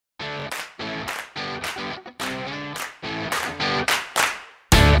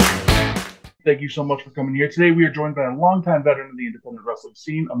Thank you so much for coming here. Today, we are joined by a longtime veteran of the independent wrestling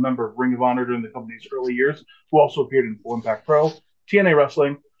scene, a member of Ring of Honor during the company's early years, who also appeared in Full Impact Pro, TNA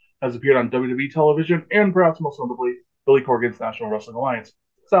Wrestling, has appeared on WWE television, and perhaps most notably, Billy Corgan's National Wrestling Alliance.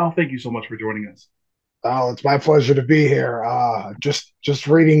 Sal, thank you so much for joining us. Oh, it's my pleasure to be here. Just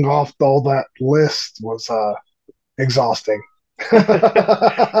reading off all that list was exhausting.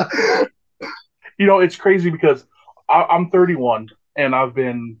 It's crazy because I'm 31 and I've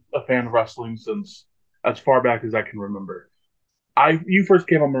been a fan of wrestling since as far back as I can remember. You first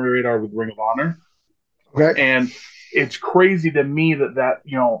came on my radar with Ring of Honor, Okay. and it's crazy to me that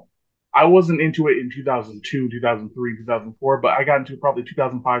I wasn't into it in 2002, 2003, 2004, but I got into it probably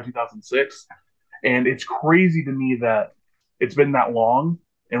 2005, 2006. And it's crazy to me that it's been that long.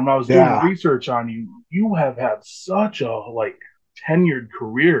 And when I was doing Yeah. research on you, you have had such a tenured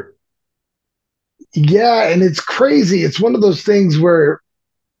career. Yeah, and it's crazy. It's one of those things where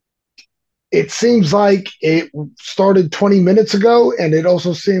it seems like it started 20 minutes ago, and it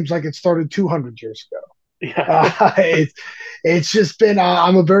also seems like it started 200 years ago. Yeah. It's just been,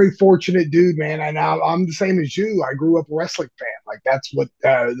 I'm a very fortunate dude, man. And I'm the same as you. I grew up a wrestling fan. Like,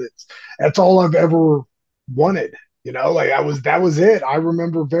 that's all I've ever wanted. That was it. I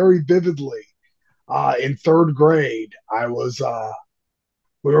remember very vividly in third grade,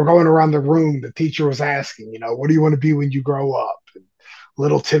 we were going around the room. The teacher was asking, what do you want to be when you grow up? And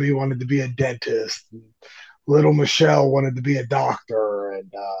little Timmy wanted to be a dentist. And little Michelle wanted to be a doctor.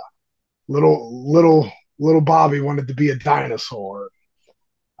 And little Bobby wanted to be a dinosaur.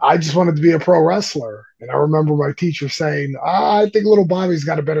 I just wanted to be a pro wrestler. And I remember my teacher saying, I think little Bobby's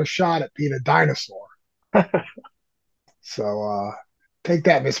got a better shot at being a dinosaur. So take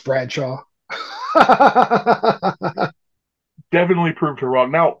that, Miss Bradshaw. Definitely proved her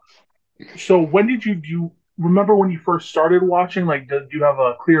wrong. Now, so when did you do you remember when you first started watching? Like, did you have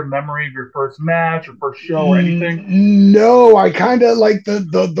a clear memory of your first match or first show or anything? No, I kind of like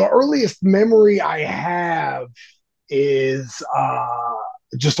the earliest memory I have is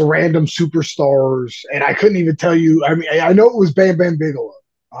just a random superstars, and I couldn't even tell you. I mean, I know it was Bam Bam Bigelow.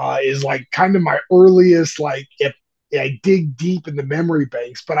 Is like kind of my earliest, like if I dig deep in the memory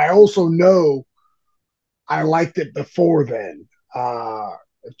banks, but I also know I liked it before then.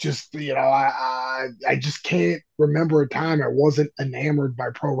 Just I just can't remember a time I wasn't enamored by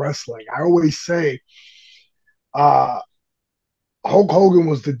pro wrestling. I always say uh, Hulk Hogan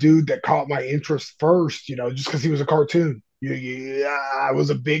was the dude that caught my interest first, just because he was a cartoon. I was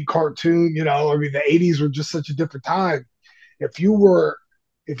a big cartoon, I mean, the 80s were just such a different time. If you were,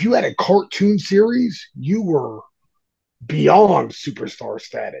 if you had a cartoon series, you were beyond superstar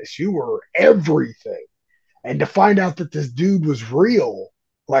status. You were everything. And to find out that this dude was real,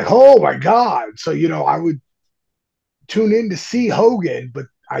 like, oh my God. So, I would tune in to see Hogan, but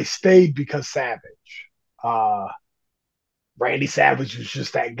I stayed because Savage. Uh, Randy Savage was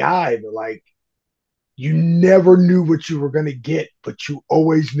just that guy that, like, you never knew what you were going to get, but you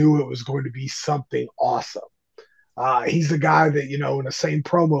always knew it was going to be something awesome. He's the guy that, in the same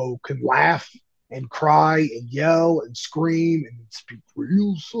promo can laugh and cry and yell and scream and speak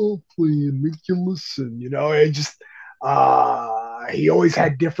real softly and make you listen. It just, he always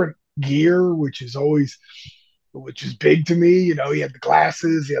had different gear, which is big to me. He had the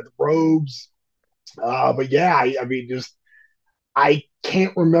glasses, he had the robes. But yeah, I mean, just I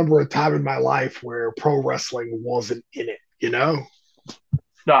can't remember a time in my life where pro wrestling wasn't in it.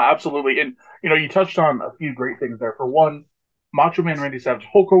 No, absolutely. And you touched on a few great things there. For one, Macho Man Randy Savage,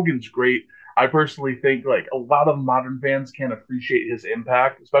 Hulk Hogan's great. I personally think like a lot of modern fans can't appreciate his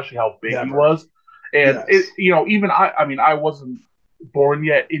impact, especially how big he Never. was. And Yes. even I mean, I wasn't born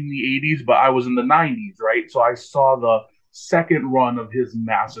yet in the 80s, but I was in the 90s, right? So I saw the second run of his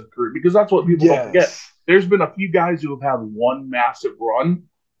massive career because that's what people don't forget. Yes. There's been a few guys who have had one massive run.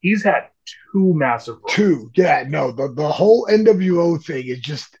 He's had two massive runs. Two. Yeah, no, the whole NWO thing is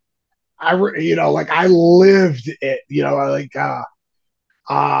just like I lived it,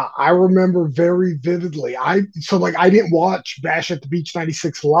 I remember very vividly. I didn't watch Bash at the Beach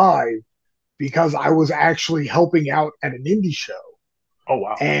 96 live because I was actually helping out at an indie show. Oh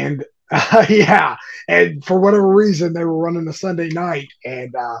wow. And yeah, and for whatever reason they were running a Sunday night,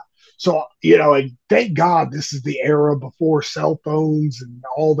 and so and thank God this is the era before cell phones and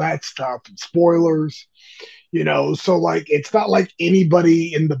all that stuff and spoilers. So like it's not like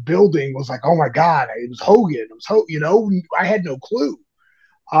anybody in the building was like, oh my God, it was Hogan, it was I had no clue.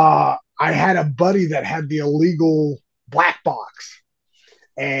 I had a buddy that had the illegal black box,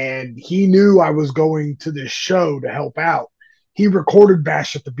 and he knew I was going to this show to help out. He recorded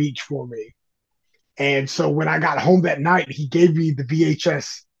Bash at the Beach for me. And so when I got home that night, he gave me the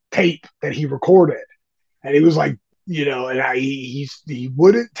VHS tape that he recorded, and he was like, and he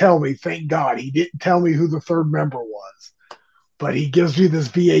wouldn't tell me. Thank God he didn't tell me who the third member was. But he gives me this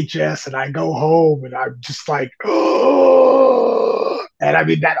VHS, and I go home, and I'm just like, oh. And I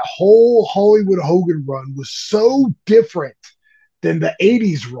mean, that whole Hollywood Hogan run was so different than the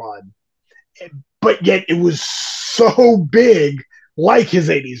 '80s run, but yet it was so big, like his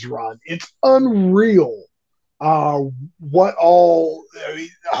 '80s run. It's unreal. What all? I mean,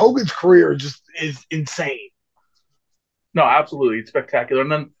 Hogan's career just is insane. No, absolutely, it's spectacular.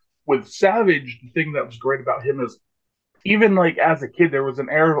 And then with Savage, the thing that was great about him is, even like as a kid, there was an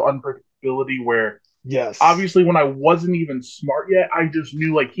air of unpredictability where, yes, obviously when I wasn't even smart yet, I just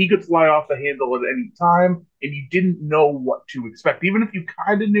knew like he could fly off the handle at any time, and you didn't know what to expect. Even if you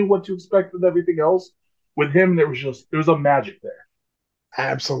kind of knew what to expect with everything else, with him there was a magic there.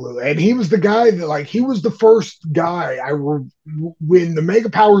 Absolutely. And he was the guy that, like, he was the first guy when the Mega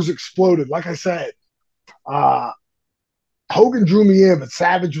Powers exploded, like I said, Hogan drew me in, but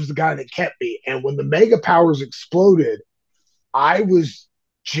Savage was the guy that kept me. And when the Mega Powers exploded, I was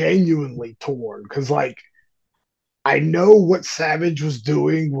genuinely torn because, like, I know what Savage was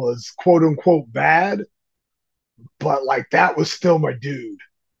doing was quote unquote bad, but like that was still my dude.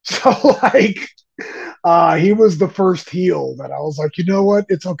 So like he was the first heel that I was like, you know what?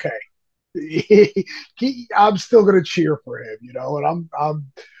 It's okay. I'm still gonna cheer for him, and I'm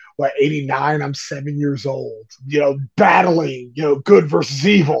what, 89, I'm 7 years old, battling, good versus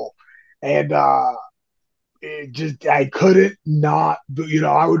evil. And I couldn't not,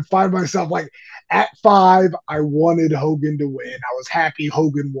 I would find myself like at 5, I wanted Hogan to win. I was happy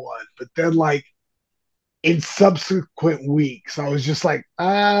Hogan won. But then like in subsequent weeks, I was just like,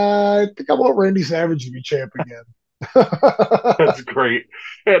 I think I want Randy Savage to be champ again. That's great.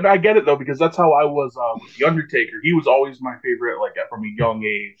 And I get it though, because that's how I was with The Undertaker. He was always my favorite, like from a young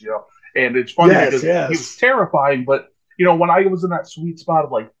age, And it's funny because he was terrifying, but when I was in that sweet spot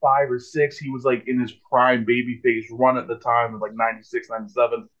of like 5 or 6, he was like in his prime babyface run at the time of like 96,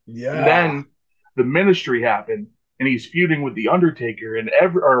 97. Yeah. And then the Ministry happened, and he's feuding with The Undertaker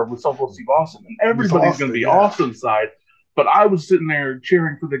or with Stone Cold Steve Austin, and everybody's going to be Austin's side. But I was sitting there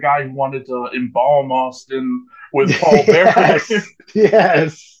cheering for the guy who wanted to embalm Austin with Paul Behrens.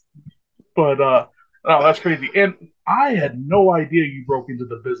 Yes. But no, that's crazy. And I had no idea you broke into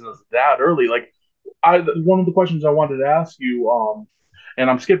the business that early. Like, one of the questions I wanted to ask you, and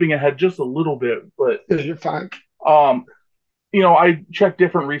I'm skipping ahead just a little bit, but you're fine. I checked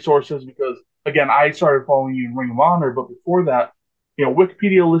different resources because, again, I started following you in Ring of Honor, but before that,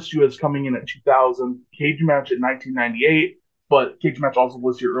 Wikipedia lists you as coming in at 2000, Cage Match at 1998, but Cage Match also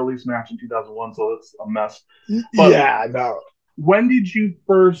lists your earliest match in 2001, so that's a mess. But yeah, no. When did you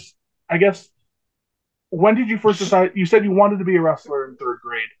first decide? You said you wanted to be a wrestler in 3rd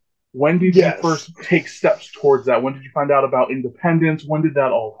grade. When did you first take steps towards that? When did you find out about independence? When did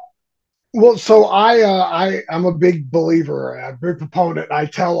that all happen? Well, so I'm a big believer, a big proponent. I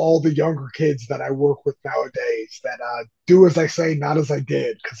tell all the younger kids that I work with nowadays that do as I say, not as I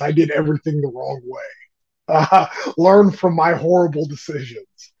did, because I did everything the wrong way. Learn from my horrible decisions.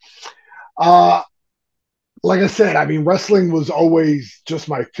 Like I said, I mean, wrestling was always just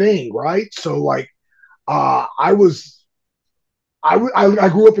my thing, right? So like, I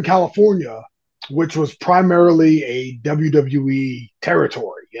grew up in California, which was primarily a WWE territory.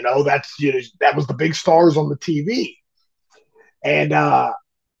 That was the big stars on the TV. And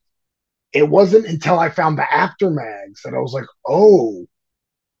it wasn't until I found the aftermags that I was like, oh,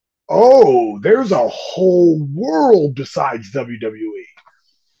 there's a whole world besides WWE.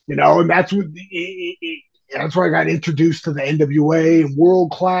 And that's that's where I got introduced to the NWA and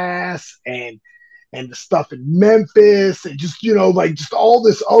World Class and the stuff in Memphis and just, just all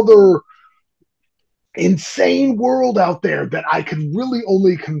this other insane world out there that I could really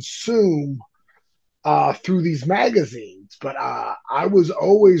only consume through these magazines. But I was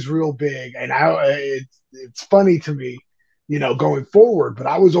always real big, and it's funny to me, going forward, but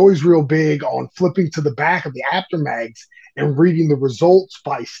I was always real big on flipping to the back of the aftermags and reading the results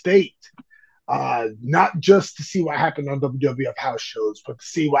by state. Not just to see what happened on WWF house shows, but to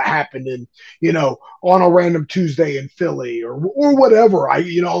see what happened in, on a random Tuesday in Philly or whatever. I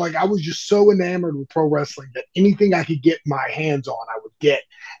was just so enamored with pro wrestling that anything I could get my hands on, I would get.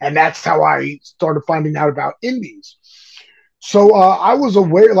 And that's how I started finding out about indies. So I was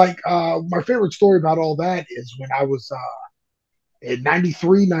aware, my favorite story about all that is when I was in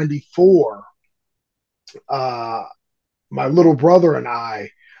 93, 94, my little brother and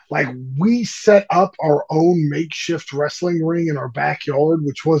I, we set up our own makeshift wrestling ring in our backyard,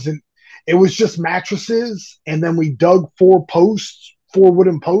 it was just mattresses. And then we dug 4 posts 4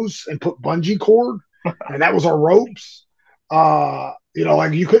 wooden posts and put bungee cord, and that was our ropes. You know,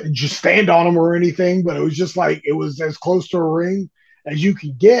 like you couldn't just stand on them or anything, but it was just like it was as close to a ring as you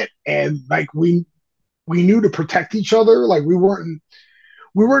could get, and like we knew to protect each other. Like we weren't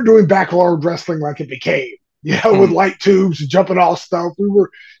doing backyard wrestling like it became, you know, with light tubes and jumping off stuff. We were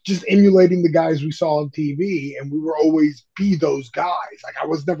just emulating the guys we saw on TV, and we were always be those guys. Like I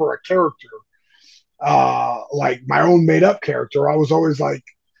was never a character, like my own made up character. I was always like,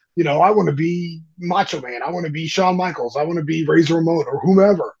 you know, I want to be Macho Man. I want to be Shawn Michaels. I want to be Razor Ramon or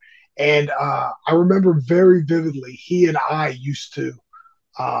whomever. And I remember very vividly, he and I used to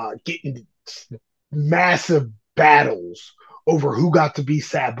get into massive battles over who got to be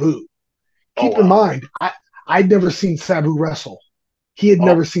Sabu. Keep in mind, I'd never seen Sabu wrestle. He had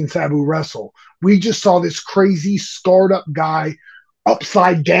never seen Sabu wrestle. We just saw this crazy, scarred up guy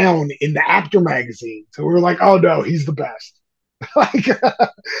upside down in the Actor magazine. So we were like, oh no, he's the best. Like,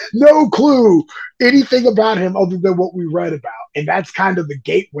 no clue anything about him other than what we read about. And that's kind of the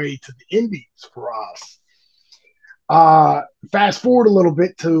gateway to the indies for us. Fast forward a little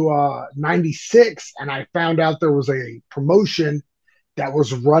bit to 96, and I found out there was a promotion that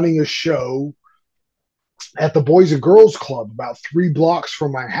was running a show at the Boys and Girls Club about 3 blocks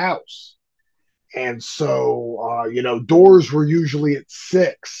from my house. And so, you know, doors were usually at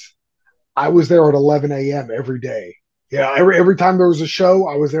 6. I was there at 11 a.m. every day. Yeah, every time there was a show,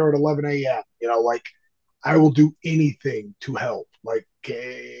 I was there at 11 a.m. You know, like I will do anything to help. Like,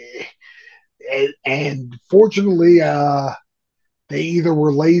 and fortunately, they either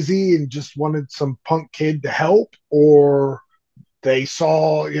were lazy and just wanted some punk kid to help, or they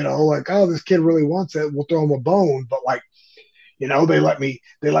saw, you know, like, oh, this kid really wants it. We'll throw him a bone. But like, you know, they let me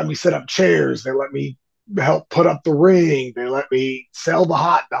set up chairs. They let me help put up the ring. They let me sell the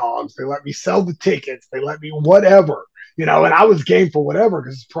hot dogs. They let me sell the tickets. They let me whatever, you know, and I was game for whatever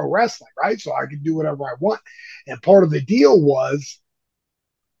because it's pro wrestling, right? So I could do whatever I want. And part of the deal was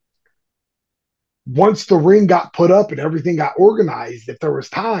once the ring got put up and everything got organized, if there was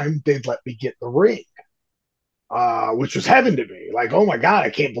time, they'd let me get the ring, which was heaven to me. Like, oh my God, I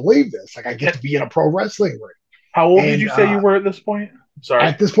can't believe this. Like I get to be in a pro wrestling ring. How old did you say you were at this point? Sorry.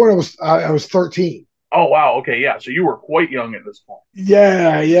 At this point, I was 13. Oh, wow. Okay, yeah. So you were quite young at this point.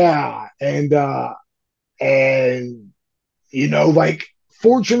 Yeah. And you know, like,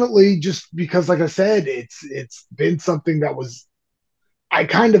 fortunately, just because, like I said, it's been something that was, I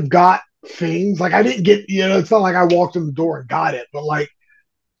kind of got things. Like, I didn't get, you know, it's not like I walked in the door and got it, but like,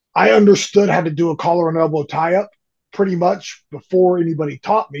 I understood how to do a collar and elbow tie up pretty much before anybody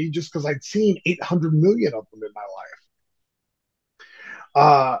taught me, just because I'd seen 800 million of them in my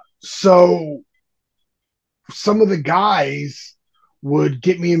life. So some of the guys would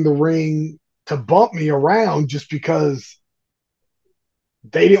get me in the ring to bump me around just because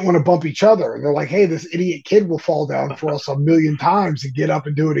they didn't want to bump each other. And they're like, hey, this idiot kid will fall down for us a million times and get up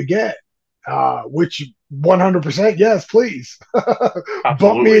and do it again. Which 100%, yes, please.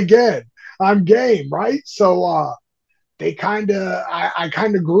 Bump me again. I'm game, right? So they kind of, I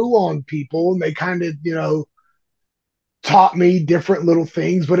kind of grew on people, and they kind of, you know, taught me different little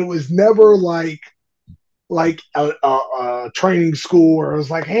things, but it was never like a training school where it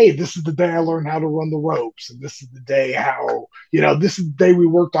was like, hey, this is the day I learned how to run the ropes, and this is the day how, you know, this is the day we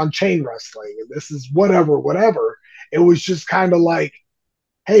worked on chain wrestling, and this is whatever. It was just kind of like,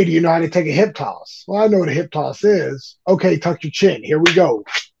 hey, do you know how to take a hip toss? Well, I know what a hip toss is. Okay, tuck your chin. Here we go.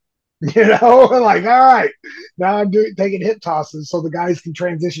 You know, like, all right, now I'm taking hip tosses so the guys can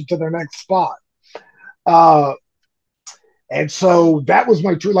transition to their next spot. And so that was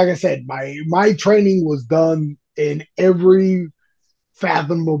like I said, my training was done in every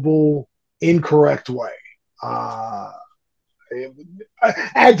fathomable incorrect way.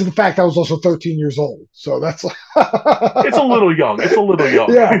 Add to the fact I was also 13 years old, so that's it's a little young.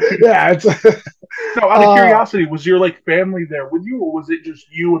 Yeah. It's no, out of curiosity, was your like family there with you, or was it just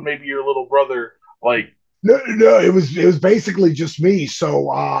you and maybe your little brother? Like, no, it was basically just me. So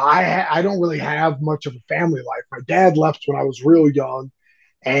I don't really have much of a family life. My dad left when I was real young,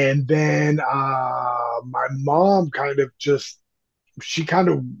 and then my mom she kind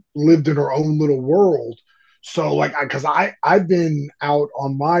of lived in her own little world. So like, because I've been out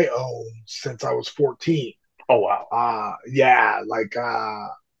on my own since I was 14. Oh wow. Yeah, like like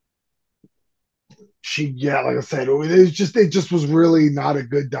I said, it just was really not a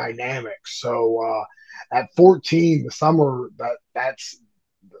good dynamic. So at 14, that's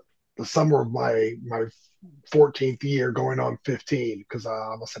the summer of my 14th year, going on 15, because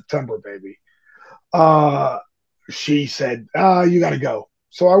I'm a September baby. She said, you got to go.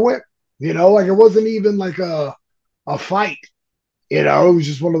 So I went. You know, like, it wasn't even like a fight. You know, it was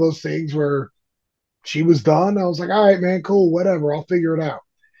just one of those things where she was done. I was like, all right, man, cool, whatever. I'll figure it out.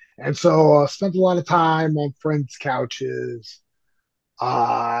 And so spent a lot of time on friends' couches,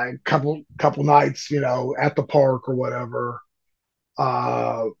 couple nights, you know, at the park or whatever.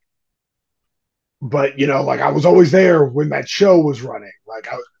 Uh, but you know, like I was always there when that show was running.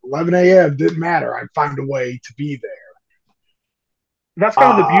 11 a.m. didn't matter. I'd find a way to be there. That's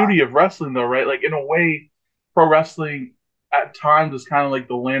kind of the beauty of wrestling, though, right? Like in a way, pro wrestling at times is kind of like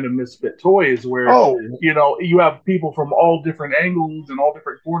the land of misfit toys, where you know you have people from all different angles and all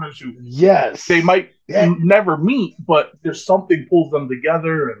different corners who they might never meet, but there's something pulls them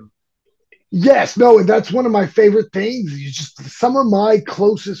together. And yes, no, and that's one of my favorite things. You just some of my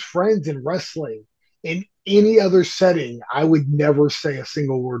closest friends in wrestling. In any other setting, I would never say a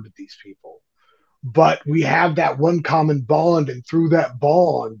single word to these people. But we have that one common bond, and through that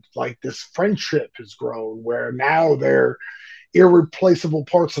bond, like this friendship has grown where now they're irreplaceable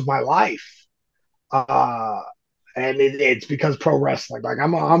parts of my life. And it's because pro wrestling. Like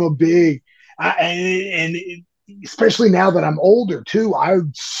I'm a big, and especially now that I'm older too, I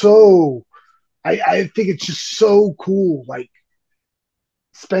think it's just so cool. Like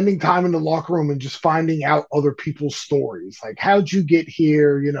spending time in the locker room and just finding out other people's stories. Like, how'd you get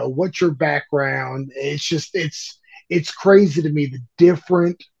here? You know, what's your background? It's just, it's crazy to me, the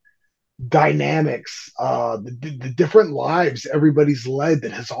different dynamics, the different lives everybody's led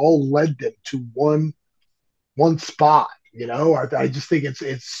that has all led them to one spot. You know, I just think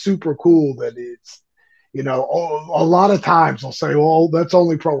it's super cool that it's, you know, a lot of times I'll say, well, that's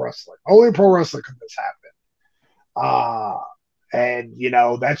only pro wrestling. Only pro wrestling could this happen. And you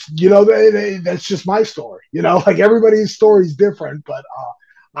know that's just my story. You know, like everybody's story is different, but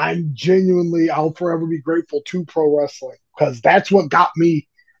I'll forever be grateful to pro wrestling because that's what got me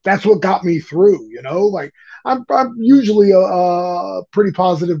through. You know, like I'm usually a pretty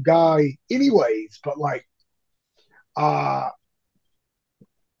positive guy, anyways, but like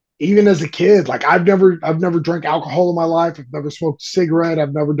even as a kid, like I've never drank alcohol in my life. I've never smoked a cigarette.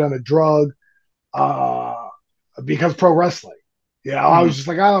 I've never done a drug because pro wrestling. You know, I was just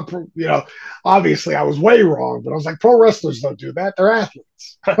like, you know, obviously I was way wrong, but I was like, pro wrestlers don't do that. They're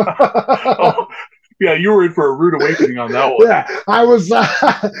athletes. Yeah, you were in for a rude awakening on that one. Yeah, I was,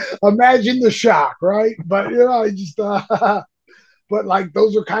 imagine the shock, right? But, you know, I just, but like,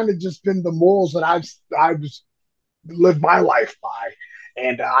 those are kind of just been the morals that I've lived my life by.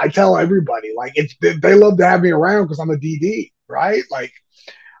 And I tell everybody, like, they love to have me around because I'm a DD, right? Like,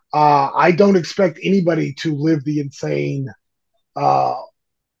 I don't expect anybody to live the insane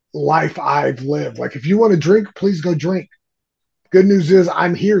life I've lived. Like if you want to drink, please go drink. Good news is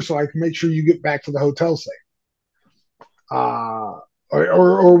I'm here so I can make sure you get back to the hotel safe.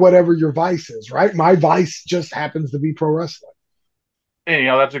 Or whatever your vice is, right? My vice just happens to be pro wrestling. And you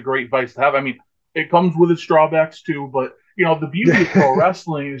know, that's a great vice to have. I mean, it comes with its drawbacks too, but you know, the beauty of pro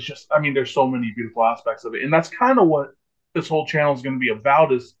wrestling is just, I mean, there's so many beautiful aspects of it. And that's kind of what this whole channel is going to be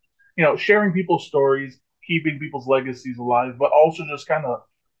about is, you know, sharing people's stories, keeping people's legacies alive, but also just kind of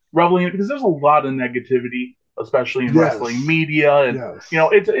reveling it because there's a lot of negativity, especially in wrestling media, and you know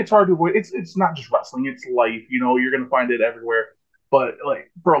it's hard to avoid. It's not just wrestling; it's life. You know, you're gonna find it everywhere. But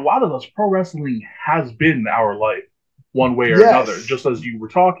like for a lot of us, pro wrestling has been our life, one way or another, just as you were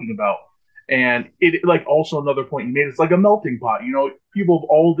talking about. And it like also another point you made. It's like a melting pot. You know, people of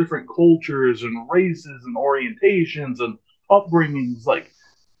all different cultures and races and orientations and upbringings, like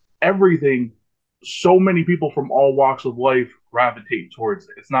everything. So many people from all walks of life gravitate towards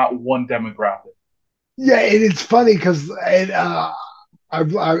it. It's not one demographic. Yeah, and it's funny because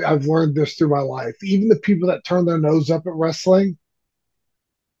I've learned this through my life. Even the people that turn their nose up at wrestling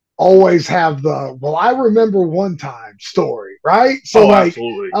always have the well, I remember one time story, right? So like,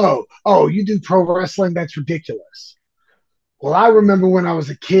 absolutely. Oh, you do pro wrestling? That's ridiculous. Well, I remember when I was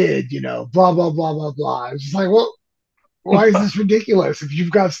a kid, you know, blah blah blah blah blah. It's just like, well, why is this ridiculous if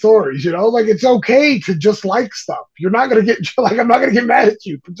you've got stories, you know? Like it's okay to just like stuff. You're not gonna get like I'm not gonna get mad at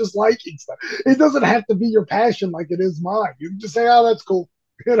you for just liking stuff. It doesn't have to be your passion like it is mine. You can just say, oh, that's cool.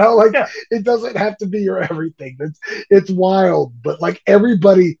 You know, like it doesn't have to be your everything. It's wild. But like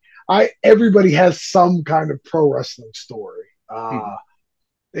everybody has some kind of pro wrestling story.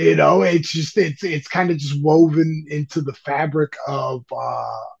 You know, it's kind of just woven into the fabric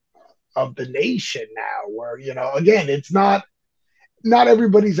of the nation now, where, you know, again, it's not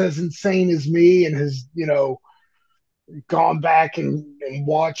everybody's as insane as me and has, you know, gone back and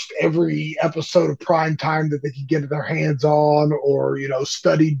watched every episode of Prime Time that they could get their hands on, or, you know,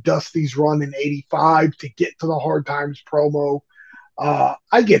 studied Dusty's run in '85 to get to the Hard Times promo.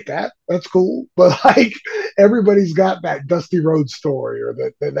 I get that. That's cool. But like everybody's got that Dusty Rhodes story or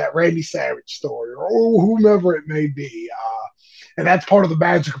that Randy Savage story or whomever it may be. And that's part of the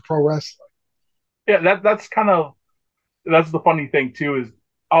magic of pro wrestling. Yeah, that's the funny thing too is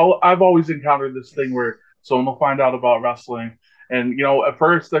I've always encountered this thing where someone will find out about wrestling and at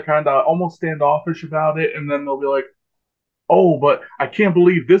first they're kind of almost standoffish about it and then they'll be like, oh, but I can't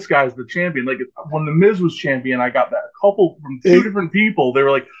believe this guy's the champion. Like when the Miz was champion, I got that a couple from two different people. They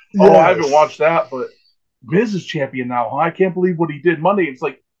were like, oh, yes. I haven't watched that, but Miz is champion now. Huh? I can't believe what he did Monday. It's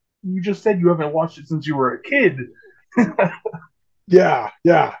like, you just said you haven't watched it since you were a kid. Yeah.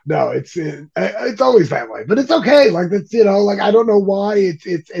 No, it's always that way, but it's okay. Like that's like I don't know why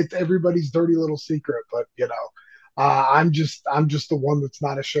it's everybody's dirty little secret, but I'm just the one that's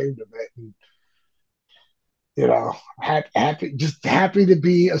not ashamed of it. And, happy to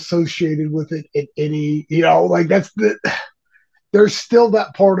be associated with it in any, like there's still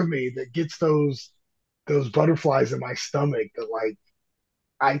that part of me that gets those butterflies in my stomach that like,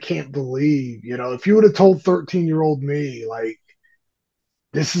 I can't believe, if you would have told 13-year-old me, like,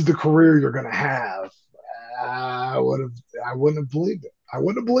 this is the career you're going to have, I wouldn't have believed it. I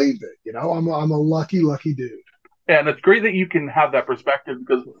wouldn't have believed it. I'm a lucky dude. Yeah, and it's great that you can have that perspective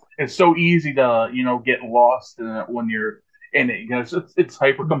because it's so easy to, get lost in it when you're in it. It's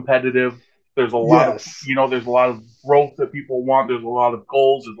hyper competitive. There's a lot of, there's a lot of growth that people want. There's a lot of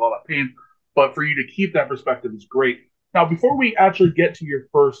goals. There's a lot of pain. But for you to keep that perspective is great. Now, before we actually get to your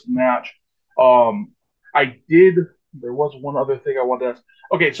first match, there was one other thing I wanted to ask.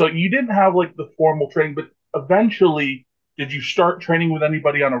 Okay, so you didn't have like the formal training, but eventually, did you start training with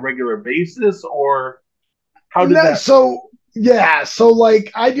anybody on a regular basis, or how did that? So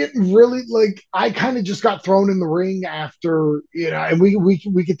like I didn't really I kind of just got thrown in the ring after, and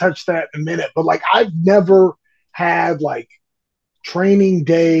we could touch that in a minute, but like I've never had like training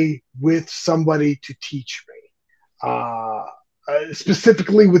day with somebody to teach me,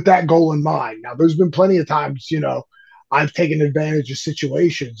 specifically with that goal in mind. Now there's been plenty of times, I've taken advantage of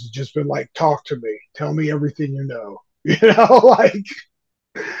situations and just been like, talk to me, tell me everything you know,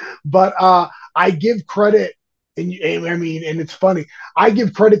 but I give credit. And it's funny. I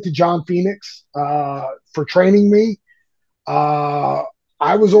give credit to John Phoenix for training me. I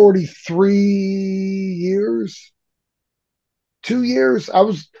was already 2 years.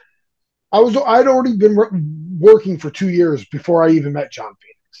 I'd already been working for 2 years before I even met John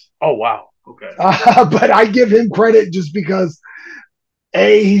Phoenix. Oh wow, okay. But I give him credit just because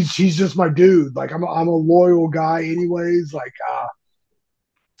he's just my dude. Like I'm a loyal guy, anyways.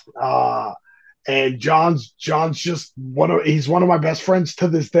 And John's just he's one of my best friends to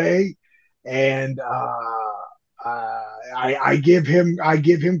this day. And I give him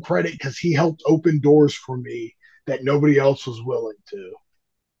credit because he helped open doors for me that nobody else was willing to.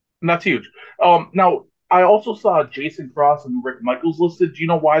 And that's huge. Now I also saw Jason Cross and Rick Michaels listed. Do you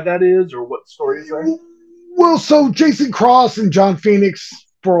know why that is or what story is that? Well, so Jason Cross and John Phoenix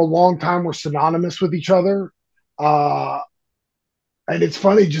for a long time were synonymous with each other. And it's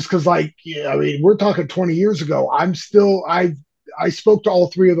funny just because, we're talking 20 years ago. I spoke to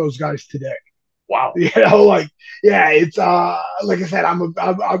all three of those guys today. Wow. It's like I said, I'm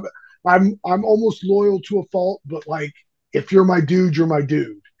almost loyal to a fault, but like if you're my dude, you're my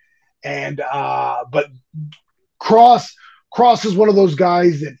dude. And but Cross is one of those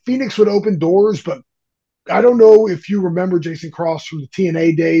guys that Phoenix would open doors, but I don't know if you remember Jason Cross from the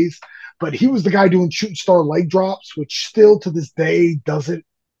TNA days. But he was the guy doing shooting star leg drops, which still to this day doesn't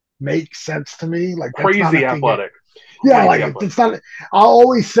make sense to me. Like that's crazy athletic. Yeah, like athletic. It's not. I'll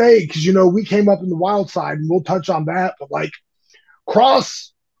always say because we came up in the wild side, and we'll touch on that. But like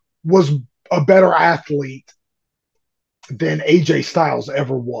Cross was a better athlete than AJ Styles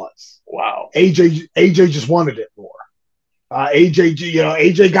ever was. Wow. AJ just wanted it more.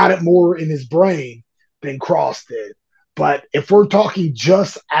 AJ got it more in his brain than Cross did. But if we're talking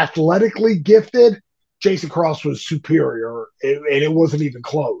just athletically gifted, Jason Cross was superior, and it wasn't even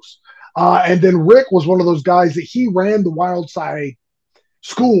close. And then Rick was one of those guys that he ran the Wildside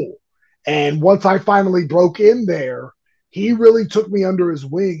school. And once I finally broke in there, he really took me under his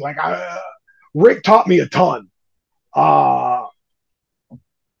wing. Rick taught me a ton.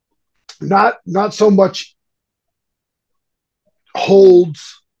 Not so much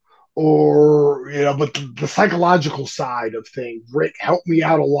holds or but the psychological side of things. Rick helped me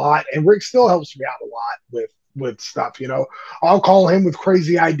out a lot, and Rick still helps me out a lot with stuff. I'll call him with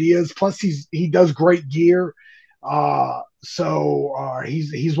crazy ideas. Plus, he does great gear. So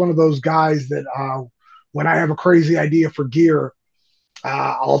he's one of those guys that when I have a crazy idea for gear,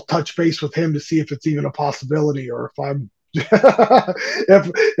 I'll touch base with him to see if it's even a possibility or if I'm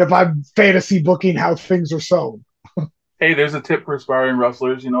if I'm fantasy booking how things are sewn. Hey, there's a tip for aspiring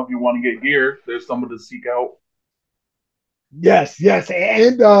wrestlers. If you want to get gear, there's someone to seek out. Yes, yes,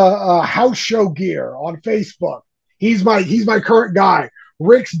 and house show gear on Facebook. He's my current guy.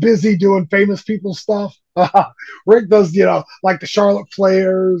 Rick's busy doing famous people stuff. Rick does, like the Charlotte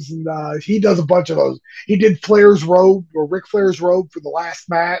Flairs, and he does a bunch of those. He did Flair's robe or Ric Flair's robe for the last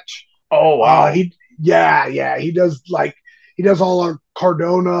match. Oh wow! Yeah, he does all our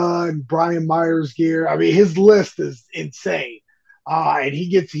Cardona and Brian Myers gear. I mean, his list is insane, and he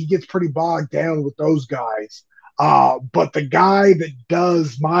gets pretty bogged down with those guys. But the guy that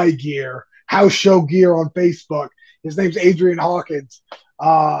does my gear, house show gear on Facebook, his name's Adrian Hawkins.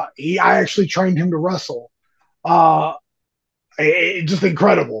 I actually trained him to wrestle. Just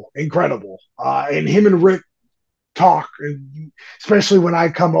incredible. And him and Rick talk, and especially when I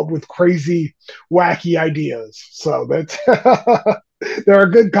come up with crazy, wacky ideas. So that's they're a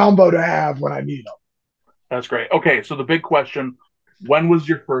good combo to have when I need them. That's great. Okay, so the big question: when was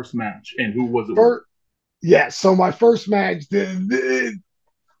your first match, and who was it? Yeah, so my first match, the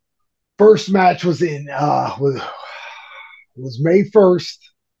first match was in was May 1st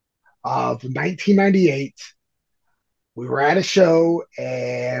of 1998. We were at a show,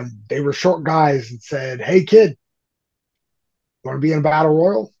 and they were short guys and said, "Hey, kid, want to be in a battle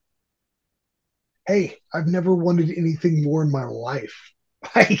royal?" Hey, I've never wanted anything more in my life.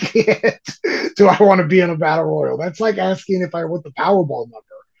 Like, do I want to be in a battle royal? That's like asking if I want the Powerball number.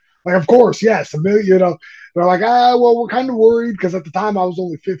 Like, of course, yes, a million. They're like, well, we're kind of worried because at the time I was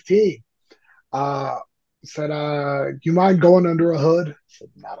only 15. Said, do you mind going under a hood? I said,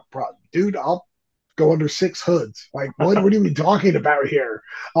 not a problem, dude. I'll go under 6 hoods. Like, what are you talking about here?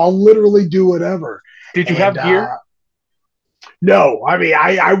 I'll literally do whatever. Did you have gear? No, I mean,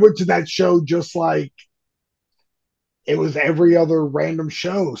 I went to that show just like it was every other random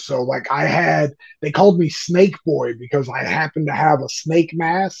show. So like they called me Snake Boy because I happened to have a snake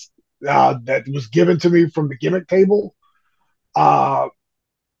mask that was given to me from the gimmick table. But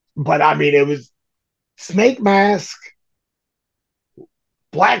I mean, it was snake mask,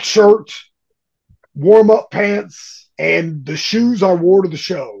 black shirt, warm up pants, and the shoes I wore to the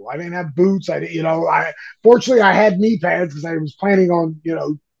show. I didn't have boots. Fortunately I had knee pads because I was planning on,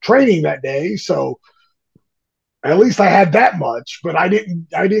 training that day. So at least I had that much, but I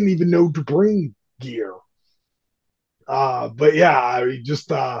didn't even know to bring gear. But yeah, I mean, just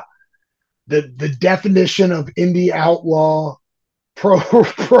the definition of indie outlaw pro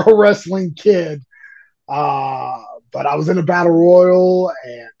wrestling kid. But I was in a battle royal,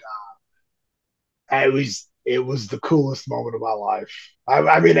 and it was the coolest moment of my life.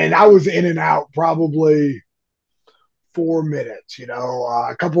 I mean, and I was in and out probably 4 minutes.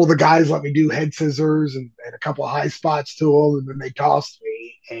 A couple of the guys let me do head scissors and a couple of high spots to them, and then they tossed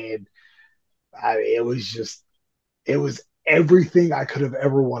me, and it was everything I could have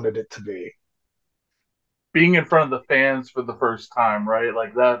ever wanted it to be. Being in front of the fans for the first time, right?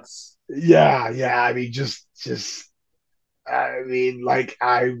 Like that's yeah. I mean, like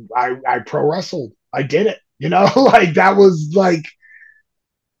I pro wrestled. I did it. Like that was like,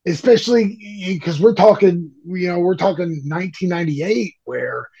 especially because we're talking 1998,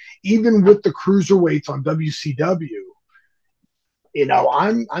 where even with the cruiserweights on WCW,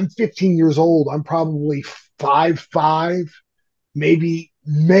 I'm 15 years old. I'm probably 5'5", maybe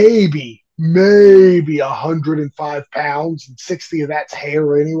 105 pounds, and 60 of that's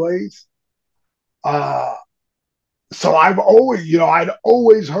hair anyways. So I'd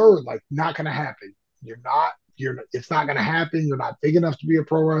always heard, like, not going to happen. It's not going to happen. You're not big enough to be a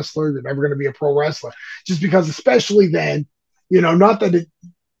pro wrestler. You're never going to be a pro wrestler. Just because, especially then, not that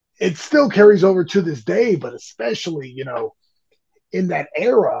it still carries over to this day, but especially, in that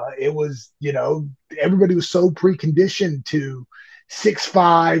era, it was, everybody was so preconditioned to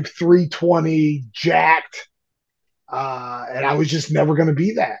 6'5", 320, jacked. And I was just never going to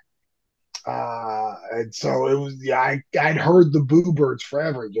be that. And so it was, I'd heard the boo birds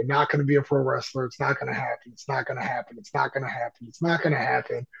forever. You're not going to be a pro wrestler. It's not going to happen. It's not going to happen. It's not going to happen. It's not going to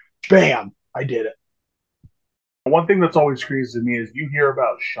happen. Bam, I did it. One thing that's always crazy to me is you hear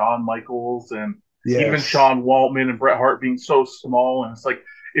about Shawn Michaels and even Sean Waltman and Bret Hart being so small. And it's like,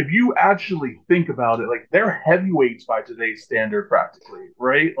 if you actually think about it, like they're heavyweights by today's standard practically,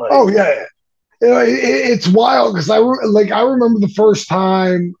 right? Like, oh, yeah. It's wild because I remember the first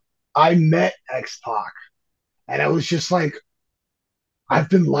time I met X-Pac, and I was just like, I've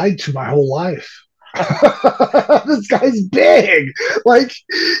been lied to my whole life. This guy's big. Like,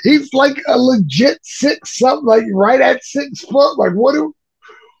 he's like a legit 6 something, like right at 6 foot. Like,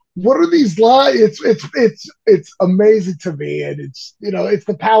 what are these lies? It's amazing to me, and it's it's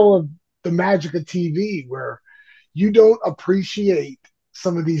the power of the magic of TV where you don't appreciate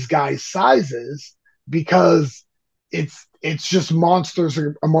some of these guys' sizes because it's just monsters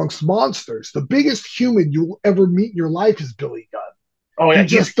amongst monsters. The biggest human you'll ever meet in your life is Billy Gunn. Oh yeah, he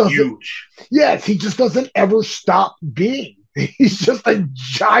just he's doesn't. huge. Yes, he just doesn't ever stop being. He's just a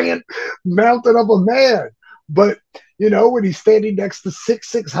giant mountain of a man. But when he's standing next to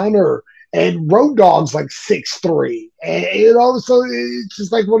 6'6" Hunter and Road Dogg's like 6'3", and so it's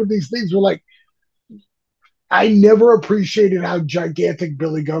just like one of these things where like I never appreciated how gigantic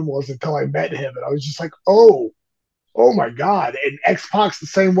Billy Gunn was until I met him, and I was just like, oh my god. And X-Pac's the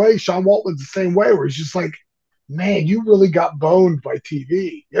same way. Sean Waltman's the same way, where he's just like, man, you really got boned by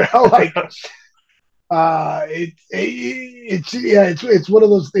TV, like. It's one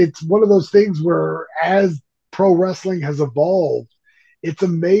of those things where as pro wrestling has evolved, it's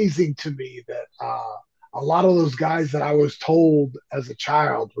amazing to me that a lot of those guys that I was told as a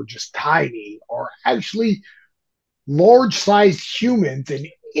child were just tiny are actually large sized humans in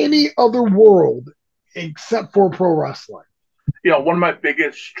any other world except for pro wrestling. One of my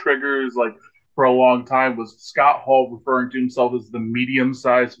biggest triggers, like for a long time, was Scott Hall referring to himself as the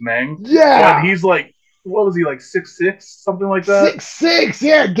medium-sized Meng. Yeah, but he's like, what was he, like 6'6", something like that? 6'6",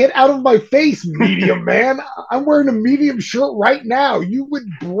 yeah. Get out of my face, medium man. I'm wearing a medium shirt right now. You would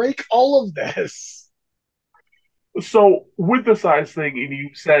break all of this. So with the size thing, and you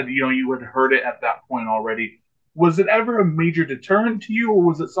said you had heard it at that point already. Was it ever a major deterrent to you, or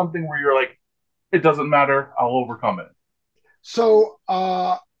was it something where you're like, it doesn't matter, I'll overcome it? So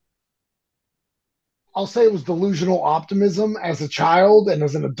I'll say it was delusional optimism as a child, and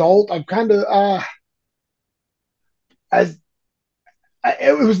as an adult, I'm kind of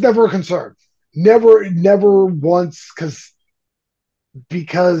it was never a concern. Never once,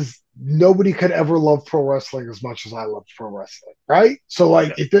 because nobody could ever love pro wrestling as much as I loved pro wrestling, right? So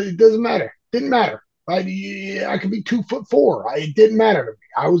like, it doesn't matter. Didn't matter. I could be 2'4". It didn't matter to me.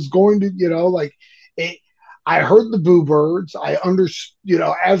 I was going to, like it. I heard the boo birds. I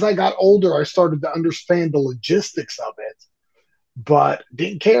as I got older, I started to understand the logistics of it, but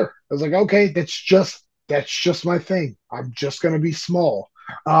didn't care. I was like, okay, that's just my thing. I'm just going to be small.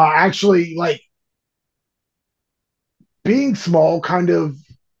 Actually, like, being small kind of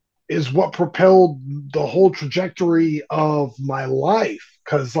is what propelled the whole trajectory of my life.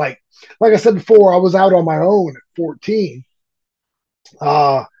 Because like I said before, I was out on my own at 14.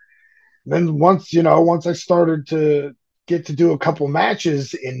 Then once I started to get to do a couple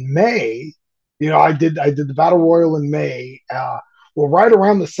matches in May, I did the Battle Royal in May. Well, right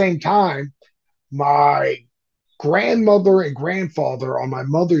around the same time, my grandmother and grandfather on my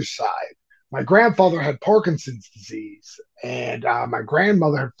mother's side. My grandfather had Parkinson's disease, and my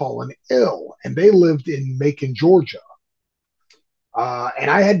grandmother had fallen ill, and they lived in Macon, Georgia. And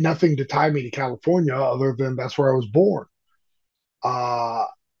I had nothing to tie me to California other than that's where I was born.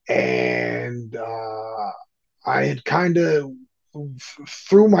 And I had kind of,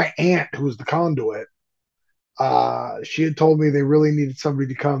 through my aunt, who was the conduit, she had told me they really needed somebody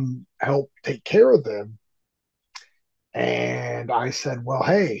to come help take care of them. And I said, well,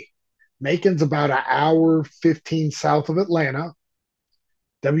 hey, Macon's about an hour 15 south of Atlanta.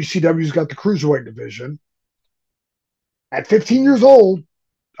 WCW's got the cruiserweight division. At 15 years old,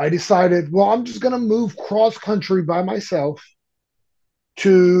 I decided, well, I'm just going to move cross country by myself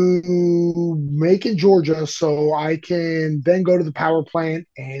to Macon, Georgia, so I can then go to the power plant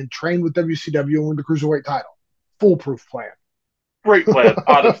and train with WCW and win the cruiserweight title. Foolproof plan. Great plan,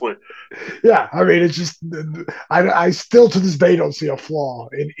 honestly. Yeah, I mean, it's just, I still to this day don't see a flaw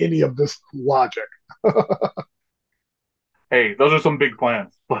in any of this logic. Hey, those are some big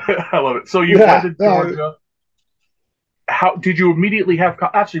plans. I love it. So you went to Georgia. How did you immediately have?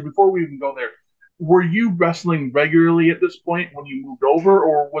 Actually, before we even go there, were you wrestling regularly at this point when you moved over,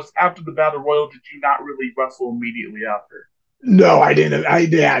 or was after the Battle Royal? Did you not really wrestle immediately after? No, I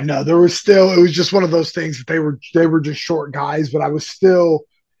didn't. No, there was still. It was just one of those things that they were just short guys, but I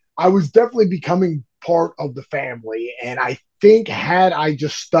was definitely becoming part of the family, and I think had I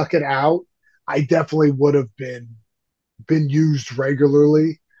just stuck it out, I definitely would have been used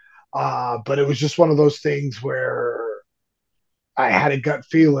regularly. But it was just one of those things where I had a gut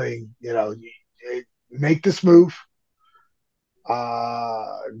feeling, make this move,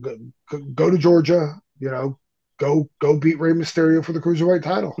 go to Georgia, go beat Rey Mysterio for the cruiserweight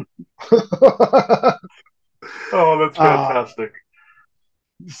title. Oh, that's fantastic.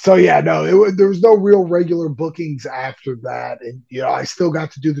 So yeah, no, there was no real regular bookings after that, and I still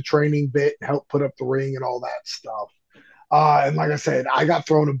got to do the training bit, help put up the ring and all that stuff. And like I said, I got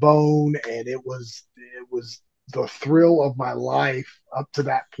thrown a bone, and it was the thrill of my life up to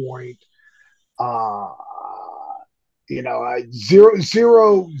that point. Uh, zero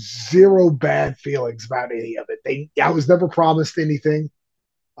bad feelings about any of it. I was never promised anything.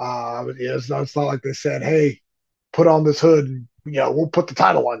 It's not like they said, "Hey, put on this hood, and we'll put the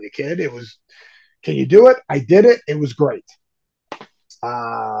title on you, kid." It was, "Can you do it?" I did it. It was great.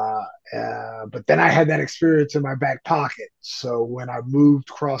 Uh, but then I had that experience in my back pocket. So when I moved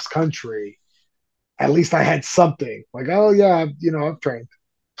cross country, at least I had something like, "Oh yeah, I've trained."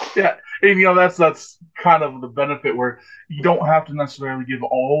 Yeah, and that's kind of the benefit where you don't have to necessarily give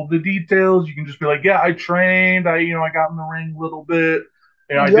all the details. You can just be like, yeah, I trained. I got in the ring a little bit.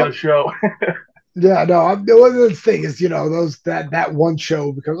 I did a Yep. show. Yeah, no. The thing is, those that one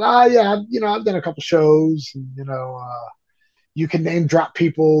show because yeah, I've done a couple shows. And, you can name drop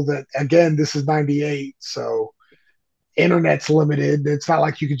people that again. This is '98, so internet's limited. It's not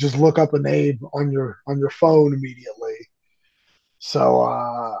like you could just look up a name on your phone immediately.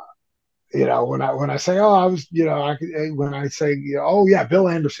 So when I say, oh, I was, when I say, oh yeah, Bill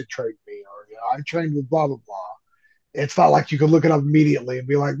Anderson trained me, or I trained with blah blah blah. It's not like you could look it up immediately and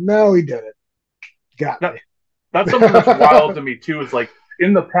be like, no, he did it. Got that, me. that's something that's wild to me too. Is like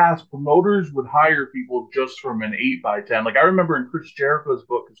in the past, promoters would hire people just from an 8x10. Like I remember in Chris Jericho's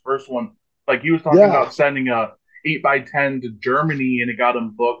book, his first one, like he was talking Yeah. about sending a 8x10 to Germany, and it got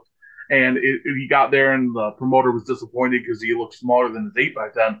him booked. And he got there, and the promoter was disappointed because he looked smaller than his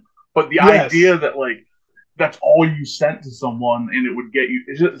 8x10. But the Yes. idea that like that's all you sent to someone and it would get you,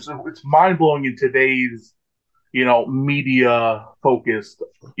 it's mind blowing in today's media focused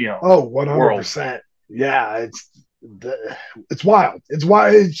Oh, world. 100%. Yeah, it's wild. It's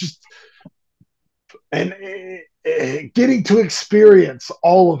wild. It's just and getting to experience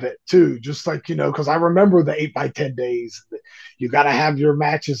all of it too. Just like because I remember the 8x10 days. You got to have your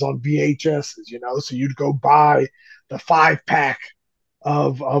matches on VHSs, so you'd go buy the 5-pack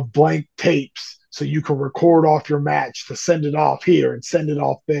of blank tapes so you can record off your match to send it off here and send it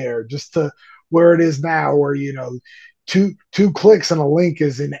off there, just to where it is now, where two clicks and a link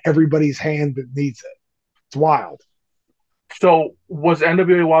is in everybody's hand that needs it. It's wild. So was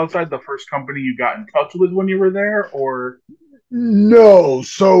NWA Wildside the first company you got in touch with when you were there, or No.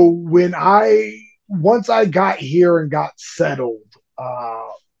 So once I got here and got settled,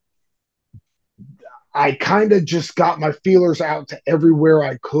 I kind of just got my feelers out to everywhere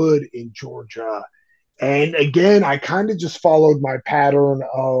I could in Georgia. And again, I kind of just followed my pattern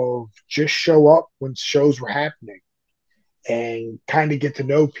of just show up when shows were happening and kind of get to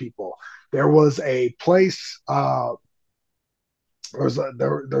know people. There was a place, there's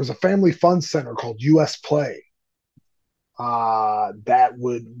a family fun center called US Play that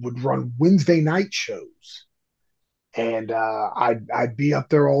would run Wednesday night shows. And I'd be up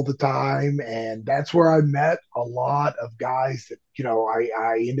there all the time, and that's where I met a lot of guys that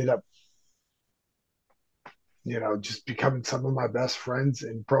I ended up just becoming some of my best friends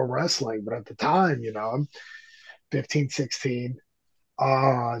in pro wrestling. But at the time, I'm 15, 16,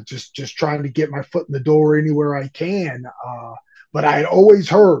 just trying to get my foot in the door anywhere I can. But I had always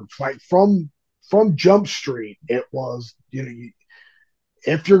heard, like from Jump Street, it was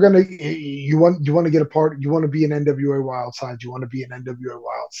if you're gonna you want to get a part, you want to be an NWA Wildside, you want to be an NWA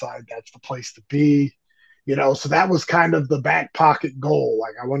Wildside, that's the place to be. So that was kind of the back pocket goal.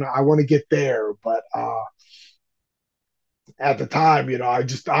 Like I want to get there, but at the time,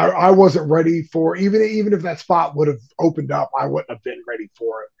 I wasn't ready for even if that spot would have opened up, I wouldn't have been ready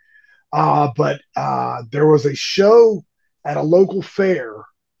for it. But there was a show at a local fair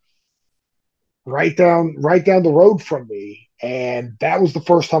right down the road from me, and that was the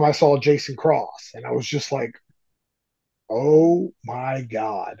first time I saw Jason Cross, and I was just like, oh my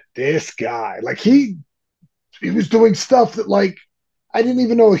god, this guy, like he was doing stuff that like I didn't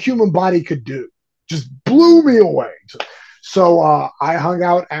even know a human body could do. Just blew me away. So I hung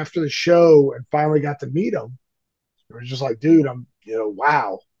out after the show and finally got to meet him. It was just like, dude, I'm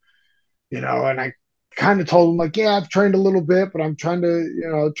wow, and I kind of told him like, yeah, I've trained a little bit, but I'm trying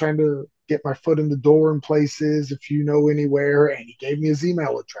to get my foot in the door in places if you know anywhere. And he gave me his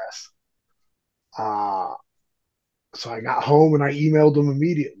email address. So I got home and I emailed him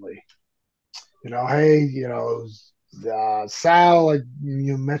immediately. Hey, Sal, I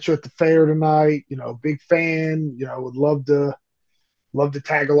met you at the fair tonight. Big fan. Would love to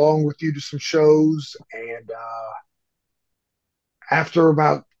tag along with you to some shows. And after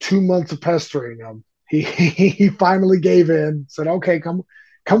about 2 months of pestering him, he finally gave in. Said, "Okay, come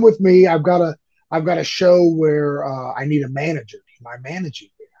with me. I've got a show where I need a manager. Am I managing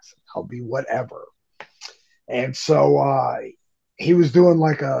me?" I said, "I'll be whatever." And so he was doing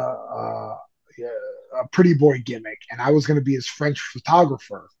like a pretty boy gimmick, and I was going to be his French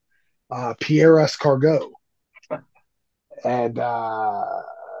photographer, Pierre Escargot. And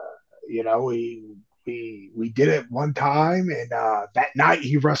we did it one time, and that night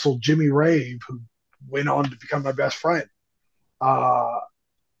he wrestled Jimmy Rave, who went on to become my best friend. Uh,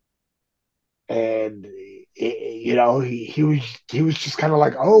 and he was just kind of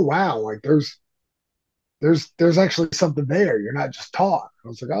like, oh wow, like there's actually something there. You're not just talk. I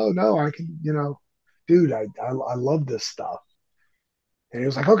was like, oh no, I can, dude, I love this stuff. And he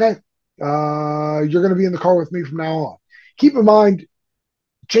was like, okay, you're gonna be in the car with me from now on. Keep in mind,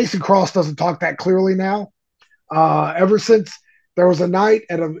 Jason Cross doesn't talk that clearly now. Ever since there was a night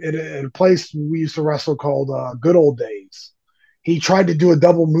at a place we used to wrestle called Good Old Days, he tried to do a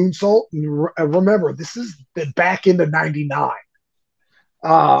double moonsault. And remember, this is back into '99,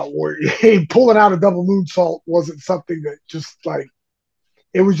 where pulling out a double moonsault wasn't something that just like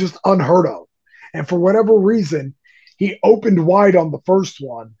it was just unheard of. And for whatever reason, he opened wide on the first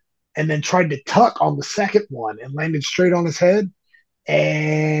one and then tried to tuck on the second one and landed straight on his head.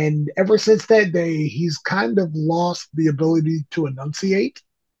 And ever since that day, he's kind of lost the ability to enunciate.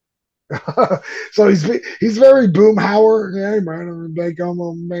 So he's very Boomhauer. Hey man,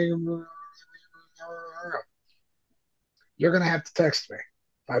 you're gonna have to text me.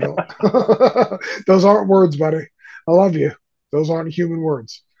 I don't. Those aren't words, buddy. I love you. Those aren't human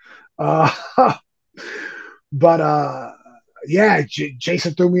words. Uh, but yeah,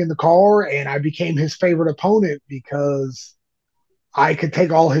 Jason threw me in the car, and I became his favorite opponent because I could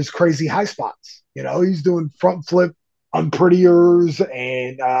take all his crazy high spots. He's doing front flip unprettiers,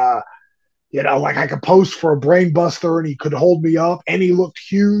 and like I could post for a brain buster, and he could hold me up, and he looked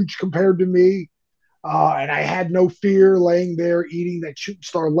huge compared to me. And I had no fear laying there eating that shooting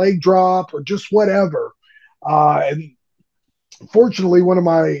star leg drop or just whatever. And fortunately, one of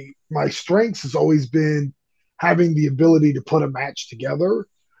my strengths has always been having the ability to put a match together.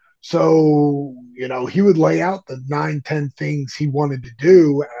 So, he would lay out the 9, 10 things he wanted to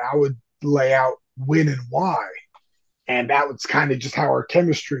do, and I would lay out when and why. And that was kind of just how our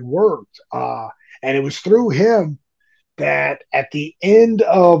chemistry worked. And it was through him that at the end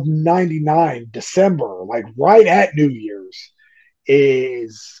of '99, December, like right at New Year's,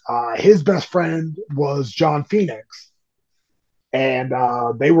 is his best friend was John Phoenix. And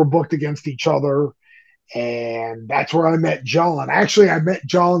they were booked against each other. And that's where I met John. Actually, I met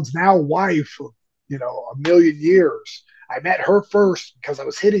John's now wife of, a million years. I met her first because I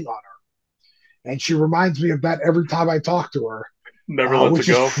was hitting on her. And she reminds me of that every time I talk to her. Never lets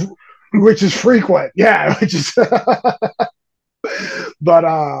it go. Which is frequent. Yeah. But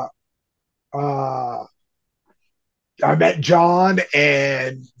I met John,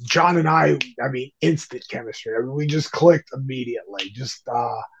 and John and I mean, instant chemistry. I mean, we just clicked immediately. Just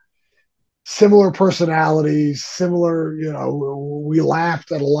similar personalities, similar, we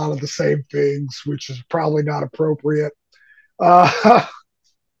laughed at a lot of the same things, which is probably not appropriate. But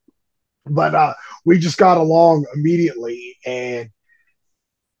we just got along immediately. And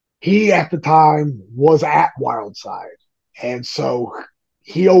he, at the time, was at Wildside. And so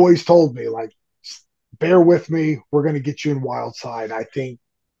he always told me, like, bear with me. We're going to get you in Wildside. I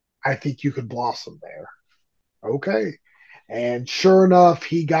think you could blossom there. Okay. And sure enough,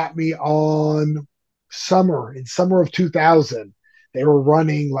 he got me on in summer of 2000. They were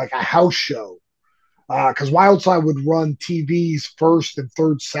running like a house show because Wildside would run TV's first and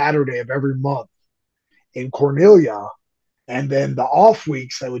third Saturday of every month in Cornelia. And then the off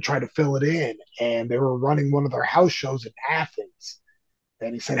weeks, they would try to fill it in. And they were running one of their house shows in Athens.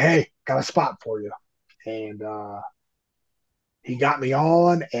 And he said, hey, got a spot for you. And he got me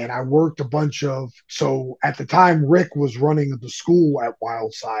on, and I worked a bunch of. So at the time, Rick was running the school at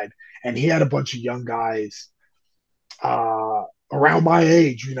Wildside, and he had a bunch of young guys around my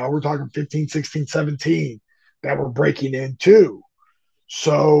age. We're talking 15, 16, 17 that were breaking in too.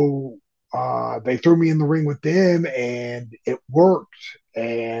 So they threw me in the ring with them, and it worked.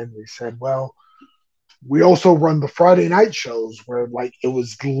 And they said, well, we also run the Friday night shows where like it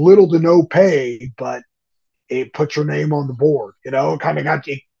was little to no pay, but it put your name on the board. It kind of got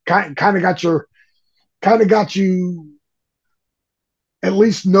you at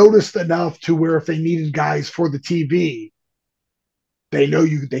least noticed enough to where if they needed guys for the TV, they know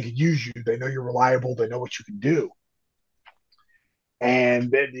they could use you. They know you're reliable. They know what you can do. And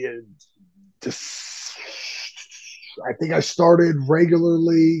then I think I started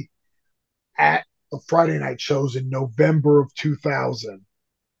regularly at the Friday night shows in November of 2000.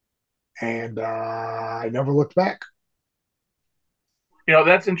 And I never looked back.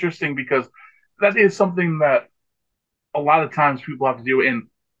 That's interesting because that is something that a lot of times people have to do, and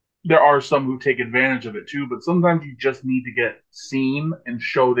there are some who take advantage of it too. But sometimes you just need to get seen and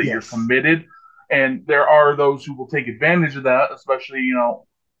show that you're Yes. committed. And there are those who will take advantage of that, especially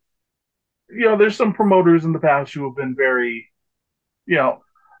there's some promoters in the past who have been very, oh,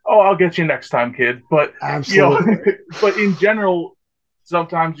 I'll get you next time, kid. But Absolutely. but in general,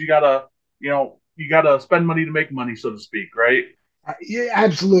 sometimes you gotta spend money to make money, so to speak, right? Yeah,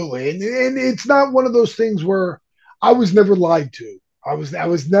 absolutely. And it's not one of those things where I was never lied to. I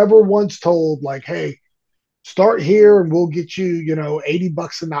was never once told like, hey, start here and we'll get you,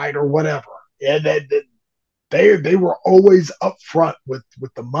 $80 a night or whatever. Yeah, they were always upfront with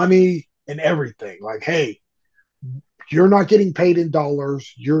the money and everything. Like, hey, you're not getting paid in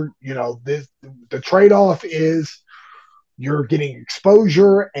dollars. The trade off is you're getting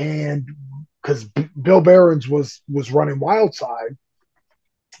exposure, and because Bill Behrens was running Wildside,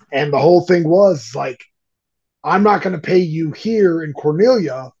 and the whole thing was like, I'm not going to pay you here in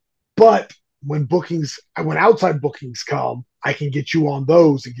Cornelia, but when outside bookings come, I can get you on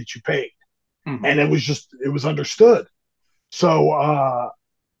those and get you paid. Mm-hmm. And it was understood. So, I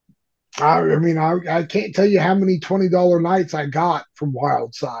can't tell you how many $20 nights I got from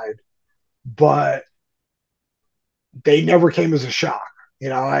Wildside, but they never came as a shock.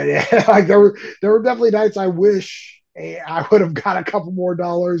 Like there were definitely nights I wish I would have got a couple more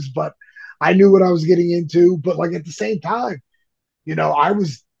dollars, but I knew what I was getting into. But like at the same time, I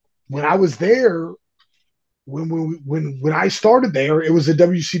was when I was there when I started there, it was a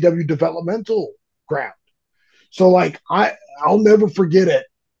WCW developmental ground. So like I'll never forget it.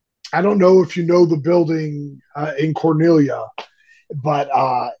 I don't know if you know the building in Cornelia, but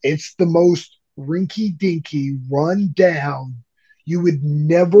it's the most rinky dinky, run down. You would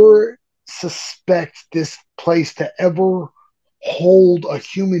never suspect this place to ever hold a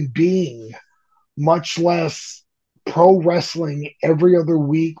human being, much less pro wrestling every other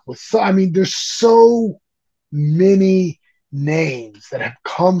week. There's so many names that have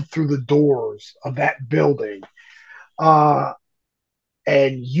come through the doors of that building.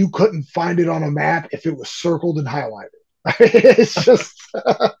 And you couldn't find it on a map if it was circled and highlighted. It's just,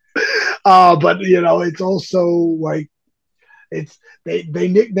 but it's also like they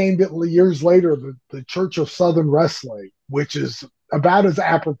nicknamed it years later the Church of Southern Wrestling, which is about as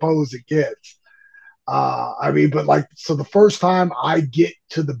apropos as it gets. But like, so the first time I get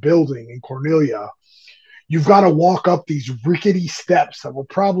to the building in Cornelia, you've got to walk up these rickety steps that were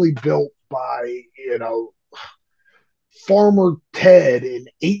probably built by Farmer Ted in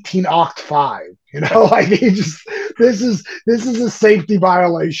 18 Oct 5. Like this is a safety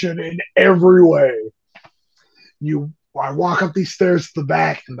violation in every way. I walk up these stairs to the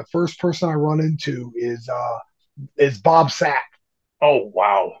back, and the first person I run into is Bob Sapp. Oh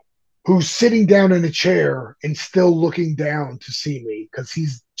wow. Who's sitting down in a chair and still looking down to see me because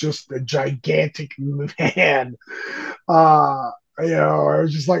he's just a gigantic man. I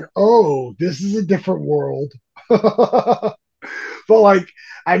was just like, oh, this is a different world. But like,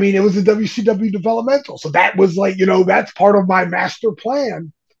 it was a WCW developmental. So that was like, that's part of my master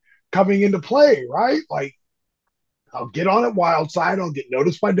plan coming into play, right? Like, I'll get on at Wildside. I'll get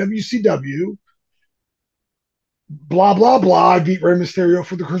noticed by WCW. Blah, blah, blah. I beat Rey Mysterio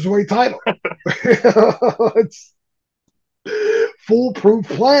for the Cruiserweight title. It's foolproof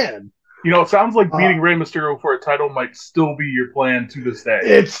plan. It sounds like beating Rey Mysterio for a title might still be your plan to this day.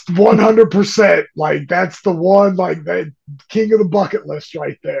 It's 100%. Like, that's the one, like, the king of the bucket list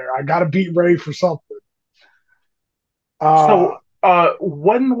right there. I got to beat Rey for something. So,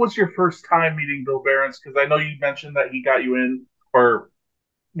 when was your first time meeting Bill Behrens? Because I know you mentioned that he got you in,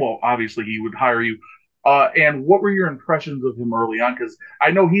 obviously he would hire you. And what were your impressions of him early on? Because I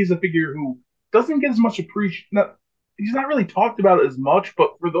know he's a figure who doesn't get as much appreciation. He's not really talked about as much,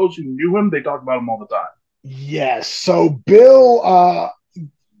 but for those who knew him, they talk about him all the time. Yes. So Bill,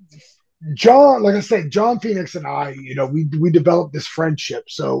 John, like I said, John Phoenix and I, we developed this friendship.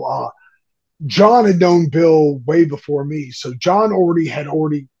 So John had known Bill way before me. So John had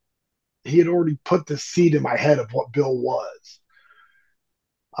already put the seed in my head of what Bill was.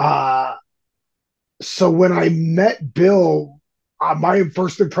 So when I met Bill, my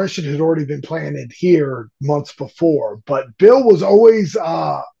first impression had already been planted here months before. But Bill was always,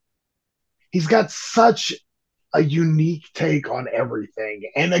 he's got such a unique take on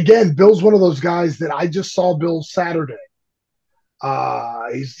everything. And again, Bill's one of those guys that I just saw Bill Saturday.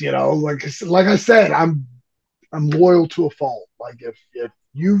 He's, like I said, I'm loyal to a fault. Like if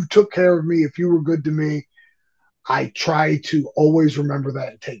you took care of me, if you were good to me, I try to always remember that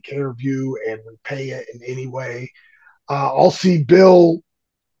and take care of you and repay it in any way. I'll see Bill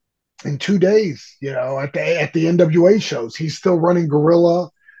in 2 days, at the NWA shows. He's still running Gorilla.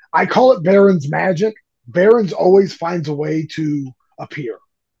 I call it Behrens magic. Behrens always finds a way to appear.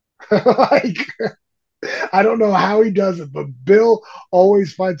 Like, I don't know how he does it, but Bill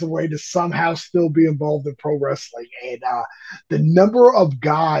always finds a way to somehow still be involved in pro wrestling. And the number of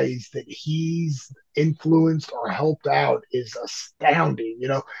guys that he's influenced or helped out is astounding.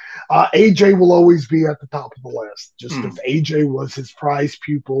 AJ will always be at the top of the list. Just if AJ was his prize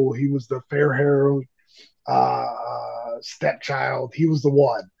pupil, he was the fair haired stepchild. He was the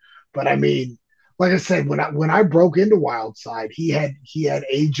one. But I mean, like I said, when I broke into Wildside, he had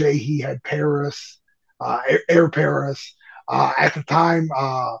AJ, he had Paris. Air Paris. At the time,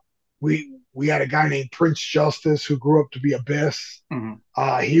 we had a guy named Prince Justice who grew up to be Abyss.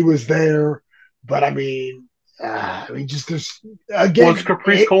 He was there, but I mean, just there's again. Was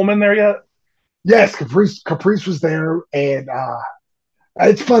Caprice Coleman there yet? Yes, Caprice was there, and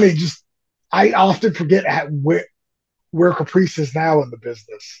it's funny. Just I often forget where Caprice is now in the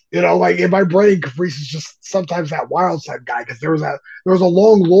business. Like in my brain, Caprice is just sometimes that Wildside guy because there was a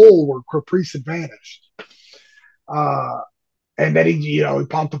long lull where Caprice had vanished. And then he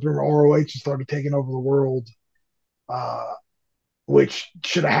popped up in ROH and started taking over the world, which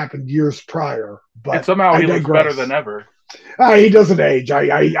should have happened years prior. But and somehow he looks better than ever. He doesn't age.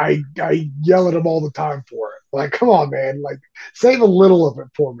 I yell at him all the time for it. Like, come on, man! Like, save a little of it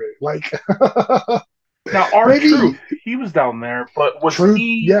for me. Like, now, R-Truth, he was down there, but was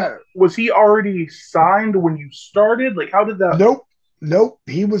he already signed when you started? Like, how did that? Nope.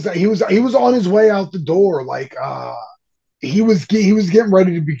 He was on his way out the door. Like he was getting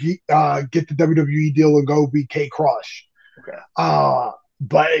ready to get the WWE deal and go be K Crush. Okay.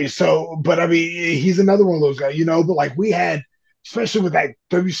 But I mean, he's another one of those guys, But like we had, especially with that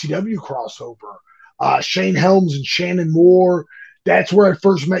WCW crossover, Shane Helms and Shannon Moore. That's where I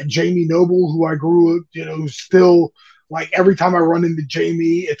first met Jamie Noble, who I grew up, still like every time I run into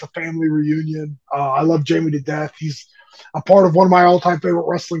Jamie, it's a family reunion. I love Jamie to death. He's a part of one of my all-time favorite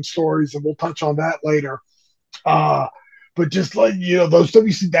wrestling stories, and we'll touch on that later. But just like,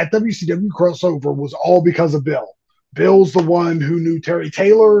 that WCW crossover was all because of Bill. Bill's the one who knew Terry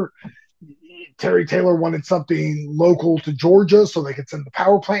Taylor. Terry Taylor wanted something local to Georgia so they could send the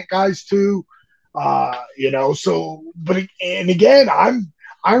power plant guys to, and again,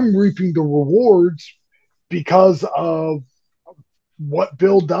 I'm reaping the rewards because of what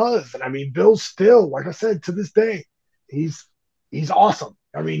Bill does. And I mean, Bill's still, like I said, to this day, he's awesome.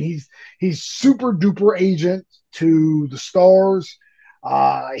 I mean, he's super duper agent to the stars.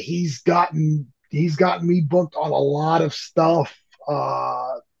 He's gotten me booked on a lot of stuff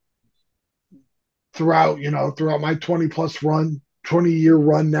throughout my 20-year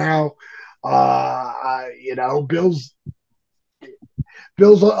run now.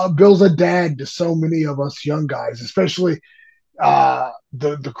 Bill's a dad to so many of us young guys, especially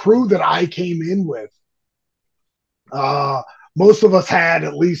the crew that I came in with. Most of us had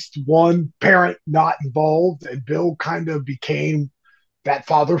at least one parent not involved, and Bill kind of became that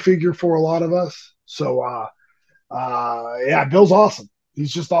father figure for a lot of us. So, Bill's awesome.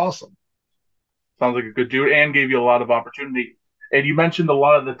 He's just awesome. Sounds like a good dude and gave you a lot of opportunity. And you mentioned a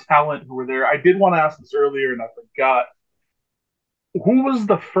lot of the talent who were there. I did want to ask this earlier, and I forgot. Who was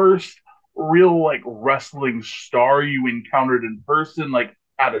the first real wrestling star you encountered in person,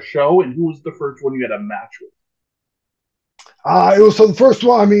 at a show, and who was the first one you had a match with? It was the first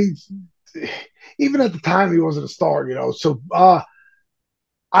one. I mean, even at the time, he wasn't a star, So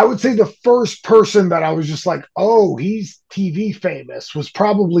I would say the first person that I was just like, oh, he's TV famous, was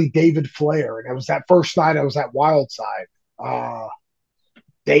probably David Flair, and it was that first night I was at Wildside.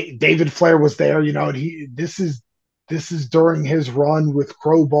 David Flair was there, and this is during his run with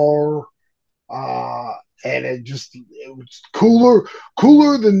Crowbar, and it was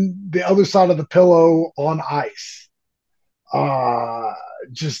cooler than the other side of the pillow on ice.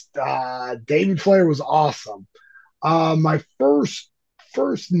 David Flair was awesome. My first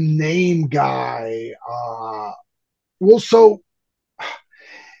name guy,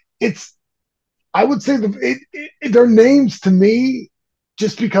 I would say their names to me,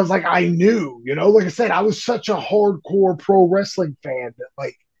 just because I knew, like I said, I was such a hardcore pro wrestling fan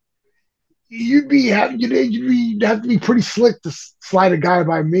that you'd have to be pretty slick to slide a guy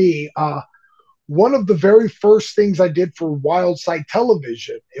by me. One of the very first things I did for Wildside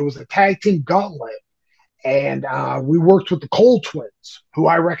Television, it was a tag team gauntlet, and we worked with the Cole Twins, who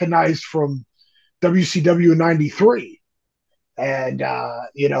I recognized from WCW in '93. And,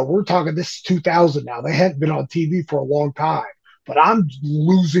 we're talking, this is 2000 now. They hadn't been on TV for a long time, but I'm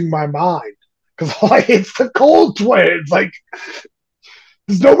losing my mind because it's the Cole Twins.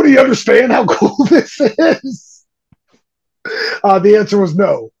 Does nobody understand how cool this is? The answer was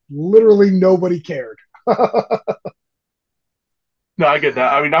no. Literally nobody cared. No, I get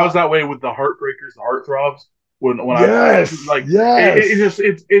that. I mean, I was that way with the Heartbreakers, the Heartthrobs. When Yes, I like yes.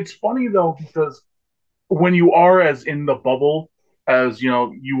 it's funny though, because when you are as in the bubble as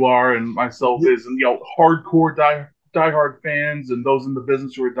you are and myself is, and hardcore diehard fans and those in the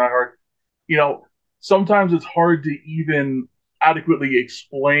business who are diehard, sometimes it's hard to even adequately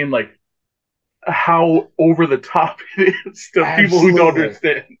explain like how over the top it is to people who don't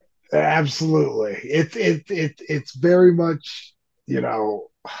understand. Absolutely. It's very much,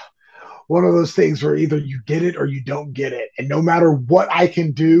 one of those things where either you get it or you don't get it. And no matter what I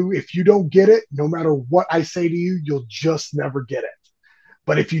can do, if you don't get it, no matter what I say to you, you'll just never get it.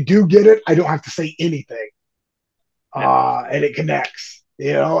 But if you do get it, I don't have to say anything. And it connects,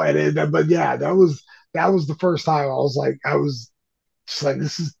 but yeah, that was the first time I was just like,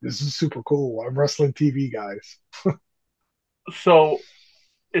 this is super cool. I'm wrestling TV, guys. So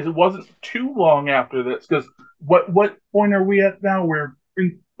it wasn't too long after this, because what point are we at now? We're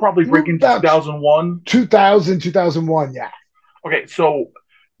probably breaking 2001. 2001, yeah. Okay, so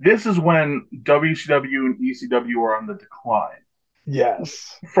this is when WCW and ECW are on the decline.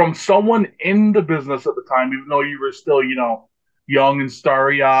 Yes. From someone in the business at the time, even though you were still, young and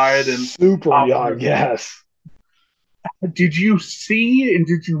starry-eyed and super young, yes. Did you see and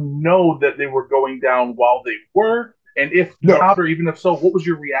did you know that they were going down while they were? And if not, or even if so, what was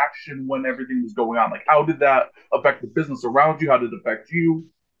your reaction when everything was going on? Like, how did that affect the business around you? How did it affect you?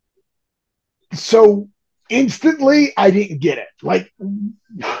 So instantly, I didn't get it. Like,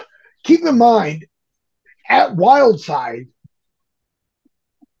 keep in mind, at Wildside,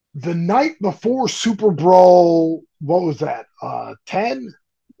 the night before Super Brawl, what was that? 10?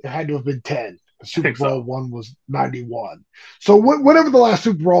 It had to have been 10. Super Brawl 1 was 91. So whatever the last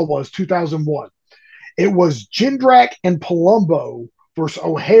Super Brawl was, 2001, it was Jindrak and Palumbo versus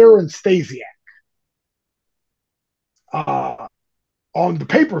O'Hare and Stasiak on the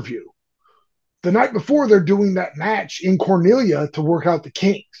pay-per-view. The night before, they're doing that match in Cornelia to work out the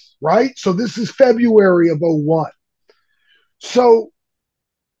kinks, right? So this is February of 01. So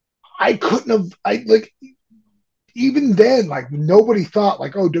I couldn't have, even then, nobody thought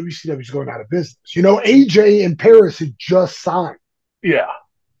WCW is going out of business. AJ and Paris had just signed. Yeah.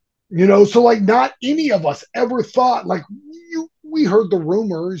 So not any of us ever thought, we heard the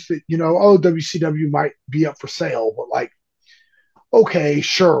rumors that, WCW might be up for sale, but okay,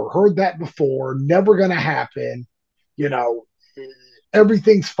 sure, heard that before, never going to happen.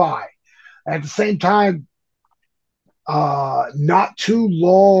 Everything's fine. At the same time, not too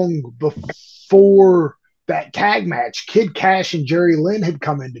long before that tag match, Kid Cash and Jerry Lynn had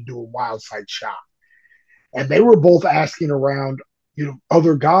come in to do a Wildside shot. And they were both asking around,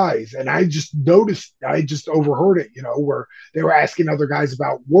 other guys. And I just noticed, I just overheard it, where they were asking other guys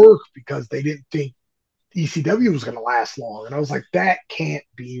about work because they didn't think ECW was going to last long. And I was like, that can't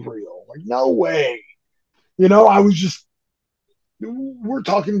be real. No way. I was just, we're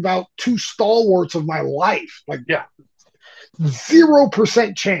talking about two stalwarts of my life.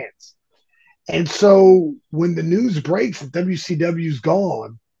 0% chance. And so when the news breaks that WCW's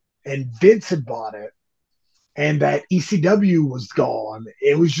gone and Vince had bought it and that ECW was gone,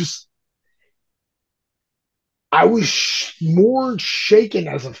 it was just, I was more shaken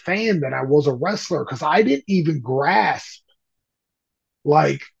as a fan than I was a wrestler because I didn't even grasp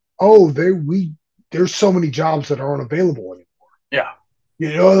there's so many jobs that aren't available anymore. Yeah.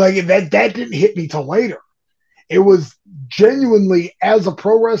 That didn't hit me till later. It was genuinely, as a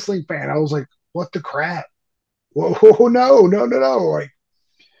pro wrestling fan, I was like, what the crap? Whoa, no.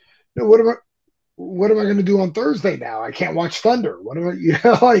 What am I going to do on Thursday now? I can't watch Thunder. What am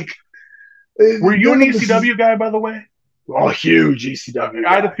I, Were you an ECW guy, by the way? Oh, huge ECW.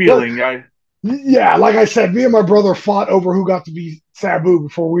 I had a feeling. Yeah, like I said, me and my brother fought over who got to be Sabu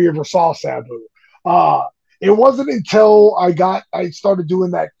before we ever saw Sabu. It wasn't until I started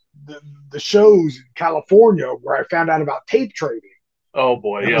doing the shows in California where I found out about tape trading. Oh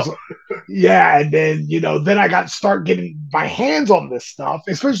boy, yeah. Yeah, and then then I got to start getting my hands on this stuff,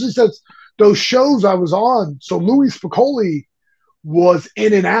 especially since those shows I was on. So Louis Spicoli was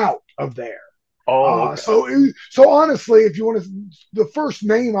in and out of there. Oh, okay. So honestly, if you want to, the first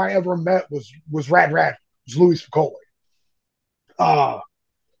name I ever met was Rad Rad. It was Louis Spicoli.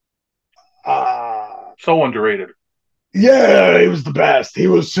 So underrated. Yeah, he was the best. He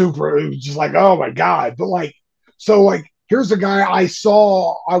was super. It was just oh my God. But here's a guy I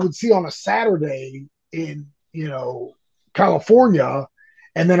would see on a Saturday in, California,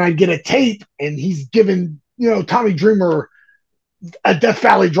 and then I'd get a tape and he's giving, Tommy Dreamer a Death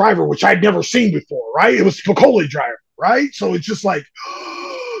Valley driver, which I'd never seen before, right? It was Spicoli driver, right? So it's just like,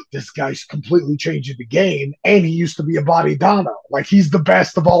 this guy's completely changing the game, and he used to be a body Dono. Like, he's the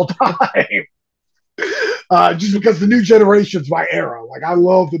best of all time. Just because the new generation's my era. Like, I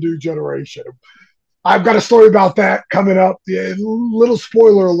love the new generation. I've got a story about that coming up. Yeah, little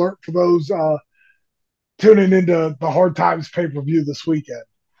spoiler alert for those tuning into the Hard Times pay-per-view this weekend.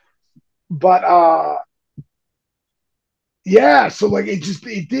 But yeah, so like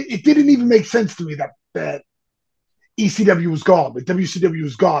it didn't even make sense to me that ECW was gone, that WCW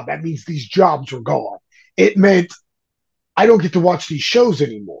was gone. That means these jobs were gone. It meant I don't get to watch these shows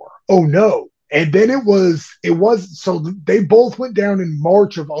anymore. Oh no. And then it was so they both went down in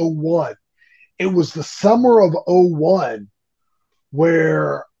March of 01. It was the summer of 01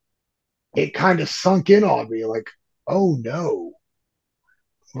 where it kind of sunk in on me, like, oh no.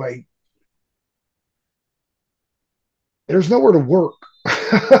 Like, there's nowhere to work.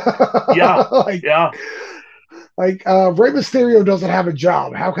 Yeah. Like Rey Mysterio doesn't have a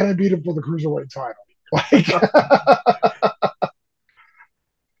job. How can I beat him for the Cruiserweight title? Like,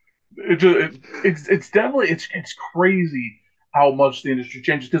 it's definitely it's crazy how much the industry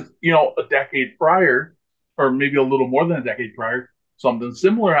changes, because a decade prior, or maybe a little more than a decade prior, something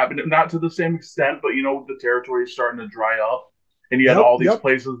similar happened. Not to the same extent, but the territory is starting to dry up, and you had all these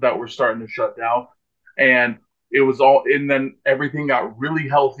places that were starting to shut down, and it was all, and then everything got really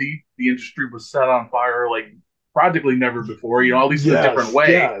healthy. The industry was set on fire like practically never before, at least in a different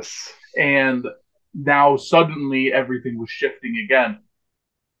way. Yes. And now suddenly everything was shifting again.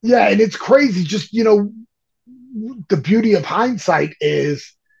 Yeah, and it's crazy. Just, the beauty of hindsight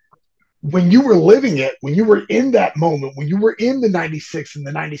is when you were living it, when you were in that moment, when you were in the 96 and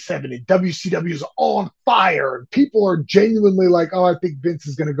the 97 and WCW is on fire and people are genuinely like, oh, I think Vince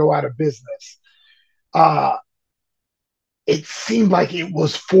is going to go out of business. It seemed like it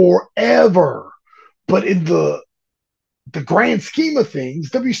was forever. But in the grand scheme of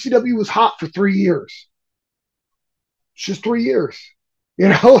things, WCW was hot for 3 years. It's just 3 years.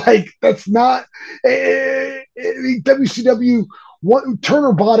 Like, that's not WCW.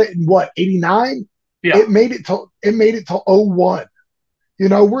 Turner bought it in what, 89? Yeah. It made it till 01.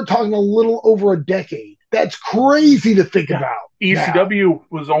 We're talking a little over a decade. That's crazy to think about. ECW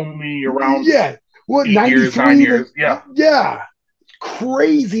was only around 93 9 years. Yeah. Yeah.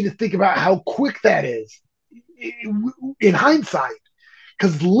 Crazy to think about how quick that is in hindsight.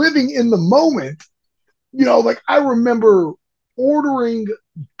 Because living in the moment, like, I remember ordering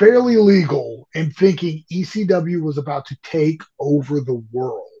Barely Legal and thinking ECW was about to take over the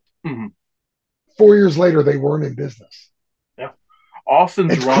world. Mm-hmm. 4 years later, they weren't in business. Yeah.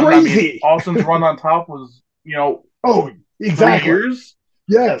 Austin's run. Crazy. Austin's run on top was, oh, exactly. 3 years.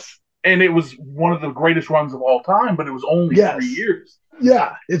 Yes. And it was one of the greatest runs of all time, but it was only 3 years.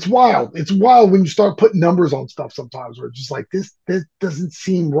 Yeah, it's wild. It's wild when you start putting numbers on stuff sometimes where it's just like, this doesn't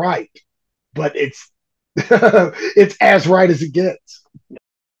seem right. But it's it's as right as it gets.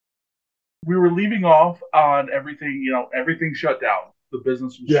 We were leaving off on everything, everything shut down. The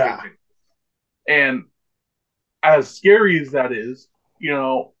business was changing. And as scary as that is,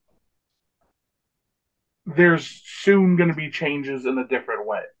 there's soon going to be changes in a different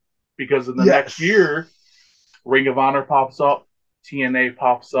way. Because in the next year, Ring of Honor pops up, TNA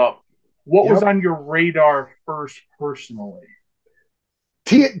pops up. What was on your radar first personally?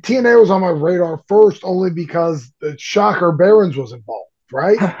 TNA was on my radar first only because the shocker Behrens was involved,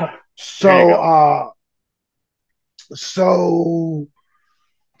 right? So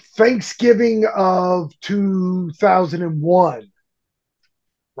Thanksgiving of 2001,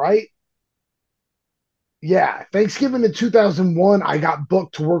 right? Yeah, Thanksgiving of 2001, I got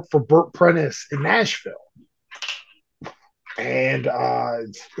booked to work for Burt Prentice in Nashville. And,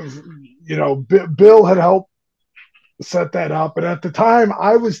 Bill had helped set that up. And at the time,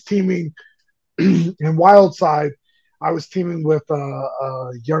 I was teaming in Wildside. I was teaming with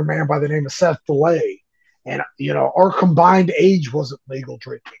a young man by the name of Seth DeLay. And, our combined age wasn't legal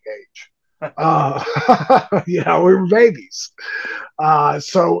drinking age. We were babies.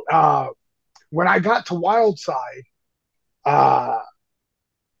 So when I got to Wildside,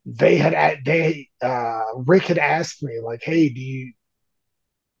 Rick had asked me, like, hey,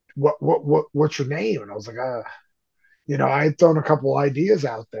 what's your name? And I was like, I had thrown a couple ideas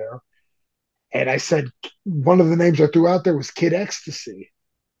out there. And I said, one of the names I threw out there was Kid Ecstasy.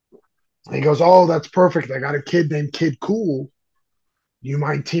 And he goes, oh, that's perfect. I got a kid named Kid Cool. Do you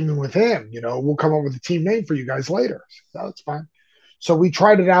mind teaming with him? We'll come up with a team name for you guys later. So that's fine. So we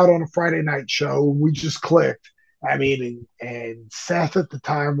tried it out on a Friday night show. We just clicked. I mean, and Seth at the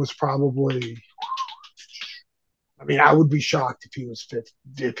time was probably I mean, I would be shocked if he was 15,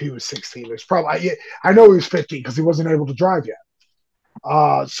 if he was 16. There's probably I know he was 15 because he wasn't able to drive yet.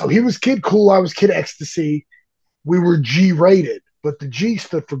 So he was Kid Cool. I was Kid Ecstasy. We were G rated, but the G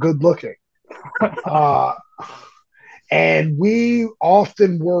stood for good looking. And we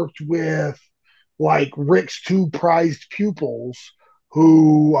often worked with like Rick's two prized pupils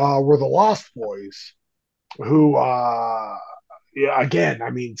who were the Lost Boys, who, yeah, again, I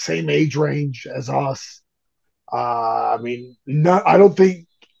mean, same age range as us. I mean, I don't think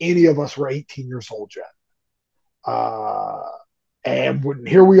any of us were 18 years old yet. And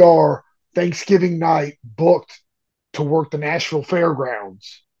here we are, Thanksgiving night, booked to work the Nashville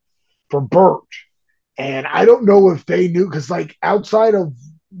Fairgrounds for Burt. And I don't know if they knew, because like outside of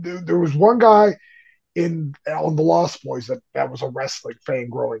there was one guy on the Lost Boys that was a wrestling fan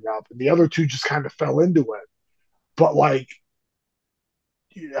growing up, and the other two just kind of fell into it. But like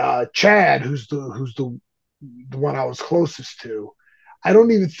Chad, who's the one I was closest to, I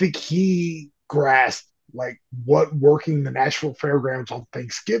don't even think he grasped like what working the Nashville Fairgrounds on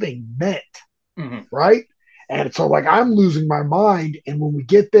Thanksgiving meant, right? And so like I'm losing my mind, and when we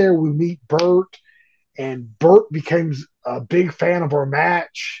get there, we meet Burt. And Burt becomes a big fan of our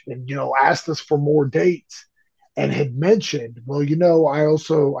match and, asked us for more dates and had mentioned, well,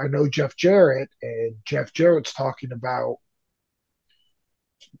 I know Jeff Jarrett, and Jeff Jarrett's talking about,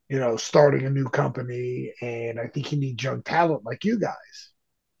 starting a new company, and I think he needs young talent like you guys.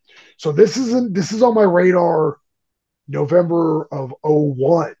 So this is on my radar November of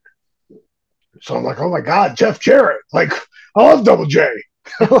 01. So I'm like, oh my God, Jeff Jarrett. Like, I love Double J.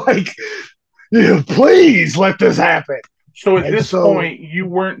 Like, please let this happen. So at this point, you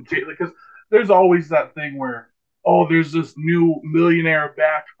weren't, because there's always that thing where, there's this new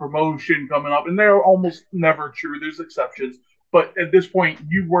millionaire-backed promotion coming up, and they're almost never true. There's exceptions. But at this point,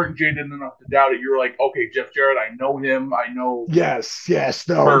 you weren't jaded enough to doubt it. You were like, okay, Jeff Jarrett, I know him. I know. Yes.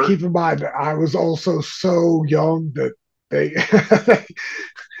 No, Burt. Keep in mind, I was also so young that they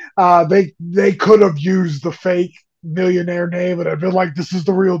could have used the fake millionaire name, and I've been like, this is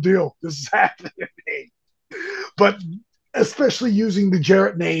the real deal. This is happening to me. But especially using the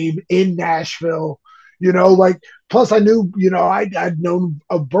Jarrett name in Nashville, plus I knew, I'd known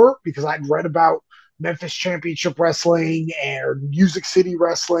of Burt because I'd read about Memphis Championship Wrestling and Music City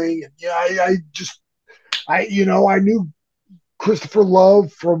Wrestling. And I knew Christopher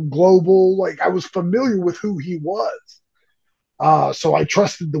Love from Global. Like, I was familiar with who he was. So I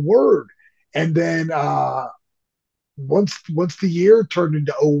trusted the word. And then, once the year turned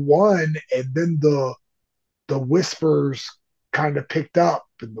into 01, and then the whispers kind of picked up,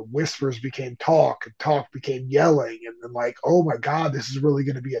 and the whispers became talk, and talk became yelling, and then like, oh my God, this is really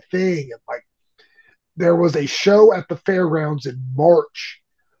going to be a thing. And like, there was a show at the fairgrounds in March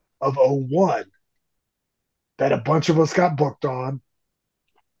of 01 that a bunch of us got booked on,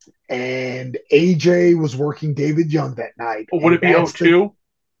 and AJ was working David Young that night. Would it be 02?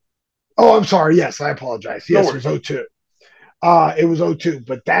 Oh, I'm sorry. Yes, I apologize. Yes, it was 02. It was 02,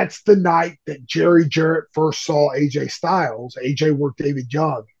 but that's the night that Jerry Jarrett first saw AJ Styles. AJ worked David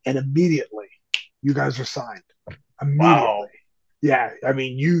Young, and immediately you guys are signed. Immediately. Wow. Yeah, I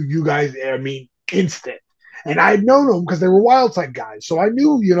mean, you guys, I mean, instant. And I had known them because they were Wildside guys. So I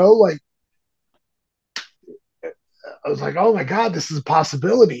knew, like, I was like, oh my God, this is a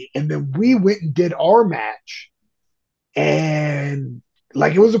possibility. And then we went and did our match. And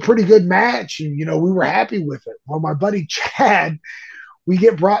like, it was a pretty good match. And, we were happy with it. Well, my buddy Chad, we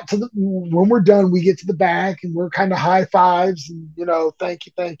get brought to when we're done, we get to the back and we're kind of high fives and, thank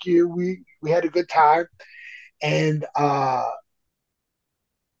you. We had a good time. And,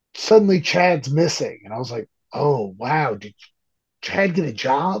 suddenly Chad's missing. And I was like, oh, wow. Did Chad get a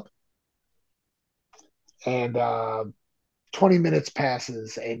job? And 20 minutes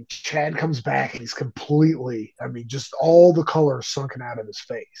passes, and Chad comes back, and he's completely, I mean, just all the color sunken out of his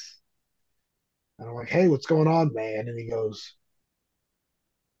face. And I'm like, hey, what's going on, man? And he goes,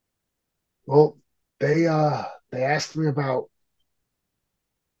 well, they asked me about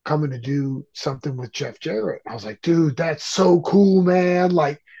coming to do something with Jeff Jarrett. And I was like, dude, that's so cool, man.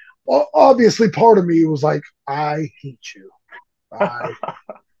 Like, obviously part of me was like, I hate you. I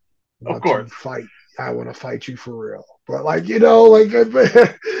want to fight. I want to fight you for real. But like,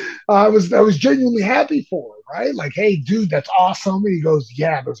 I was genuinely happy for him, right? Like, hey, dude, that's awesome. And he goes,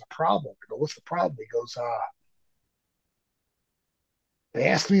 yeah, there's a problem. I go, what's the problem? He goes, they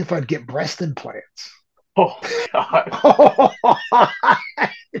asked me if I'd get breast implants. Oh God.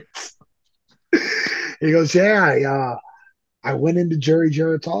 He goes, yeah, I went into Jerry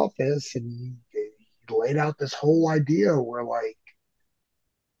Jarrett's office, and he laid out this whole idea where, like,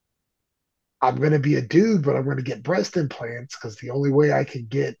 I'm going to be a dude, but I'm going to get breast implants because the only way I can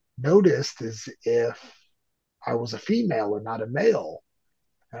get noticed is if I was a female and not a male.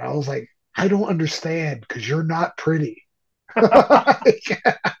 And I was like, I don't understand because you're not pretty.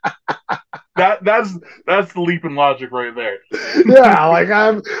 That's the leap in logic right there. Yeah, like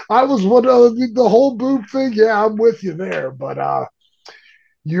I was one of the whole boob thing. Yeah, I'm with you there, but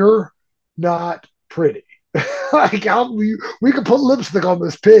you're not pretty. Like we could put lipstick on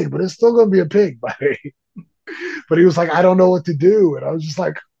this pig, but it's still gonna be a pig, buddy. But he was like, I don't know what to do, and I was just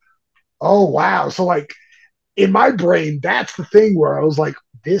like, oh wow. So like in my brain, that's the thing where I was like,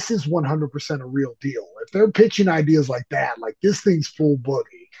 this is 100% a real deal. If they're pitching ideas like that, like this thing's full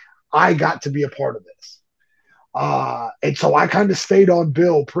boogie, I got to be a part of this. And so I kind of stayed on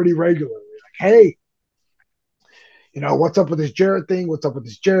Bill pretty regularly. Like, hey, what's up with this Jarrett thing? What's up with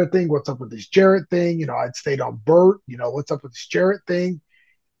this Jarrett thing? What's up with this Jarrett thing? I'd stayed on Bert, what's up with this Jarrett thing?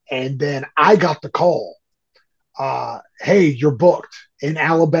 And then I got the call. Hey, you're booked in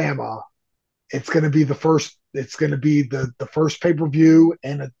Alabama. It's going to be the first pay-per-view,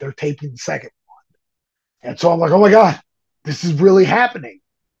 and they're taping the second one. And so I'm like, oh my God, this is really happening.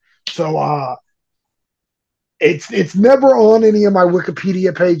 So it's never on any of my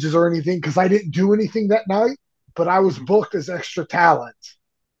Wikipedia pages or anything because I didn't do anything that night, but I was booked as extra talent.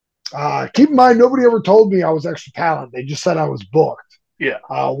 Keep in mind, nobody ever told me I was extra talent. They just said I was booked. Yeah.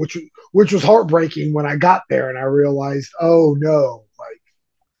 Which was heartbreaking when I got there and I realized, oh no, like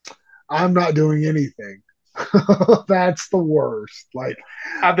I'm not doing anything. That's the worst. Like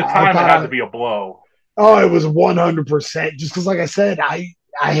at the time, it had to be a blow. Oh, it was 100%. Just because, like I said, I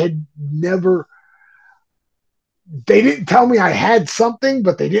had never. They didn't tell me I had something,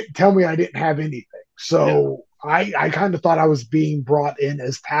 but they didn't tell me I didn't have anything. So yeah. I kind of thought I was being brought in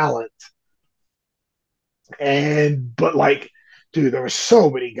as talent. But like, dude, there were so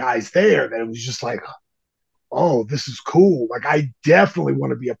many guys there that it was just like, oh, this is cool. Like, I definitely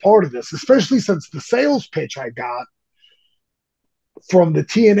want to be a part of this, especially since the sales pitch I got from the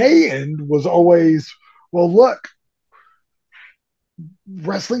TNA end was always, well, look,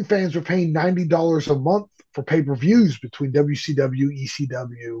 wrestling fans are paying $90 a month for pay-per-views between WCW,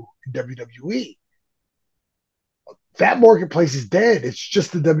 ECW, and WWE. That marketplace is dead. It's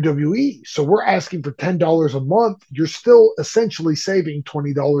just the WWE. So we're asking for $10 a month. You're still essentially saving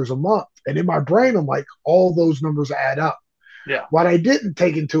 $20 a month. And in my brain, I'm like, all those numbers add up. Yeah. What I didn't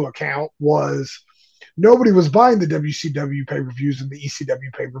take into account was nobody was buying the WCW pay-per-views and the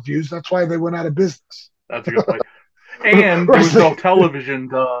ECW pay-per-views. That's why they went out of business. That's a good point. And there was no television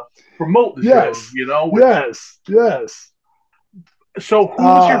to promote the shows, Yes. So who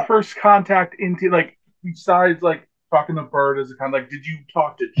was your first contact into, like, besides, like, talking to Bird as a kind of, like, did you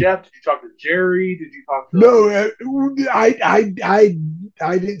talk to Jeff? Did you talk to Jerry? Did you talk to... No,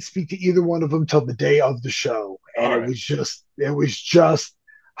 I didn't speak to either one of them till the day of the show. And it was just,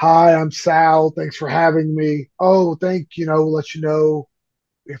 hi, I'm Sal. Thanks for having me. Oh, let you know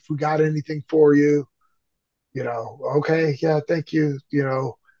if we got anything for you. Okay, yeah, thank you.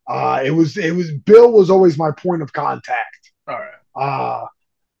 It was Bill was always my point of contact. All right.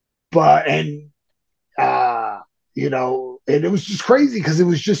 And it was just crazy because it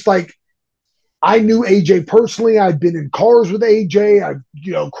was just like I knew AJ personally. I'd been in cars with AJ. I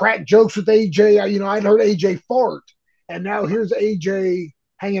cracked jokes with AJ. I'd heard AJ fart, and now here's AJ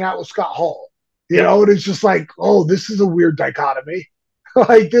hanging out with Scott Hall. And it's just like, oh, this is a weird dichotomy.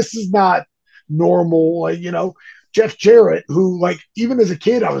 Like, this is not normal. Like, Jeff Jarrett, who, like, even as a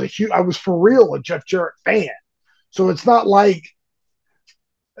kid, I was for real a Jeff Jarrett fan. So it's not like,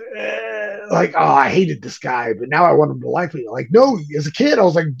 oh, I hated this guy, but now I want him to like me. Like, no, as a kid, I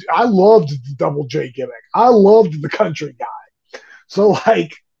was like, I loved the Double J gimmick. I loved the country guy. So,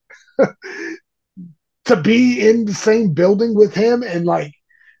 like, to be in the same building with him and, like,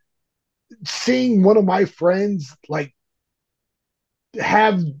 seeing one of my friends, like,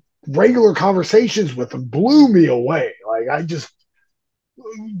 have regular conversations with him blew me away. Like, I just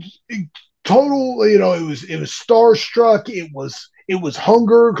total, it was starstruck. It was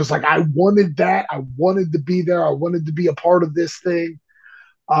hunger because, like, I wanted that. I wanted to be there. I wanted to be a part of this thing.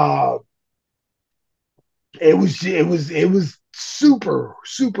 It was super,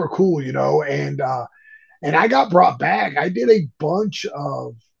 super cool, and I got brought back. I did a bunch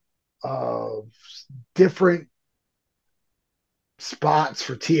of different spots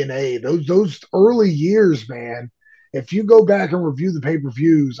for TNA. Those early years, man. If you go back and review the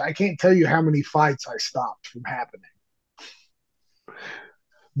pay-per-views, I can't tell you how many fights I stopped from happening.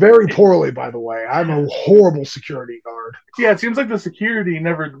 Very poorly, by the way. I'm a horrible security guard. Yeah, it seems like the security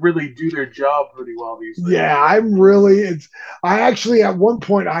never really do their job pretty well these days. Yeah, I'm really. I actually at one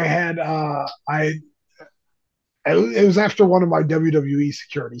point I had it was after one of my WWE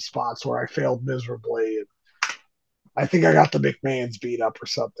security spots where I failed miserably. And I think I got the McMahon's beat up or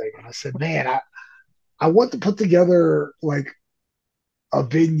something. And I said, man, I want to put together like a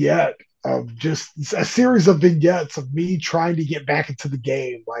vignette of just a series of vignettes of me trying to get back into the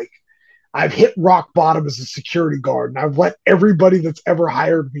game. Like I've hit rock bottom as a security guard and I've let everybody that's ever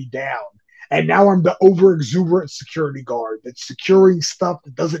hired me down. And now I'm the over exuberant security guard that's securing stuff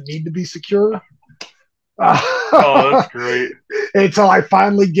that doesn't need to be secure. Oh, that's great. Until I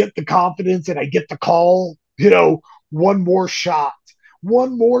finally get the confidence and I get the call, one more shot,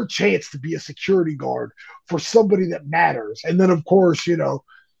 one more chance to be a security guard for somebody that matters. And then, of course, it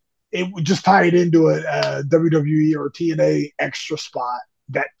would just tie it into a WWE or TNA extra spot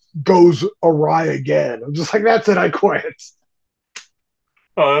that goes awry again. I'm just like, that's it, I quit.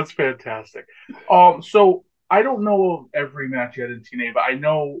 Oh, that's fantastic. So I don't know of every match you had in TNA, but I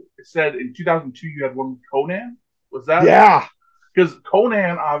know it said in 2002 you had one with Conan. Was that? Yeah. Because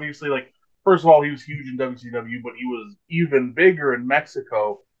Conan, obviously, like, first of all, he was huge in WCW, but he was even bigger in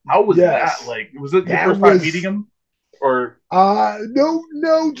Mexico. How was that? Like, was it your first time meeting him? Or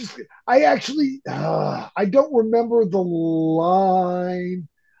no, just I actually I don't remember the line.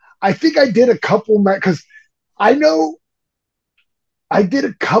 I think I did a couple because I know I did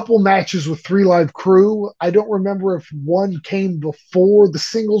a couple matches with 3 Live Crew. I don't remember if one came before the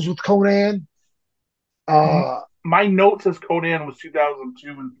singles with Conan. My note says Conan was 2002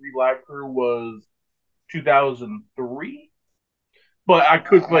 and 3 Live Crew was 2003. But I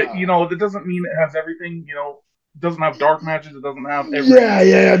could, it doesn't mean it has everything, it doesn't have dark matches. It doesn't have everything.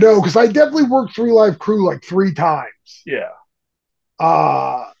 Yeah, no, because I definitely worked 3 Live Crew like 3 times. Yeah.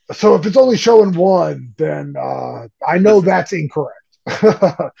 So if it's only showing 1, then I know that's incorrect.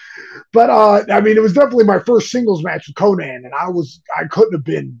 But I mean, it was definitely my first singles match with Conan, and I couldn't have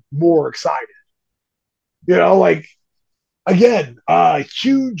been more excited. Like again,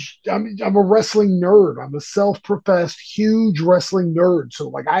 huge. I'm a wrestling nerd. I'm a self-professed huge wrestling nerd. So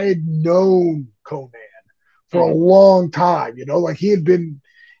like, I had known Conan for a long time. Like he had been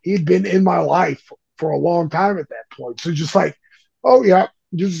in my life for a long time at that point. So just like, oh yeah,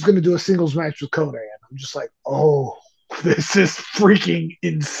 you're just gonna do a singles match with Conan. I'm just like, oh, this is freaking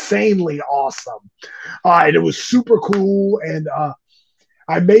insanely awesome. And it was super cool. And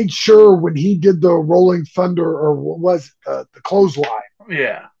I made sure when he did the Rolling Thunder, or what was the clothesline?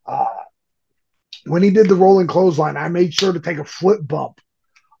 Yeah. When he did the Rolling Clothesline, I made sure to take a flip bump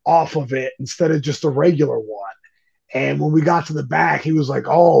off of it instead of just a regular one. And when we got to the back, he was like,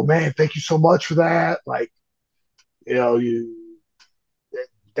 "Oh man, thank you so much for that. Like,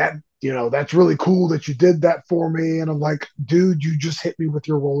 that's really cool that you did that for me." And I'm like, "Dude, you just hit me with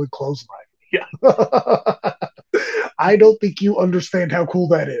your Rolling Clothesline." Yeah. I don't think you understand how cool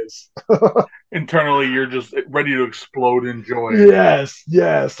that is. Internally, you're just ready to explode in joy.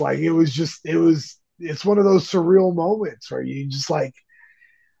 Yes. Like it's one of those surreal moments where you just like,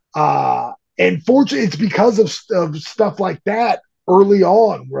 and fortunately, it's because of stuff like that early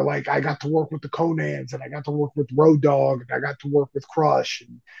on, where like I got to work with the Conans, and I got to work with Road Dogg, and I got to work with Crush,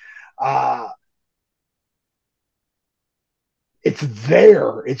 and it's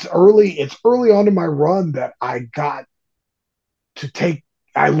there. It's early on in my run that I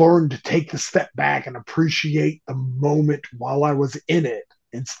learned to take the step back and appreciate the moment while I was in it,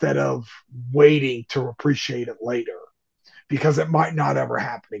 instead of waiting to appreciate it later, because it might not ever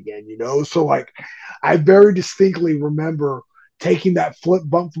happen again, So like, I very distinctly remember taking that flip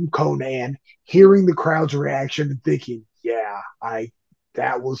bump from Conan, hearing the crowd's reaction, and thinking, yeah,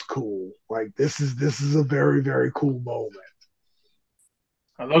 that was cool. Like, this is a very, very cool moment.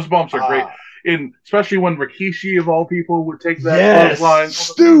 Those bumps are great. And especially when Rikishi, of all people, would take that line.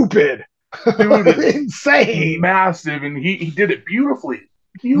 Stupid. Dude, insane. Massive. And he did it beautifully.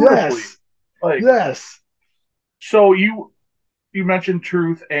 Yes. Yes. So you mentioned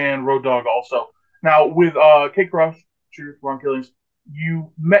Truth and Road Dogg also. Now, with Kid Crush, Truth, Ron Killings,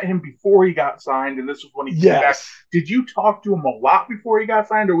 you met him before he got signed, and this was when he came back. Did you talk to him a lot before he got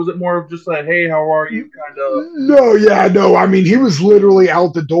signed, or was it more of just like, hey, how are you, kind of? No. I mean, he was literally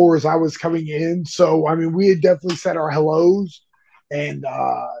out the door as I was coming in. So, I mean, we had definitely said our hellos and,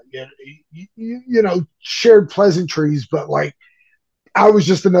 shared pleasantries, but like, I was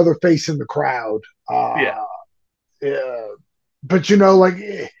just another face in the crowd. Yeah. But, like,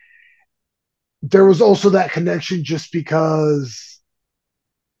 there was also that connection just because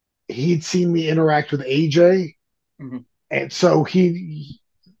he'd seen me interact with AJ. Mm-hmm. And so he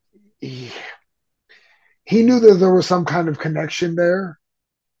he knew that there was some kind of connection there.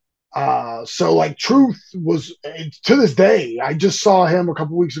 So like Truth was, to this day, I just saw him a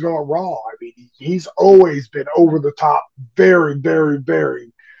couple weeks ago at Raw. I mean, he's always been over the top, very, very,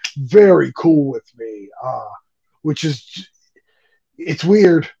 very, very cool with me. Which is, it's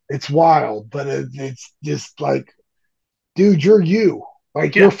weird, it's wild, but it's just like, dude, you're you.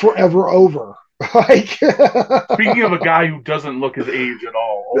 Like, you're forever over. Like, speaking of a guy who doesn't look his age at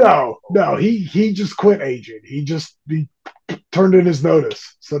all. No, he just quit aging. He turned in his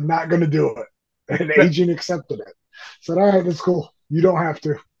notice, so not going to do it, and agent accepted it. Said, all right, that's cool. You don't have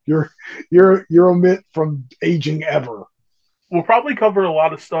to. You're omit from aging ever. We'll probably cover a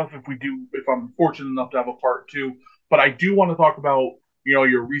lot of stuff if I'm fortunate enough to have a part 2. But I do want to talk about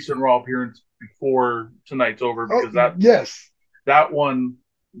your recent Raw appearance before tonight's over, because that one,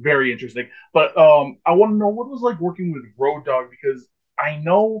 very interesting. But I want to know what it was like working with Road Dogg, because I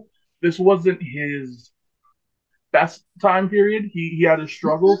know this wasn't his best time period. He had his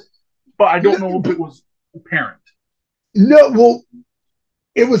struggles, but I don't know if it was apparent. No, well,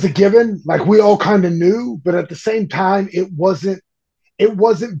 it was a given. Like, we all kind of knew, but at the same time, it wasn't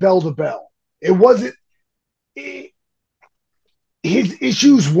bell to bell. It wasn't. His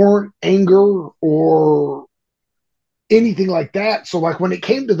issues weren't anger or anything like that. So like when it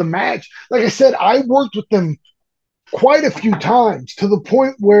came to the match, like I said, I worked with them quite a few times, to the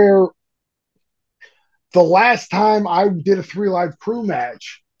point where the last time I did a 3 Live Crew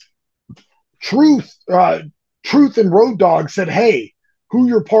match, Truth and Road Dogg said, hey, who are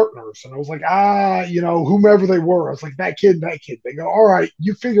your partners? And I was like, whomever they were. I was like, that kid. They go, all right,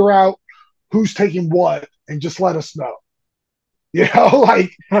 you figure out who's taking what and just let us know. Just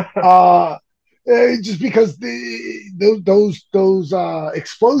because those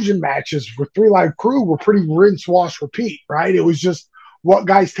explosion matches for 3 Live Crew were pretty rinse, wash, repeat, right? It was just what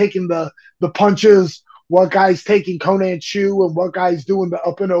guy's taking the punches, what guy's taking Conan's shoe, and what guy's doing the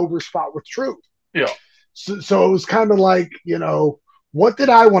up and over spot with Truth. Yeah. So it was kind of like, what did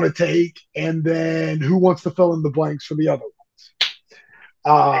I want to take, and then who wants to fill in the blanks for the other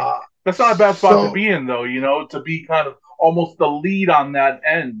ones? That's not a bad spot to be in, though. To be kind of almost the lead on that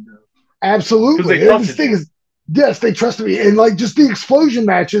end. Absolutely. The thing is, yes, they trusted me, and like just the explosion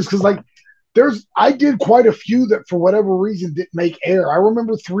matches, because like I did quite a few that for whatever reason didn't make air. I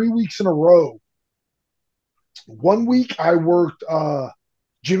remember 3 weeks in a row. 1 week I worked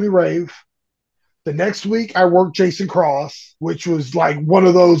Jimmy Rave. The next week I worked Jason Cross, which was like one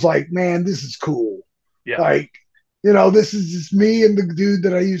of those like, man, this is cool. Yeah. Like, this is just me and the dude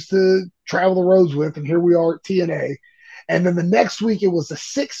that I used to travel the roads with, and here we are at TNA. And then the next week it was a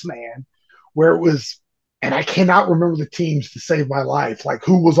 6-man, where it was, and I cannot remember the teams to save my life, like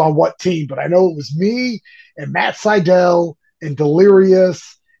who was on what team, but I know it was me and Matt Sydal and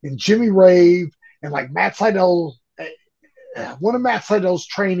Delirious and Jimmy Rave and like Matt Sydal, one of Matt Sydal's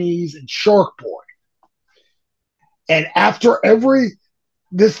trainees, and Shark Boy. And after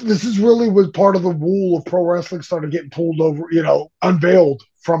this is really when part of the wool of pro wrestling started getting pulled over, unveiled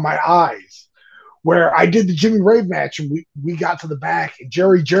from my eyes, where I did the Jimmy Rave match, and we got to the back, and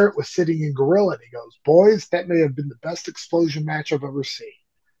Jerry Jarrett was sitting in Gorilla, and he goes, boys, that may have been the best explosion match I've ever seen.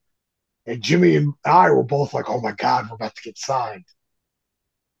 And Jimmy and I were both like, oh my God, we're about to get signed.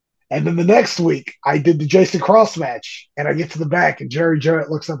 And then the next week, I did the Jason Cross match, and I get to the back, and Jerry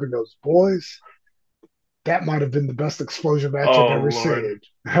Jarrett looks up and goes, boys, that might have been the best explosion match I've ever seen.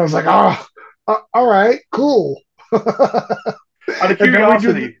 I was like, all right, cool. Out of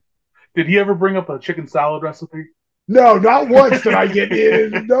curiosity, did he ever bring up a chicken salad recipe? No, not once did I get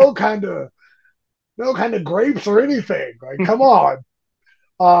in. No kind of grapes or anything. Like, come on.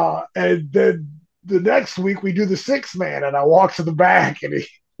 And then the next week we do the 6-man, and I walk to the back, and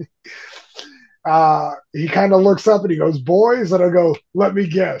he kind of looks up and he goes, boys, and I go, let me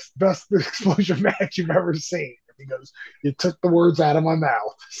guess, best explosion match you've ever seen. And he goes, you took the words out of my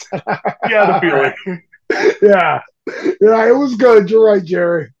mouth. Yeah, the feeling. Yeah, it was good. You're right,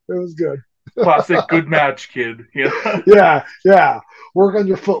 Jerry. It was good. Classic good match, kid. Yeah. Work on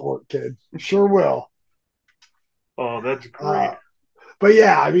your footwork, kid. Sure will. Oh, that's great. But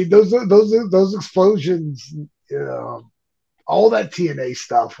yeah, I mean, those explosions, all that TNA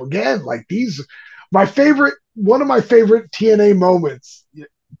stuff. Again, like one of my favorite TNA moments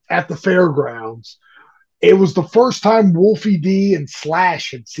at the fairgrounds. It was the first time Wolfie D and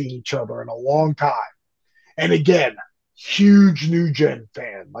Slash had seen each other in a long time. And again, huge New Gen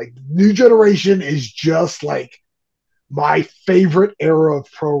fan. Like, New Generation is just like my favorite era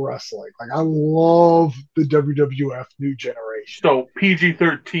of pro wrestling. Like, I love the WWF New Generation. So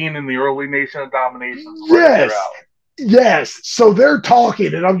PG-13 in the early Nation of Domination. Yes. Yes. So they're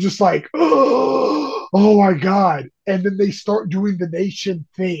talking, and I'm just like, oh my God. And then they start doing the nation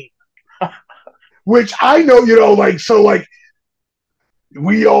thing, which I know, like, so like,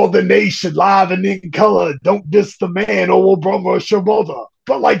 we are the nation, live and in color. Don't diss the man, or brother, your mother.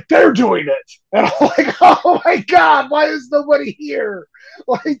 But like, they're doing it. And I'm like, oh my God, why is nobody here?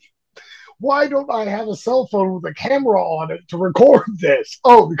 Like, why don't I have a cell phone with a camera on it to record this?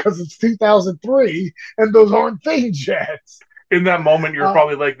 Oh, because it's 2003 and those aren't things yet. In that moment, you're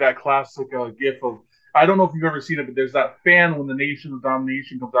probably like that classic gif of, I don't know if you've ever seen it, but there's that fan when the Nation of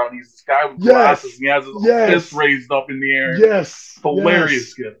Domination comes out and he's this guy with glasses and he has his fist raised up in the air. Yes.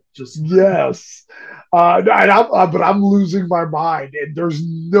 Hilarious gif. Yes. But I'm losing my mind and there's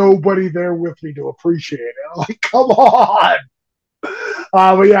nobody there with me to appreciate it. I'm like, come on.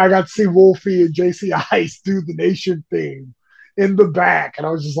 But yeah, I got to see Wolfie and JC Ice do the nation thing in the back. And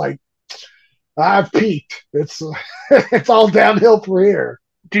I was just like, I've peaked. It's it's all downhill from here.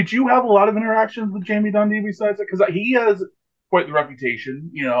 Did you have a lot of interactions with Jamie Dundee besides that? Because he has quite the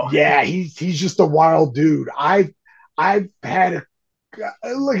reputation, Yeah, he's just a wild dude. I've had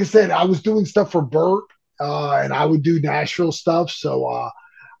like I said, I was doing stuff for Burt, and I would do Nashville stuff. So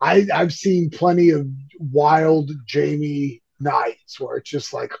I've seen plenty of wild Jamie nights where it's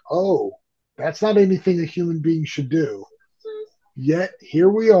just like, oh, that's not anything a human being should do. Yet here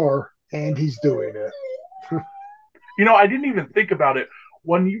we are, and he's doing it. I didn't even think about it.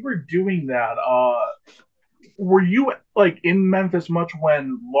 When you were doing that, were you like in Memphis much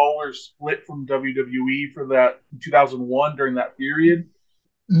when Lawler split from WWE for that 2001 during that period?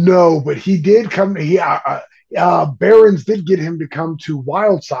 No, but he did come. Behrens did get him to come to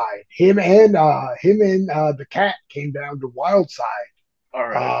Wildside. Him and the Cat came down to Wildside. All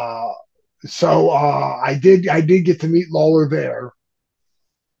right. So I did get to meet Lawler there.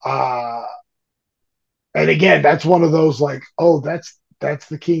 And again, that's one of those like, oh, that's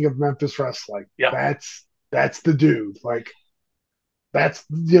the king of Memphis wrestling. Yeah. That's the dude. Like, that's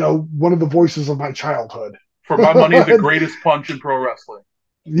one of the voices of my childhood. For my money, the greatest punch in pro wrestling.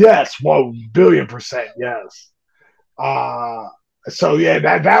 Yes, 1,000,000,000%. Yes. So yeah,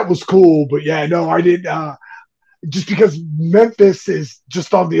 that was cool. But yeah, no, I didn't. Just because Memphis is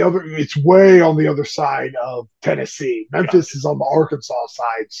just on the other, it's way on the other side of Tennessee. Memphis is on the Arkansas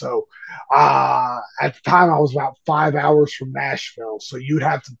side. So at the time, I was about 5 hours from Nashville. So you'd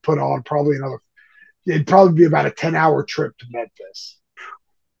have to put on it'd probably be about a 10-hour trip to Memphis.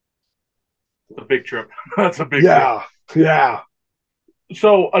 A big trip. That's a big trip. Yeah.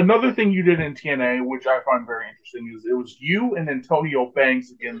 So another thing you did in TNA, which I find very interesting, is it was you and Antonio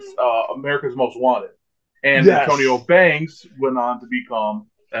Banks against America's Most Wanted. And Antonio Banks went on to become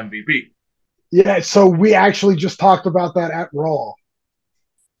MVP. Yeah, so we actually just talked about that at Raw.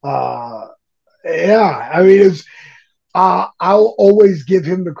 Yeah, I mean, I'll always give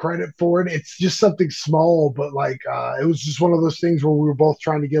him the credit for it. It's just something small, but like it was just one of those things where we were both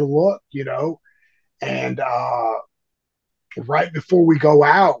trying to get a look, and right before we go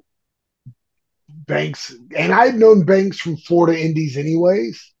out, Banks, and I had known Banks from Florida Indies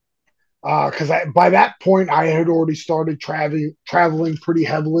anyways. Because by that point I had already started traveling pretty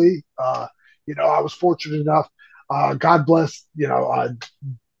heavily. I was fortunate enough. God bless.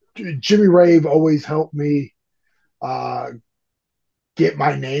 Jimmy Rave always helped me get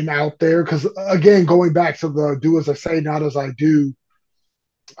my name out there. Because again, going back to the do as I say, not as I do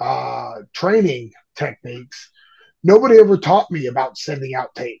training techniques, nobody ever taught me about sending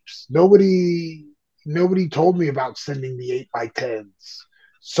out tapes. Nobody told me about sending the 8x10s.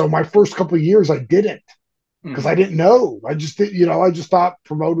 So my first couple of years, I didn't because I didn't know. I just did, I just thought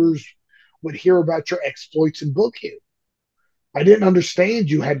promoters would hear about your exploits and book you. I didn't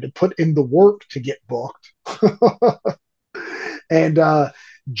understand you had to put in the work to get booked. And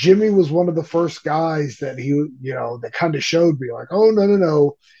Jimmy was one of the first guys that that kind of showed me like, oh,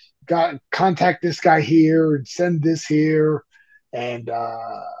 no. Contact this guy here and send this here. And,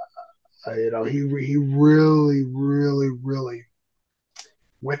 he really, really, really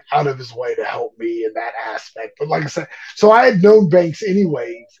went out of his way to help me in that aspect. But like I said, so I had known Banks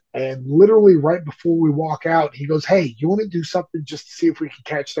anyways, and literally right before we walk out, he goes, hey, you want to do something just to see if we can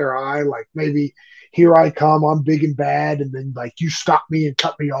catch their eye? Like maybe here I come, I'm big and bad, and then like you stop me and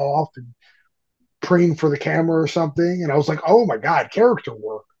cut me off and preen for the camera or something. And I was like, oh my God, character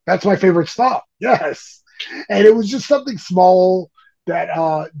work. That's my favorite stuff. Yes. And it was just something small that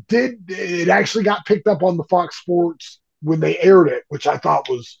it actually got picked up on the Fox Sports when they aired it, which I thought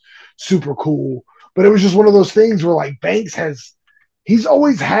was super cool. But it was just one of those things where like Banks he's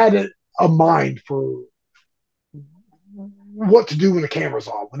always had a mind for what to do when the camera's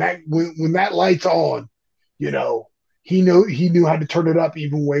on. When that light's on, he knew how to turn it up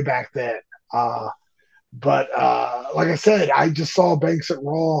even way back then. But like I said, I just saw Banks at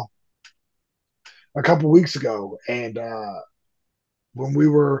Raw a couple weeks ago, and when we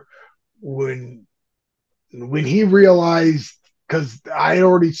were when when he realized, because I had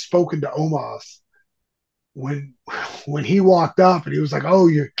already spoken to Omos when when he walked up and he was like, "Oh,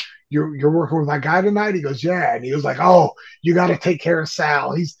 you're working with my guy tonight?" He goes, "Yeah," and he was like, "Oh, you got to take care of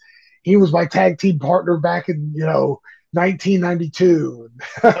Sal. He was my tag team partner back in 1992."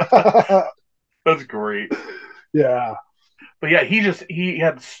 That's great. Yeah. But yeah, he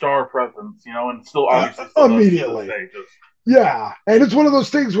had star presence, and still obviously immediately. Yeah, and it's one of those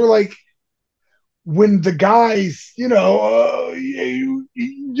things where like when the guys, you've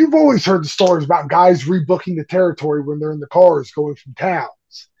always heard the stories about guys rebooking the territory when they're in the cars going from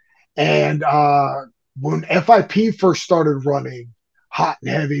towns. And when FIP first started running hot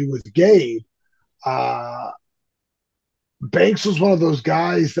and heavy with Gabe, Banks was one of those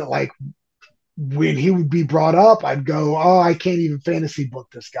guys that like when he would be brought up, I'd go, "Oh, I can't even fantasy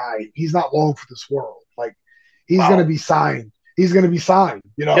book this guy. He's not long for this world. Like he's going to be signed. He's going to be signed."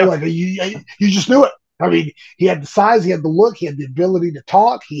 Yep. Like you just knew it. I mean, he had the size, he had the look, he had the ability to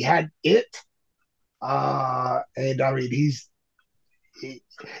talk, he had it. And I mean,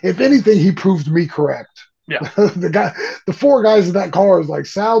 if anything, he proved me correct. Yeah. The four guys in that car is like,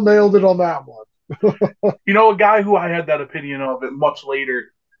 Sal nailed it on that one. A guy who I had that opinion of it much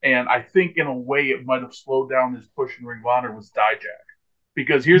later, and I think in a way it might have slowed down his push in Ring of Honor, was Dijak.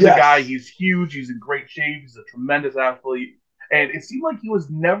 Because here's a guy, he's huge, he's in great shape, he's a tremendous athlete, and it seemed like he was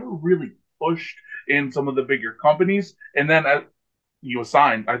never really pushed in some of the bigger companies, and then he was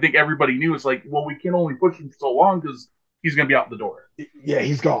signed. I think everybody knew it's like, well, we can only push him for so long because he's going to be out the door. Yeah,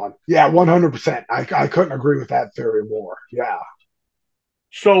 he's gone. Yeah, 100%. I couldn't agree with that theory more. Yeah.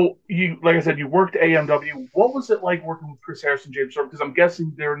 So, like I said, you worked AMW. What was it like working with Chris Harrison, James Storm? Because I'm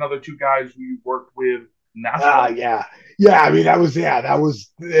guessing there are another two guys who you worked with nationally. Yeah. I mean, it was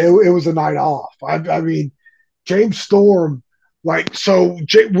a night off. I mean, James Storm, like, so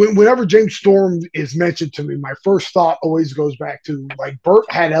whenever James Storm is mentioned to me, my first thought always goes back to, like,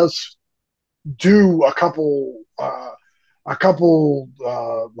 Bert had us do a couple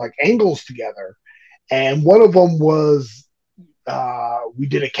like angles together. And one of them was, we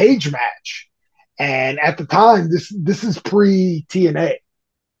did a cage match, and at the time, this is pre TNA.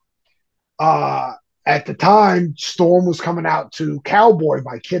 At the time, Storm was coming out to Cowboy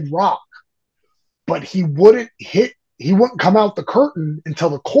by Kid Rock, but he wouldn't come out the curtain until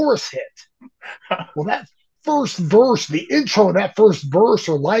the chorus hit. Well, that first verse, the intro of that first verse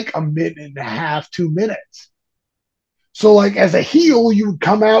are like a minute and a half, 2 minutes. So like as a heel, you would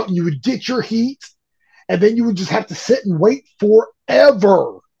come out and you would get your heat, and then you would just have to sit and wait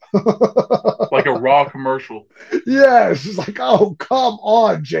forever. Like a Raw commercial. Yeah, it's just like, oh, come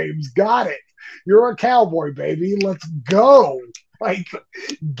on, James, got it. You're a cowboy, baby. Let's go. Like,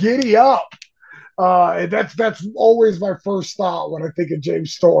 giddy up. And that's always my first thought when I think of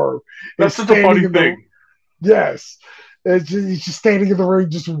James Storm. That's such a funny thing. Yes. He's just standing in the ring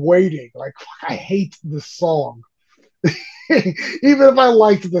just waiting. Like, I hate this song. Even if I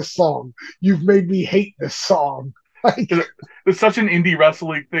liked this song, you've made me hate this song. Like, it's such an indie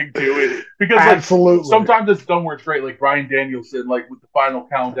wrestling thing too, because absolutely sometimes it's done where it's right, like Bryan Danielson, like with the Final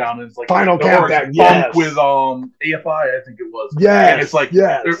Countdown, and it's like Final Countdown, yes, with AFI, I think it was, yes, and it's like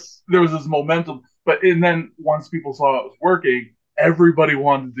there was this momentum, and then once people saw it was working, everybody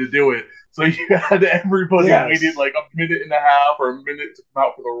wanted to do it, so you had everybody waited like a minute and a half or a minute to come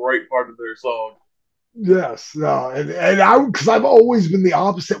out for the right part of their song. Yes, no, and because I've always been the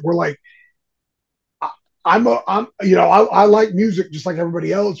opposite, where like I like music just like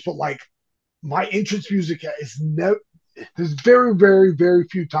everybody else, but like my entrance music is never. There's very, very, very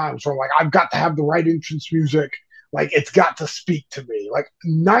few times where like I've got to have the right entrance music. Like it's got to speak to me. Like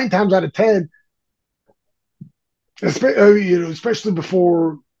 9 times out of 10, especially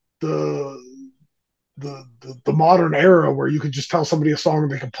before the modern era where you could just tell somebody a song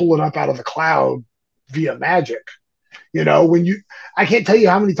and they can pull it up out of the cloud via magic. I can't tell you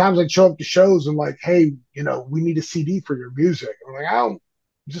how many times I'd show up to shows and like, hey, we need a CD for your music. I'm like, I don't,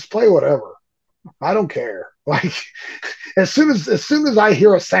 just play whatever. I don't care. Like as soon as I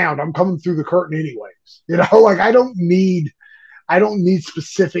hear a sound, I'm coming through the curtain anyways. Like I don't need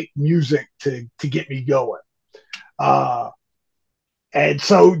specific music to get me going. And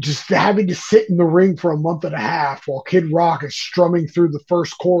so just having to sit in the ring for a month and a half while Kid Rock is strumming through the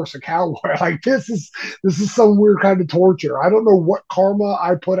first chorus of Cowboy, like this is some weird kind of torture. I don't know what karma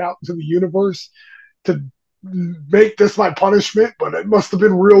I put out into the universe to make this my punishment, but it must have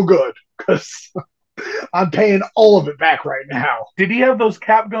been real good because I'm paying all of it back right now. Did he have those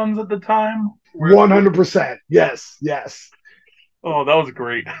cap guns at the time? 100%. Yes. Oh, that was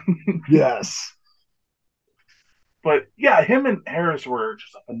great. Yes. But yeah, him and Harris were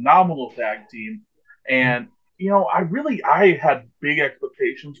just a phenomenal tag team. And, I had big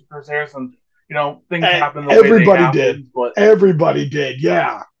expectations for Chris Harris, and, things happened the way they happened. But everybody did,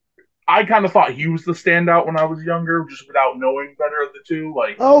 yeah. I kind of thought he was the standout when I was younger, just without knowing better of the two.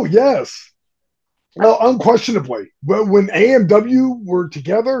 Oh, yes. Well, unquestionably. When AMW were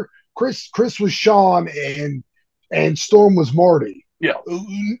together, Chris was Sean and Storm was Marty. Yeah.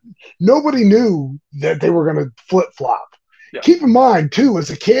 Nobody knew that they were going to flip-flop. Yeah. Keep in mind, too, as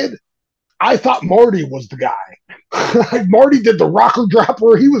a kid, I thought Marty was the guy. Marty did the rocker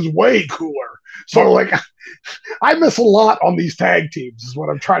dropper. He was way cooler. So, I miss a lot on these tag teams is what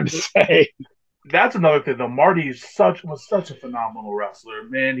I'm trying to say. That's another thing, though. Marty was such a phenomenal wrestler.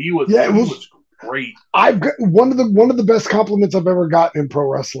 Man, he was great. One of the best compliments I've ever gotten in pro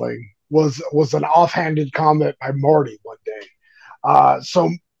wrestling was an offhanded comment by Marty one day. So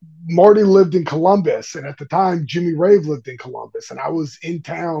Marty lived in Columbus, and at the time Jimmy Rave lived in Columbus, and I was in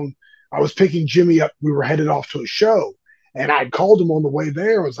town. I was picking Jimmy up. We were headed off to a show, and I'd called him on the way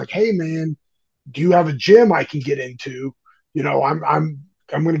there. I was like, "Hey, man, do you have a gym I can get into? I'm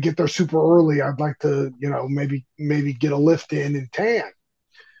going to get there super early. I'd like to, maybe get a lift in and tan."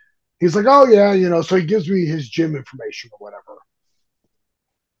 He's like, "Oh yeah," so he gives me his gym information or whatever.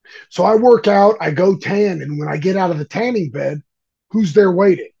 So I work out, I go tan, and when I get out of the tanning bed, who's there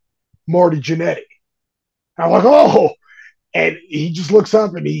waiting? Marty Jannetty. I'm like, "Oh," and he just looks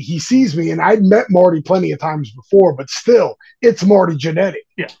up and he sees me, and I'd met Marty plenty of times before, but still, it's Marty Jannetty.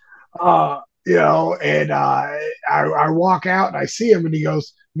 Yeah. And I walk out and I see him, and he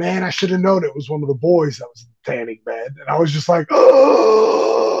goes, "Man, I should have known it was one of the boys that was in the tanning bed." And I was just like,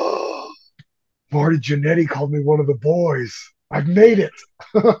 "Oh, Marty Jannetty called me one of the boys. I've made it."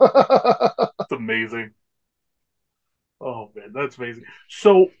 That's amazing. Oh man, that's amazing.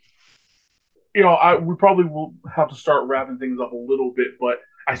 So, we probably will have to start wrapping things up a little bit, but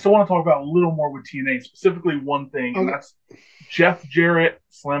I still want to talk about a little more with TNA, specifically one thing, and that's Jeff Jarrett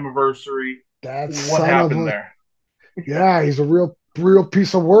Slammiversary. What happened there? Yeah, he's a real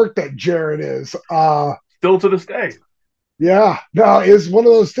piece of work, that Jarrett is. Still to this day. Yeah. No, it's one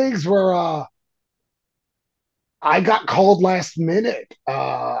of those things where I got called last minute.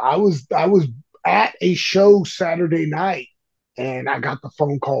 I was at a show Saturday night, and I got the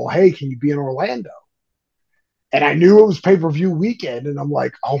phone call, "Hey, can you be in Orlando?" And I knew it was pay-per-view weekend, and I'm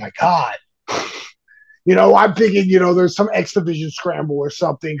like, "Oh my God." I'm thinking, there's some X Division scramble or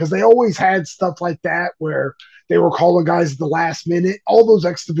something, because they always had stuff like that where they were calling guys at the last minute. All those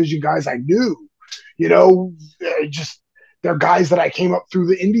X Division guys I knew, they're guys that I came up through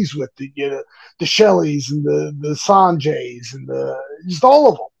the indies with, the Shelleys and the Sanjays and just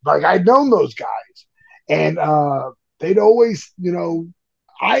all of them. I'd known those guys, and they'd always,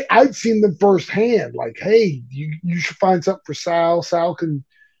 I'd seen them firsthand. Like, "Hey, you should find something for Sal.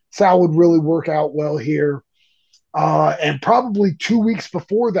 Sal would really work out well here." And probably 2 weeks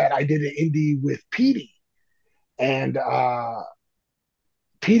before that, I did an indie with Petey, and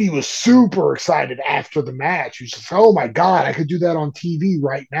Petey was super excited after the match. He was just, "Oh my God, I could do that on TV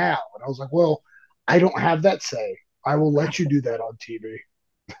right now." And I was like, "Well, I don't have that say. I will let you do that on TV."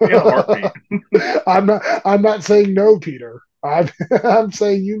 Yeah, I'm not saying no, Peter. I'm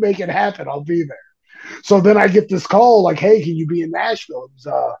saying you make it happen. I'll be there. So then I get this call like, "Hey, can you be in Nashville?"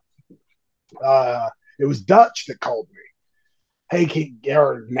 It was Dutch that called me. "Hey,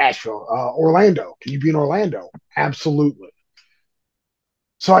 or Nashville, Orlando. Can you be in Orlando?" Absolutely.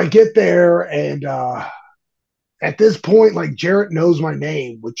 So I get there, and at this point, Jarrett knows my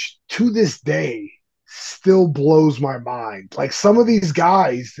name, which to this day still blows my mind. Some of these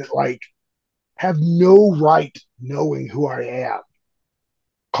guys that have no right knowing who I am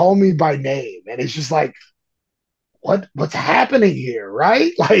call me by name, and it's just what's happening here,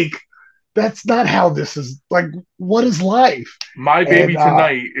 right? That's not how this is. What is life? My Baby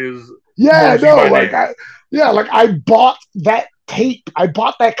Tonight is. Yeah, no, I bought that tape. I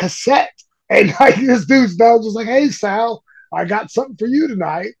bought that cassette, and this dude's now just like, "Hey, Sal, I got something for you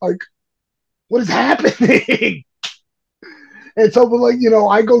tonight." What is happening? And so,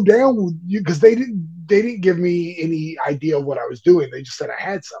 I go down with you because they didn't give me any idea of what I was doing. They just said I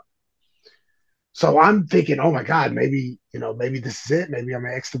had something. So I'm thinking, "Oh my God, maybe this is it. Maybe I'm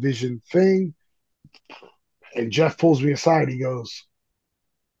an X Division thing." And Jeff pulls me aside. He goes,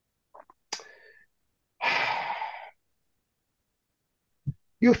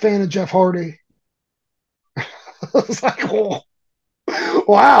 "You a fan of Jeff Hardy?" I was like, "Oh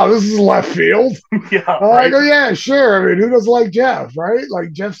wow, this is left field. Yeah, I right. go, yeah, sure. I mean, who doesn't like Jeff, right?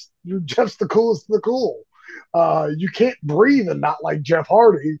 Like Jeff's the coolest of the cool. You can't breathe and not like Jeff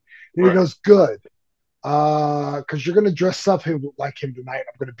Hardy. And he Right. goes, good. Because you're gonna dress up like him tonight.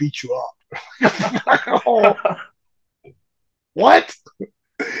 I'm gonna beat you up. Oh, what?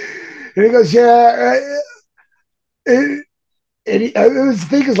 And he goes, yeah. And the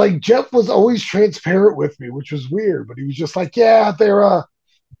thing is, like, Jeff was always transparent with me, which was weird. But he was just like, yeah, they're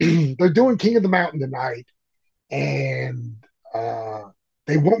doing King of the Mountain tonight, and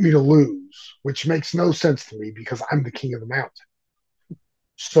they want me to lose, which makes no sense to me because I'm the King of the Mountain.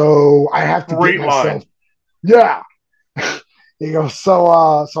 So I have to Great get myself. line. Yeah. He goes, so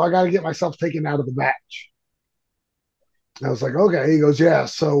I got to get myself taken out of the match. And I was like, okay. He goes, yeah.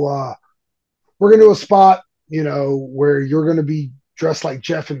 So we're gonna do a spot, where you're gonna be dressed like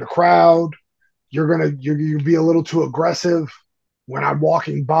Jeff in the crowd. You'll be a little too aggressive. When I'm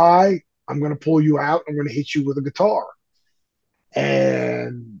walking by, I'm gonna pull you out. I'm gonna hit you with a guitar.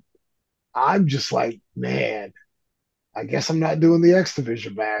 And I'm just like, man, I guess I'm not doing the X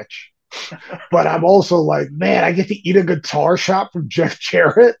Division match. But I'm also like, man, I get to eat a guitar shot from Jeff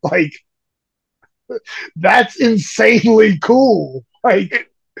Jarrett. Like, that's insanely cool. Like,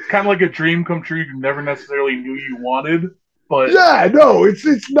 kind of like a dream come true you never necessarily knew you wanted. But yeah, no,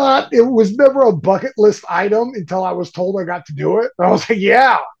 it's not. It was never a bucket list item until I was told I got to do it. And I was like,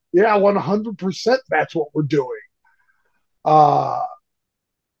 yeah, 100%. That's what we're doing.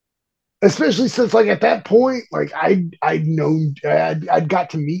 Especially since, like, at that point, like, I'd got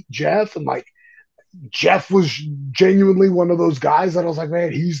to meet Jeff, and like Jeff was genuinely one of those guys that I was like,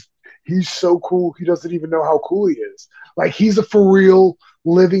 man, he's so cool. He doesn't even know how cool he is. Like, he's a for real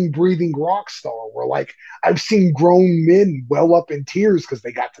living, breathing rock star where, like, I've seen grown men well up in tears because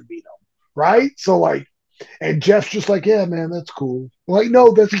they got to meet him. Right. So, like, and Jeff's just like, yeah, man, that's cool. I'm like,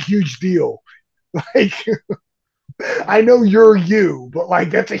 no, that's a huge deal. Like, I know you're you, but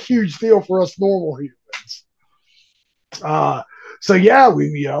like, that's a huge deal for us normal humans. So yeah,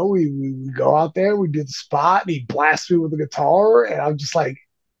 we go out there, we did the spot, and he blasts me with the guitar, and I'm just like,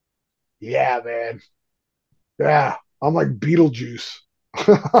 yeah, man. Yeah. I'm like Beetlejuice.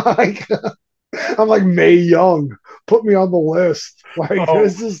 Like, I'm like Mae Young. Put me on the list. Like,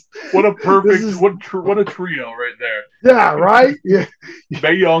 this is what a perfect what a trio right there. Yeah, right? Yeah.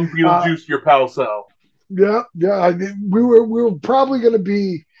 Mae Young, Beetlejuice, your pal Sal. Yeah. We were probably gonna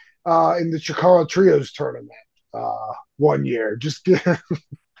be in the Chikara Trios tournament one year. Just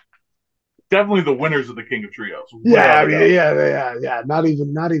definitely the winners of the King of Trios. Yeah, yeah. Not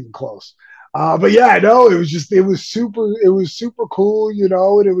even close. But yeah, no, it was super cool,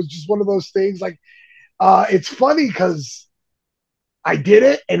 and it was just one of those things. Like, it's funny because I did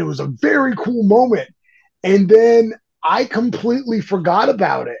it, and it was a very cool moment, and then I completely forgot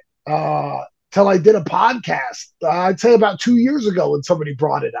about it till I did a podcast. I'd say about 2 years ago when somebody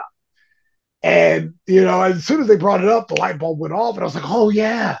brought it up, and as soon as they brought it up, the light bulb went off, and I was like, oh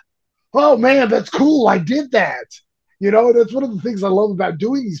yeah. Oh man, that's cool. I did that. That's one of the things I love about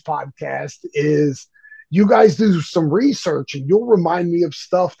doing these podcasts is you guys do some research and you'll remind me of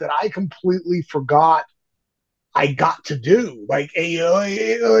stuff that I completely forgot I got to do. Like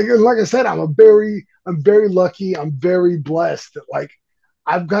I said, I'm very lucky. I'm very blessed that, like,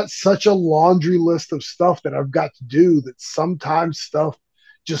 I've got such a laundry list of stuff that I've got to do that sometimes stuff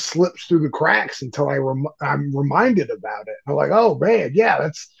just slips through the cracks until I'm reminded about it. I'm like, oh man, yeah,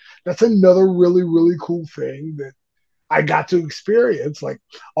 that's another really, really cool thing that I got to experience. Like,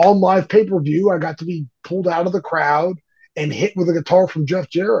 on live pay-per-view, I got to be pulled out of the crowd and hit with a guitar from Jeff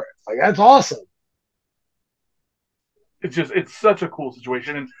Jarrett. Like, that's awesome. It's such a cool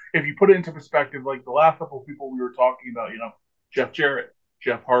situation. And if you put it into perspective, like the last couple of people we were talking about, Jeff Jarrett,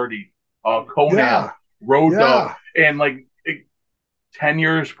 Jeff Hardy, Conan, Road Dogg, and like 10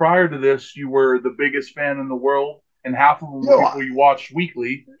 years prior to this, you were the biggest fan in the world, and half of them were people you watched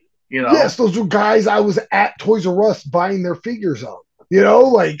weekly. Yes, those were guys I was at Toys R Us buying their figures of.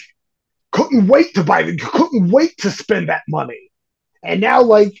 Like, couldn't wait to buy them, couldn't wait to spend that money. And now,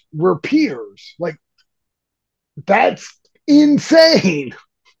 like, we're peers. Like, that's insane.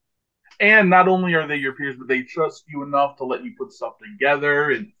 And not only are they your peers, but they trust you enough to let you put stuff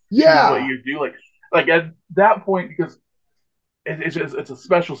together and choose what you do. Like at that point, because it's a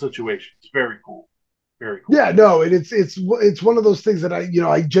special situation. It's very cool. Very cool. Yeah, no, it's one of those things that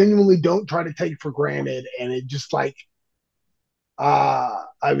I genuinely don't try to take for granted, and it just like,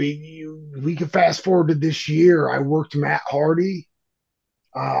 we can fast forward to this year. I worked Matt Hardy.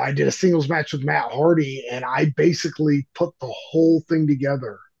 I did a singles match with Matt Hardy, and I basically put the whole thing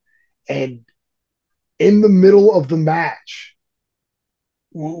together. And in the middle of the match,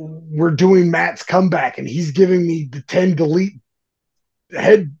 we're doing Matt's comeback, and he's giving me the 10 delete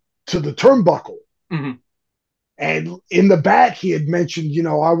head to the turnbuckle. Mm-hmm. And in the back, he had mentioned,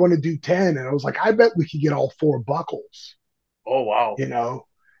 I want to do 10. And I was like, I bet we could get all 4 buckles. Oh, wow.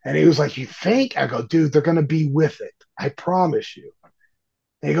 And he was like, you think? I go, dude, they're going to be with it. I promise you.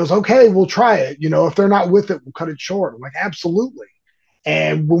 And he goes, okay, we'll try it. If they're not with it, we'll cut it short. I'm like, absolutely.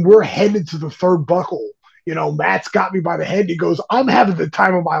 And when we're headed to the 3rd buckle, Matt's got me by the head. He goes, I'm having the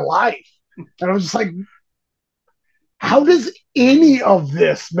time of my life. And I was just like, how does any of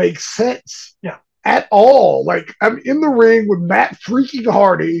this make sense? Yeah. At all? Like, I'm in the ring with Matt freaking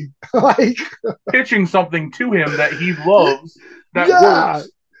Hardy, like pitching something to him that he loves. That works.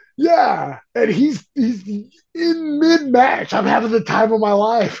 Yeah. And he's in mid-match. I'm having the time of my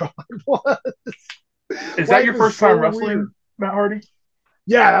life. I'm like, what? Is that your first time wrestling, weird. Matt Hardy?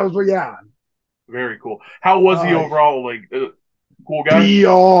 Yeah, that was, yeah. Very cool. How was he overall? Like, cool guy?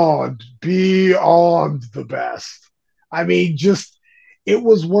 Beyond the best. I mean, just, it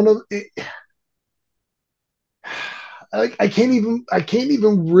was one of it. I can't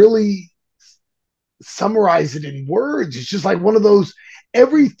even really summarize it in words. It's just like one of those,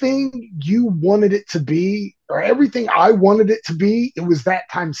 everything you wanted it to be, or everything I wanted it to be, it was that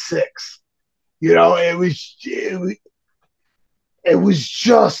times 6. It was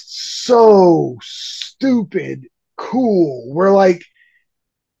just so stupid cool. Where like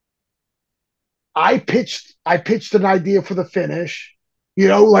I pitched an idea for the finish.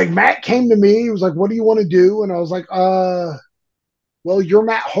 Like Matt came to me, he was like, what do you want to do? And I was like, well, you're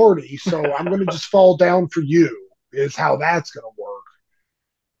Matt Hardy, so I'm going to just fall down for you, is how that's going to work.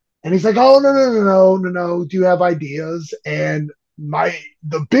 And he's like, oh, no. Do you have ideas? And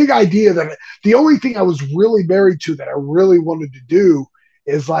the big idea the only thing I was really married to that I really wanted to do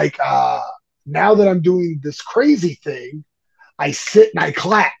is like, now that I'm doing this crazy thing, I sit and I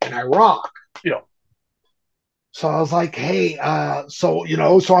clap and I rock. Yeah. So I was like, hey, so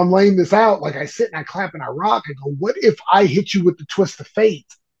I'm laying this out. Like I sit and I clap and I rock. I go, what if I hit you with the twist of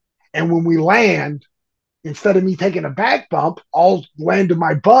fate? And when we land, instead of me taking a back bump, I'll land to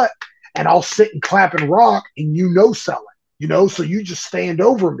my butt and I'll sit and clap and rock and sell it, so you just stand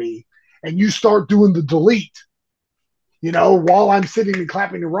over me and you start doing the delete. While I'm sitting and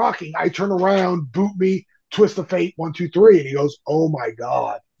clapping and rocking, I turn around, boot me, twist of fate, 1, 2, 3. And he goes, oh my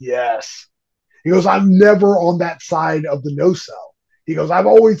God, yes. He goes, I'm never on that side of the no-sell. He goes, I'm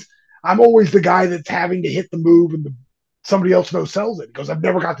always the guy that's having to hit the move and somebody else no-sells it. He goes, I've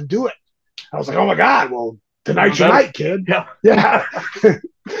never got to do it. I was like, oh my God, well, tonight's your night, kid. Yeah.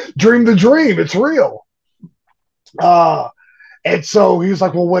 Dream the dream. It's real. And so he was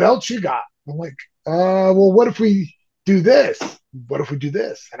like, well, what else you got? I'm like, well, what if we do this? What if we do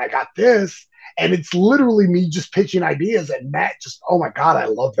this? And I got this. And it's literally me just pitching ideas. And Matt just, oh my God, I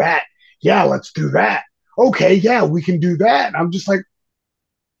love that. Yeah, let's do that. Okay, yeah, we can do that. And I'm just like,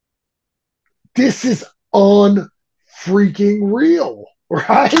 this is unfreaking real,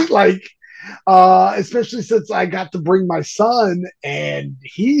 right? Like, especially since I got to bring my son and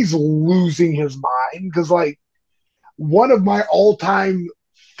he's losing his mind because, like, one of my all-time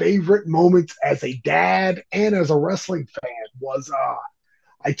favorite moments as a dad and as a wrestling fan was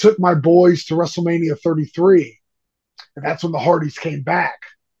I took my boys to WrestleMania 33, and that's when the Hardys came back.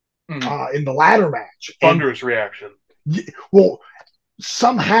 In the ladder match. Thunderous reaction. Well,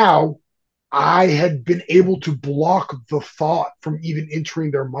 somehow I had been able to block the thought from even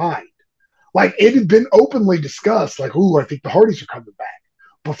entering their mind. Like, it had been openly discussed, like, ooh, I think the Hardys are coming back.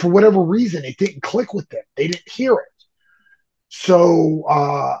 But for whatever reason, it didn't click with them. They didn't hear it.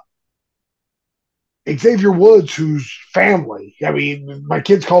 So Xavier Woods, who's family, I mean, my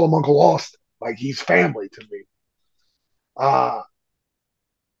kids call him Uncle Austin. Like, he's family to me.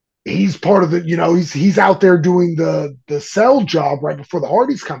 He's part of the, he's out there doing the cell job right before the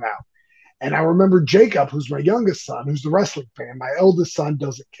Hardys come out. And I remember Jacob, who's my youngest son, who's the wrestling fan. My eldest son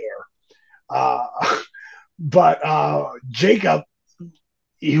doesn't care. But Jacob,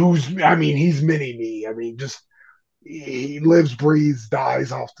 he's mini me. I mean, just, he lives, breathes,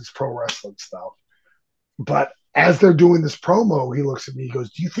 dies off this pro wrestling stuff. But as they're doing this promo, he looks at me, he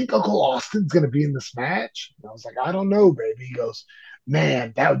goes, do you think Uncle Austin's going to be in this match? And I was like, I don't know, baby. He goes,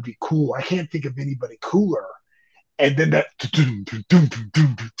 man, that would be cool. I can't think of anybody cooler. And then that,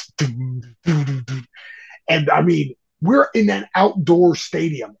 and I mean, we're in an outdoor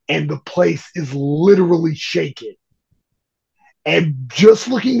stadium and the place is literally shaking. And just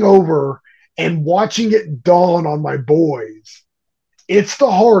looking over and watching it dawn on my boys, it's the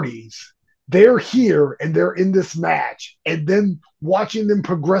Hardys. They're here and they're in this match. And then watching them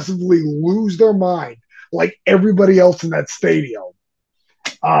progressively lose their mind like everybody else in that stadium.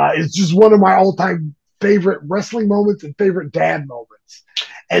 It's just one of my all-time favorite wrestling moments and favorite dad moments.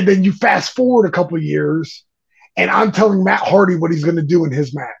 And then you fast forward a couple years, and I'm telling Matt Hardy what he's going to do in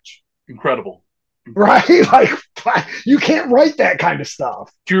his match. Incredible. Right? Like, you can't write that kind of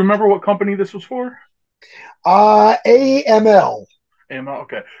stuff. Do you remember what company this was for? AML. AML,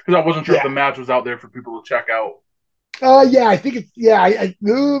 okay. Because I wasn't sure if the match was out there for people to check out. Yeah, I think it's,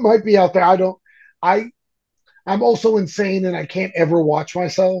 it might be out there. I'm also insane and I can't ever watch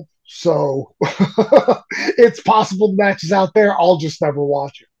myself. So it's possible the match is out there. I'll just never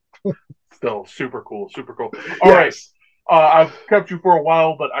watch it. Still super cool. Super cool. All right. I've kept you for a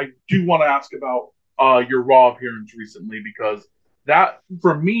while, but I do want to ask about your Raw appearance recently, because that,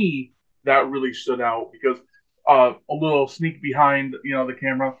 for me, that really stood out, because a little sneak behind, the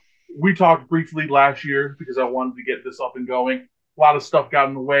camera. We talked briefly last year because I wanted to get this up and going. A lot of stuff got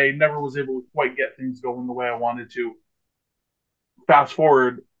in the way. Never was able to quite get things going the way I wanted to. Fast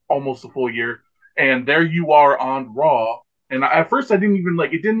forward almost a full year, and there you are on Raw. And at first, I didn't even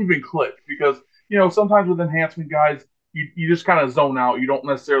it didn't even click, because sometimes with enhancement guys, you just kind of zone out. You don't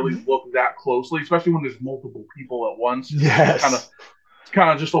necessarily look that closely, especially when there's multiple people at once. Yes, it's kind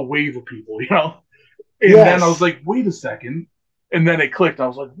of just a wave of people, And then I was like, wait a second. And then it clicked. I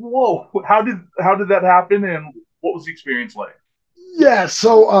was like, whoa, how did that happen? And what was the experience like? Yeah,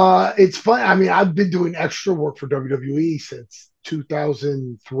 so it's fun. I mean, I've been doing extra work for WWE since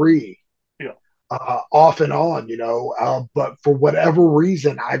 2003. Yeah. Off and on, but for whatever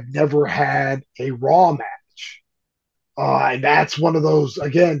reason, I've never had a Raw match. And that's one of those,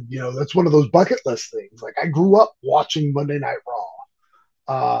 again, that's one of those bucket list things. Like, I grew up watching Monday Night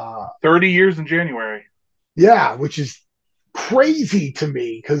Raw. 30 years in January. Yeah, which is crazy to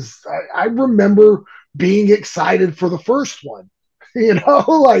me, because I remember being excited for the first one, and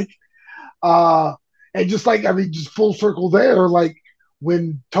just full circle there, like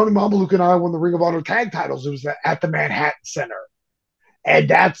when Tony Mamaluke and I won the Ring of Honor tag titles, it was at the Manhattan Center, and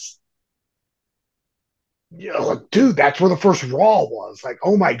that's, dude, that's where the first Raw was. Like,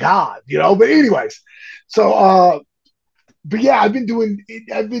 oh my God, but anyways, so but yeah, I've been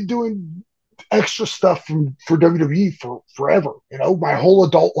doing extra stuff for WWE for forever, my whole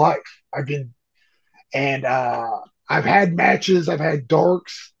adult life. I've had matches, I've had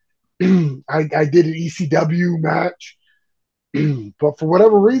darks. I did an ECW match, but for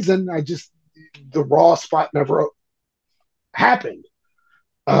whatever reason, the Raw spot never happened.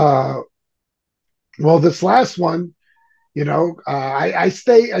 Well, this last one, I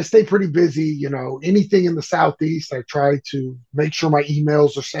stay pretty busy. Anything in the Southeast, I try to make sure my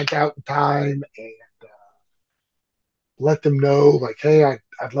emails are sent out in time and let them know, like, hey,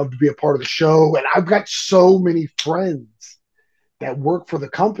 I'd love to be a part of the show. And I've got so many friends that work for the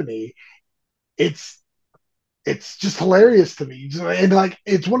company. It's just hilarious to me. And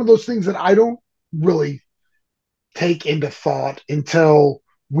it's one of those things that I don't really take into thought until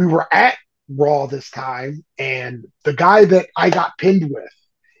we were at Raw this time, and the guy that I got pinned with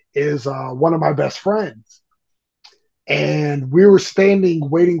is one of my best friends, and we were standing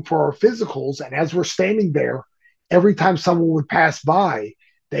waiting for our physicals, and as we're standing there, every time someone would pass by,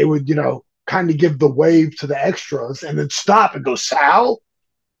 they would kind of give the wave to the extras and then stop and go, Sal,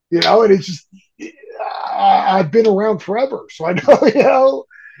 and it's just, I've been around forever, so I know,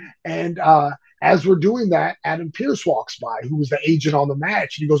 and as we're doing that, Adam Pearce walks by, who was the agent on the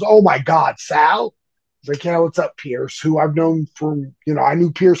match, and he goes, oh my God, Sal? He's like, yeah, what's up, Pearce? Who I've known from, I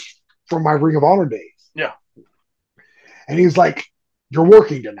knew Pearce from my Ring of Honor days. Yeah. And he's like, you're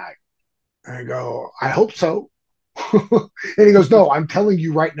working tonight. And I go, I hope so. And he goes, no, I'm telling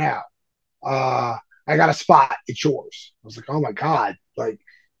you right now. I got a spot. It's yours. I was like, oh my God. Like,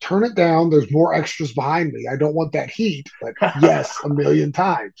 turn it down. There's more extras behind me. I don't want that heat. But yes, a million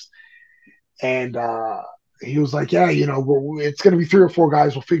times. And he was like, yeah, it's going to be 3 or 4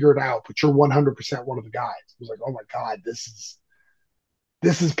 guys. We'll figure it out. But you're 100% one of the guys. I was like, oh my God, this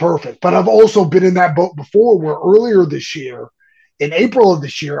is perfect. But I've also been in that boat before, where earlier this year, in April of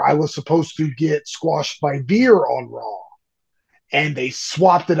this year, I was supposed to get squashed by Veer on Raw. And they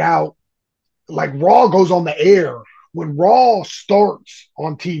swapped it out. Like, Raw goes on the air. When Raw starts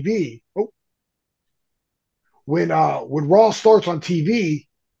on TV, when Raw starts on TV,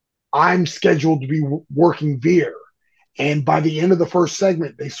 I'm scheduled to be working Veer. And by the end of the first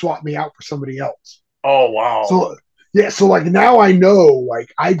segment, they swapped me out for somebody else. Oh, wow. So, yeah, so like now I know,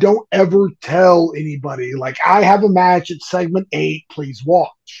 like, I don't ever tell anybody, like, I have a match at segment 8, please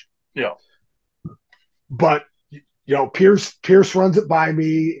watch. Yeah. But, Pearce runs it by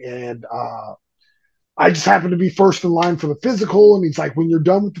me, and I just happen to be first in line for the physical. And he's like, when you're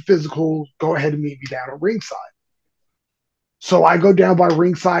done with the physical, go ahead and meet me down at ringside. So I go down by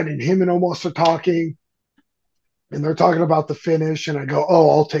ringside, and him and Omos are talking, and they're talking about the finish, and I go, "Oh,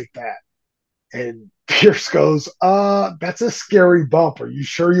 I'll take that." And Pierce goes, that's a scary bump. Are you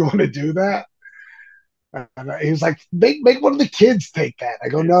sure you want to do that?" And he was like, make one of the kids take that. I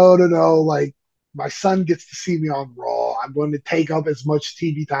go, no. Like, my son gets to see me on Raw. I'm going to take up as much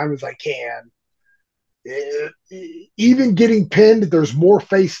TV time as I can. Even getting pinned, there's more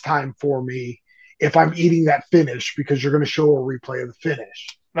FaceTime for me if I'm eating that finish, because you're going to show a replay of the finish.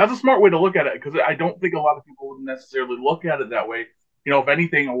 That's a smart way to look at it, because I don't think a lot of people would necessarily look at it that way. You know, if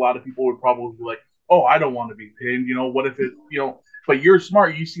anything, a lot of people would probably be like, "Oh, I don't want to be pinned." You know, what if it? You know, but you're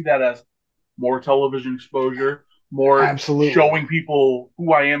smart. You see that as more television exposure, more Absolutely showing people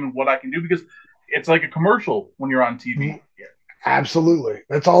who I am and what I can do, because it's like a commercial when you're on TV. Absolutely.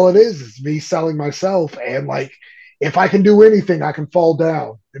 That's all it is me selling myself. And like, if I can do anything, I can fall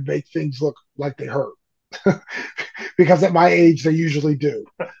down and make things look like they hurt. Because at my age, they usually do.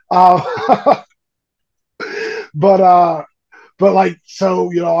 But like,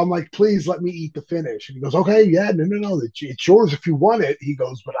 so, you know, I'm like, please let me eat the finish. And he goes, okay, yeah, no, it's yours if you want it. He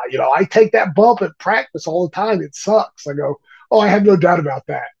goes, but you know, I take that bump at practice all the time. It sucks. I go, oh, I have no doubt about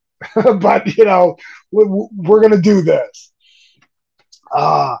that. But, you know, we're going to do this.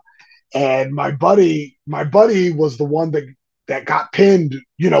 And my buddy was the one that got pinned,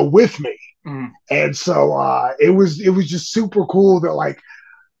 you know, with me. Mm. And so it was just super cool that like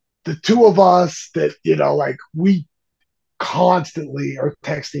the two of us that, you know, like we constantly are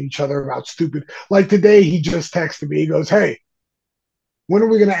texting each other about stupid. Like today, he just texted me. He goes, "Hey, when are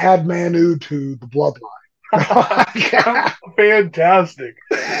we going to add Manu to the bloodline?" Fantastic.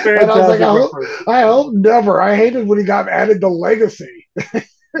 And I was like, I hope never. I hated when he got added to Legacy.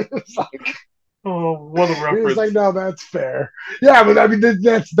 It's like, oh, what a reference. He was like, no, that's fair. Yeah, but I mean,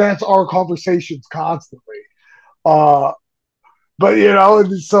 that's our conversations constantly. But you know,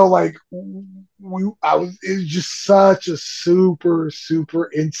 and so like it was just such a super, super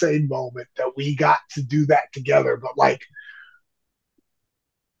insane moment that we got to do that together. But like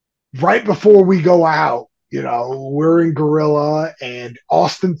right before we go out, you know, we're in Gorilla, and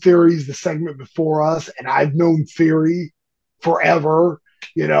Austin Theory's the segment before us, and I've known Theory forever,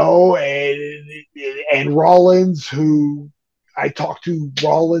 you know, and Rollins, who I talk to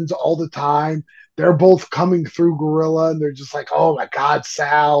Rollins all the time. They're both coming through Gorilla, and they're just like, "Oh my God,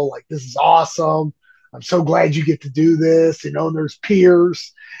 Sal, like this is awesome. I'm so glad you get to do this." You know, and there's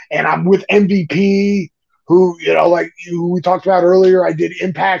Pierce, and I'm with MVP, who, you know, like who we talked about earlier, I did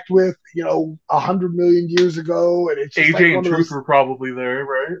Impact with, you know, 100 million years ago, and it's just AJ like and Truth were probably there,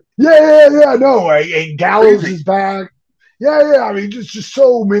 right? Yeah. No, and Gallows is back. Yeah. I mean, just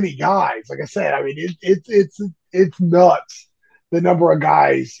so many guys. Like I said, I mean, it's nuts the number of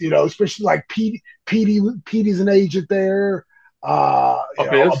guys, you know, especially like Petey's an agent there.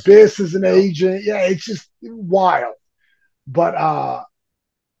 Abyss is an agent. Yeah, it's just wild. But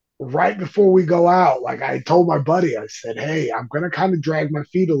right before we go out, like I told my buddy, I said, "Hey, I'm going to kind of drag my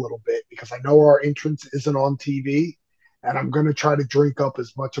feet a little bit because I know our entrance isn't on TV, and I'm going to try to drink up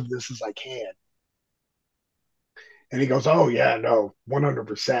as much of this as I can." And he goes, "Oh, yeah, no,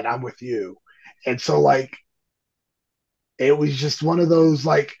 100%. I'm with you." And so, like, it was just one of those,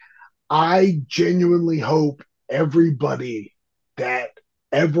 like, I genuinely hope everybody that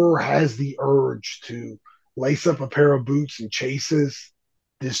ever has the urge to lace up a pair of boots and chases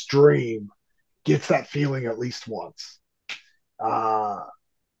this dream gets that feeling at least once. I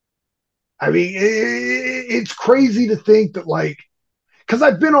mean, it's crazy to think that, like, because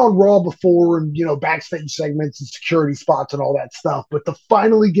I've been on Raw before and, you know, backstage segments and security spots and all that stuff, but to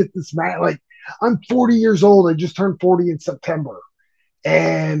finally get this match, like, I'm 40 years old. I just turned 40 in September.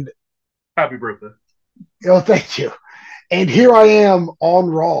 And happy birthday. You know, thank you. And here I am on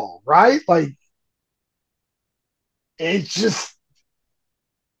Raw, right? Like, it's just,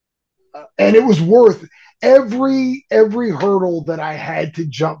 and it was worth every hurdle that I had to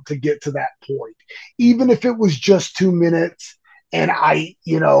jump to get to that point, even if it was just 2 minutes and I,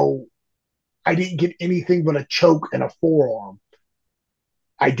 you know, I didn't get anything but a choke and a forearm.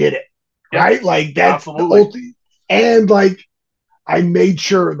 I did it, right? Like that's absolutely. And like I made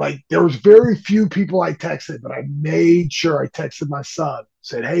sure, like there was very few people I texted, but I made sure I texted my son,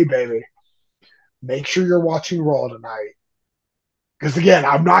 said, "Hey, baby, make sure you're watching Raw tonight." Because again,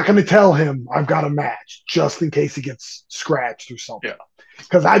 I'm not going to tell him I've got a match just in case he gets scratched or something. Yeah.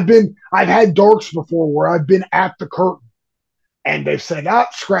 Because I've had darks before where I've been at the curtain and they've said,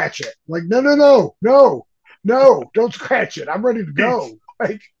 scratch it. I'm like, no, don't scratch it. I'm ready to go.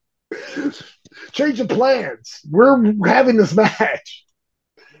 Like, change the plans. We're having this match.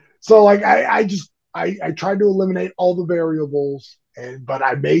 So like, I just, I tried to eliminate all the variables, but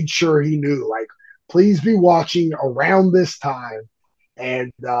I made sure he knew, like, please be watching around this time.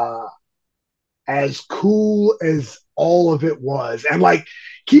 And as cool as all of it was, and like,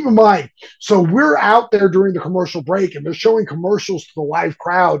 keep in mind, so we're out there during the commercial break, and they're showing commercials to the live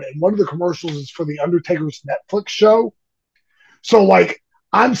crowd, and one of the commercials is for the Undertaker's Netflix show. So like,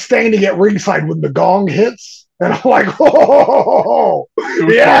 I'm standing at ringside when the gong hits, and I'm like, oh,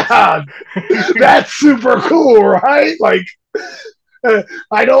 yeah, that's super cool, right? Like,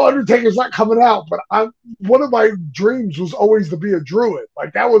 I know Undertaker's not coming out, but one of my dreams was always to be a druid.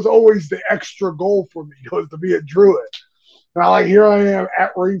 Like, that was always the extra goal for me, was to be a druid. Now, like, here I am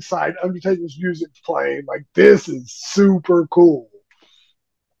at ringside, Undertaker's music's playing. Like, this is super cool.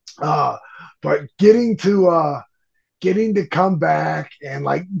 But getting to come back, and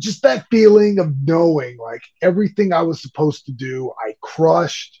like, just that feeling of knowing, like, everything I was supposed to do, I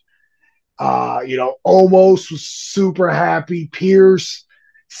crushed. Omos was super happy. Pierce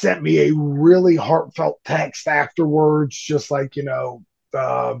sent me a really heartfelt text afterwards, just like,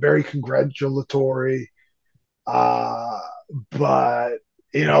 very congratulatory. But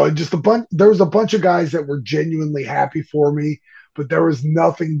just there was a bunch of guys that were genuinely happy for me, but there was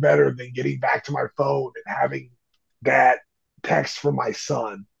nothing better than getting back to my phone and having that text from my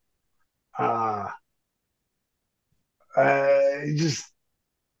son.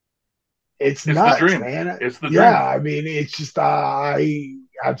 It's nuts, the dream, man. It's the dream. Yeah, I mean, it's just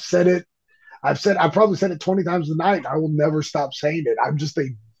I've said it. I've probably said it 20 times a night. I will never stop saying it.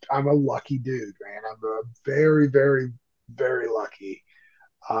 I'm a lucky dude, man. I'm a very, very, very lucky.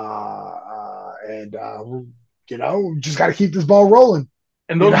 Just got to keep this ball rolling.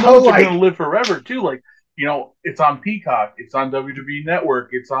 And those moments are going to live forever too. Like, it's on Peacock, it's on WWE Network,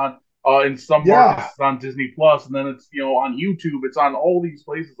 it's on in some markets, it's on Disney Plus, and then it's on YouTube. It's on all these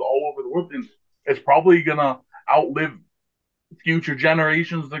places all over the world, and it's probably gonna outlive future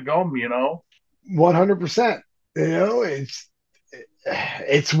generations to come. 100%.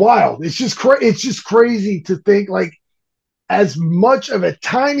 It's wild. It's just crazy to think, like, as much of a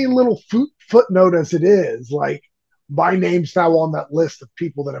tiny little footnote as it is, like, my name's now on that list of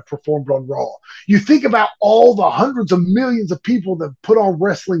people that have performed on Raw. You think about all the hundreds of millions of people that put on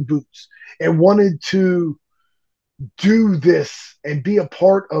wrestling boots and wanted to do this and be a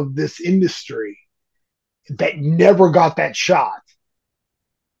part of this industry that never got that shot.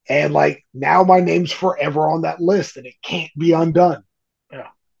 And like, now my name's forever on that list, and it can't be undone. Yeah.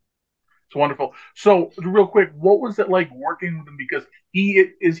 It's wonderful. So real quick, what was it like working with him? Because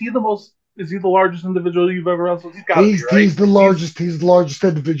is he the largest individual you've ever wrestled? He's the largest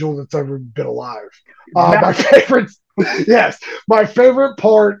individual that's ever been alive. My favorite, yes, my favorite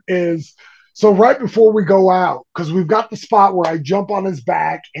part is, so right before we go out, because we've got the spot where I jump on his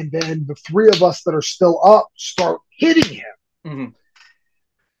back, and then the three of us that are still up start hitting him. Mm-hmm.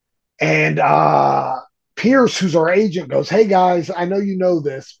 And Pierce, who's our agent, goes, "Hey guys, I know you know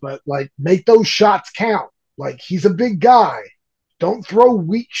this, but like, make those shots count. Like, he's a big guy. Don't throw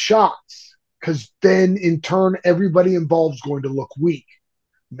weak shots, because then in turn everybody involved is going to look weak.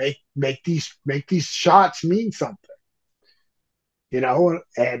 Make these shots mean something."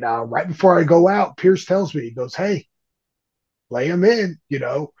 And right before I go out, Pierce tells me, he goes, "Hey, lay him in,"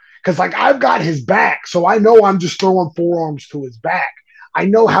 because like, I've got his back, so I know I'm just throwing forearms to his back. I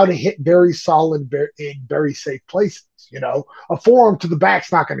know how to hit very solid, in very safe places. A forearm to the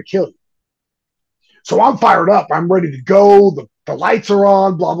back's not going to kill you. So I'm fired up. I'm ready to go. The lights are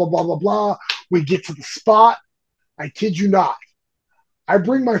on, blah, blah, blah, blah, blah. We get to the spot. I kid you not. I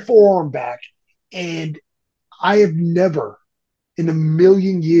bring my forearm back, and I have never in a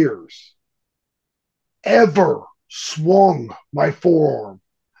million years ever swung my forearm.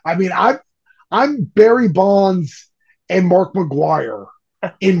 I mean, I'm Barry Bonds and Mark McGuire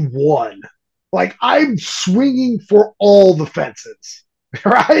in one. Like, I'm swinging for all the fences,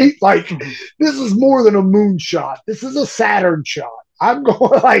 right? Like, this is more than a moonshot. This is a Saturn shot. I'm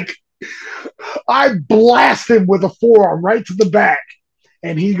going, like, I blast him with a forearm right to the back,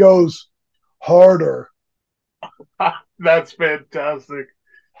 and he goes, "Harder." That's fantastic.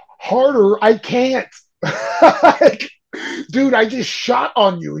 Harder? I can't. Like, dude, I just shot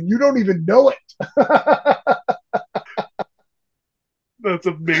on you, and you don't even know it. That's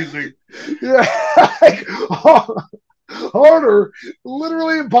amazing. Yeah. Like, harder,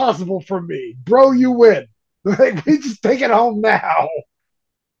 literally impossible for me. Bro, you win. Like, we just take it home now.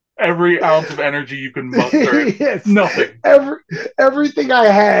 Every ounce of energy you can muster. Yes. Nothing. Everything I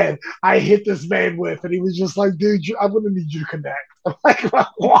had, I hit this man with, and he was just like, "Dude, I'm going to need you to connect." I'm like,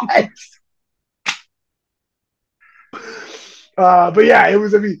 "What?" But yeah, it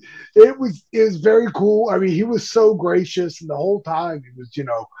was. I mean, it was very cool. I mean, he was so gracious, and the whole time he was,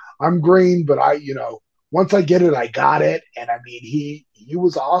 I'm green, but once I get it, I got it. And I mean, he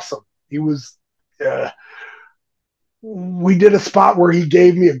was awesome. He was. We did a spot where he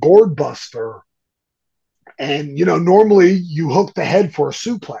gave me a gourd buster, and normally you hook the head for a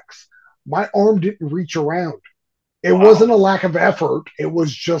suplex. My arm didn't reach around. It wasn't a lack of effort. It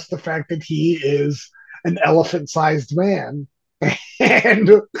was just the fact that he is an elephant-sized man, and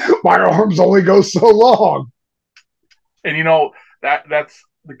my arms only go so long. And that's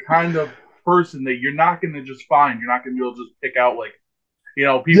the kind of person that you're not going to just find. You're not going to be able to just pick out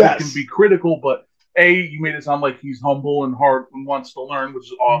people can be critical, but you made it sound like he's humble and hard and wants to learn, which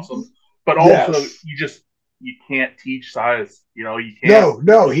is awesome. But also, you can't teach size. You can't.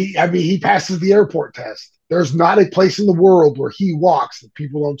 No. He passes the airport test. There's not a place in the world where he walks that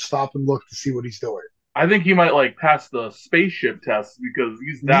people don't stop and look to see what he's doing. I think he might pass the spaceship test because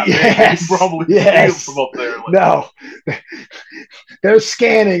he's that big. He probably from up there. No, they're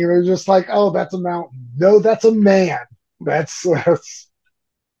scanning. They're just like, oh, that's a mountain. No, that's a man. That's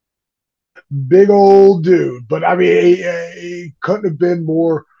big old dude. But I mean, he couldn't have been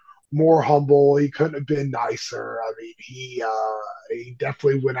more humble. He couldn't have been nicer. I mean, he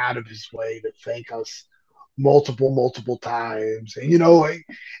definitely went out of his way to thank us multiple times, and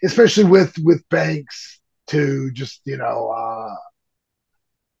especially with Banks too. Just it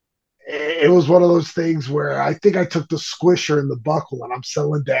was one of those things where I think I took the squisher and the buckle, and I'm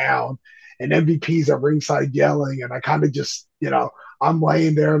settling down, and MVP's at ringside yelling, and I kind of just I'm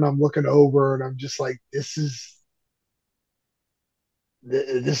laying there and I'm looking over, and I'm just like, this is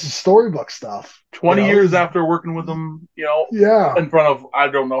storybook stuff. 20 years after working with him, in front of I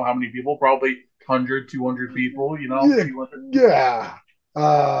don't know how many people, probably 100, 200 people, Yeah.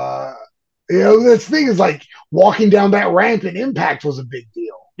 This thing is like walking down that ramp in Impact was a big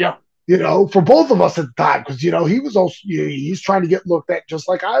deal. Yeah. For both of us at the time, because, he was also, he's trying to get looked at just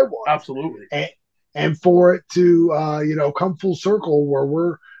like I was. Absolutely. And for it to, come full circle where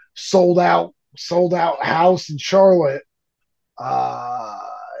we're sold out house in Charlotte,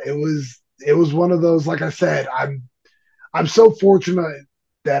 it was one of those, like I said, I'm so fortunate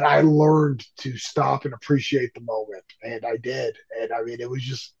that I learned to stop and appreciate the moment, and I did. And I mean, it was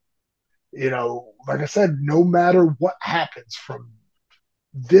just, like I said, no matter what happens from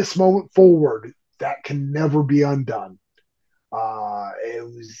this moment forward, that can never be undone.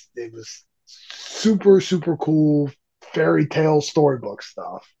 It was super cool fairy tale storybook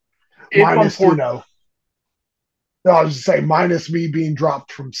stuff. Minus, I was just saying, minus me being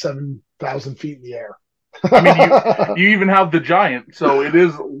dropped from 7,000 feet in the air. I mean, you even have the giant, so it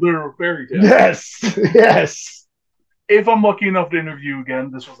is literal fairy tale. Yes. If I'm lucky enough to interview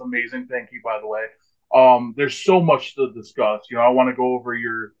again, this was amazing. Thank you, by the way. There's so much to discuss. I want to go over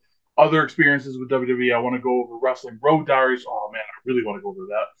your other experiences with WWE. I want to go over Wrestling Road Diaries. Oh man, I really want to go over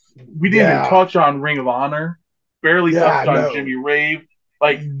that. We didn't even touch on Ring of Honor. Barely touched on Jimmy Rave.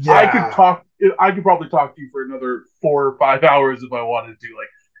 I could probably talk to you for another 4 or 5 hours if I wanted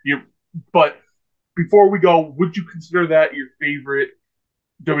to. But before we go, would you consider that your favorite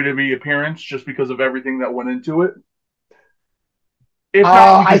WWE appearance just because of everything that went into it? If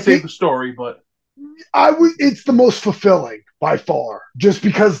not, we can save the story, but it's the most fulfilling by far, just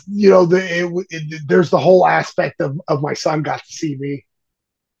because there's the whole aspect of my son got to see me.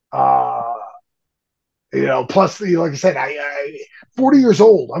 Plus, like I said, I 40 years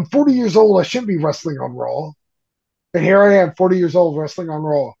old. I'm 40 years old. I shouldn't be wrestling on Raw, and here I am, 40 years old, wrestling on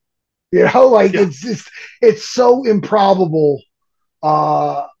Raw. It's so improbable.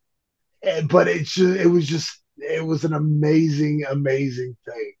 But it was an amazing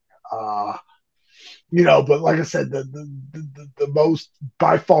thing. But like I said, the most,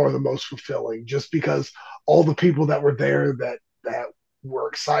 by far the most fulfilling, just because all the people that were there that were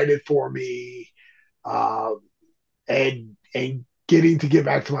excited for me, and getting to get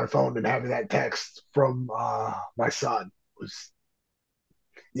back to my phone and having that text from my son was,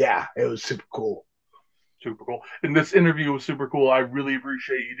 it was super cool. Super cool. And this interview was super cool. I really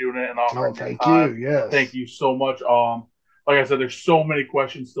appreciate you doing it and offering thank you. Yes. Thank you so much. Like I said, there's so many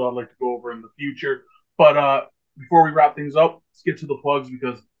questions still I'd like to go over in the future. But before we wrap things up, let's get to the plugs,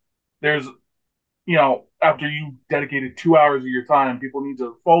 because there's, after you dedicated 2 hours of your time, people need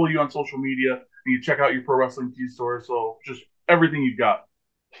to follow you on social media and you check out your Pro Wrestling Tees store. So just everything you've got.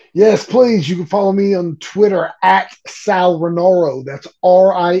 Yes, please. You can follow me on Twitter at Sal Rinauro. That's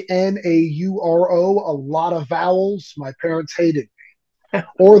Rinauro. A lot of vowels. My parents hated me.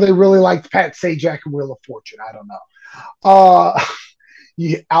 Or they really liked Pat Sajak and Wheel of Fortune. I don't know.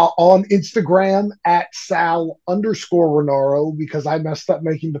 on Instagram at Sal_Rinauro, because I messed up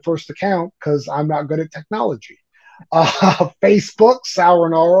making the first account because I'm not good at technology. Facebook, Sal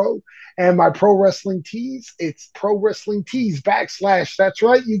Rinauro, and my pro wrestling tees. It's pro wrestling tees / that's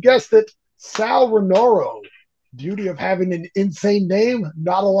right, you guessed it, Sal Rinauro. Beauty of having an insane name.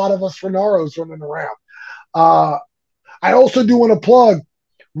 Not a lot of us Rinauros running around. I also do want to plug.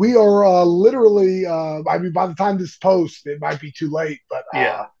 We are literally, I mean, by the time this posts, it might be too late, but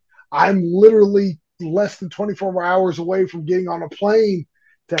Yeah. I'm literally less than 24 hours away from getting on a plane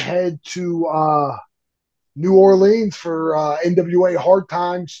to head to New Orleans for NWA Hard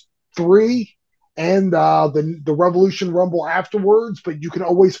Times 3 and the Revolution Rumble afterwards. But you can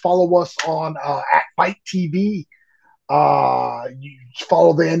always follow us on at Fight TV. You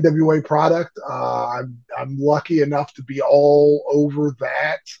follow the NWA product. I'm lucky enough to be all over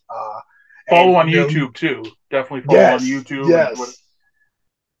that. Follow on YouTube too. Definitely follow on YouTube. Yes.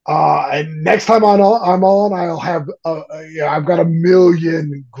 And next time I'm on, I'll have I've got a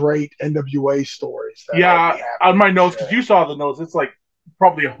million great NWA stories. On my notes, because you saw the notes, it's like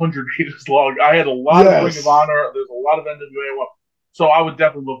probably 100 pages long. I had a lot of Ring of Honor. There's a lot of NWA. So I would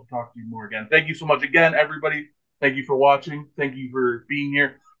definitely love to talk to you more again. Thank you so much again, everybody. Thank you for watching. Thank you for being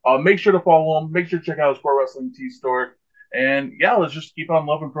here. Make sure to follow him. Make sure to check out his Pro Wrestling Tee store. And yeah, let's just keep on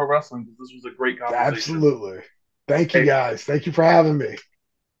loving pro wrestling, because this was a great conversation. Absolutely. Thank you, guys. Thank you for having me.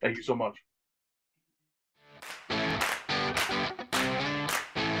 Thank you so much.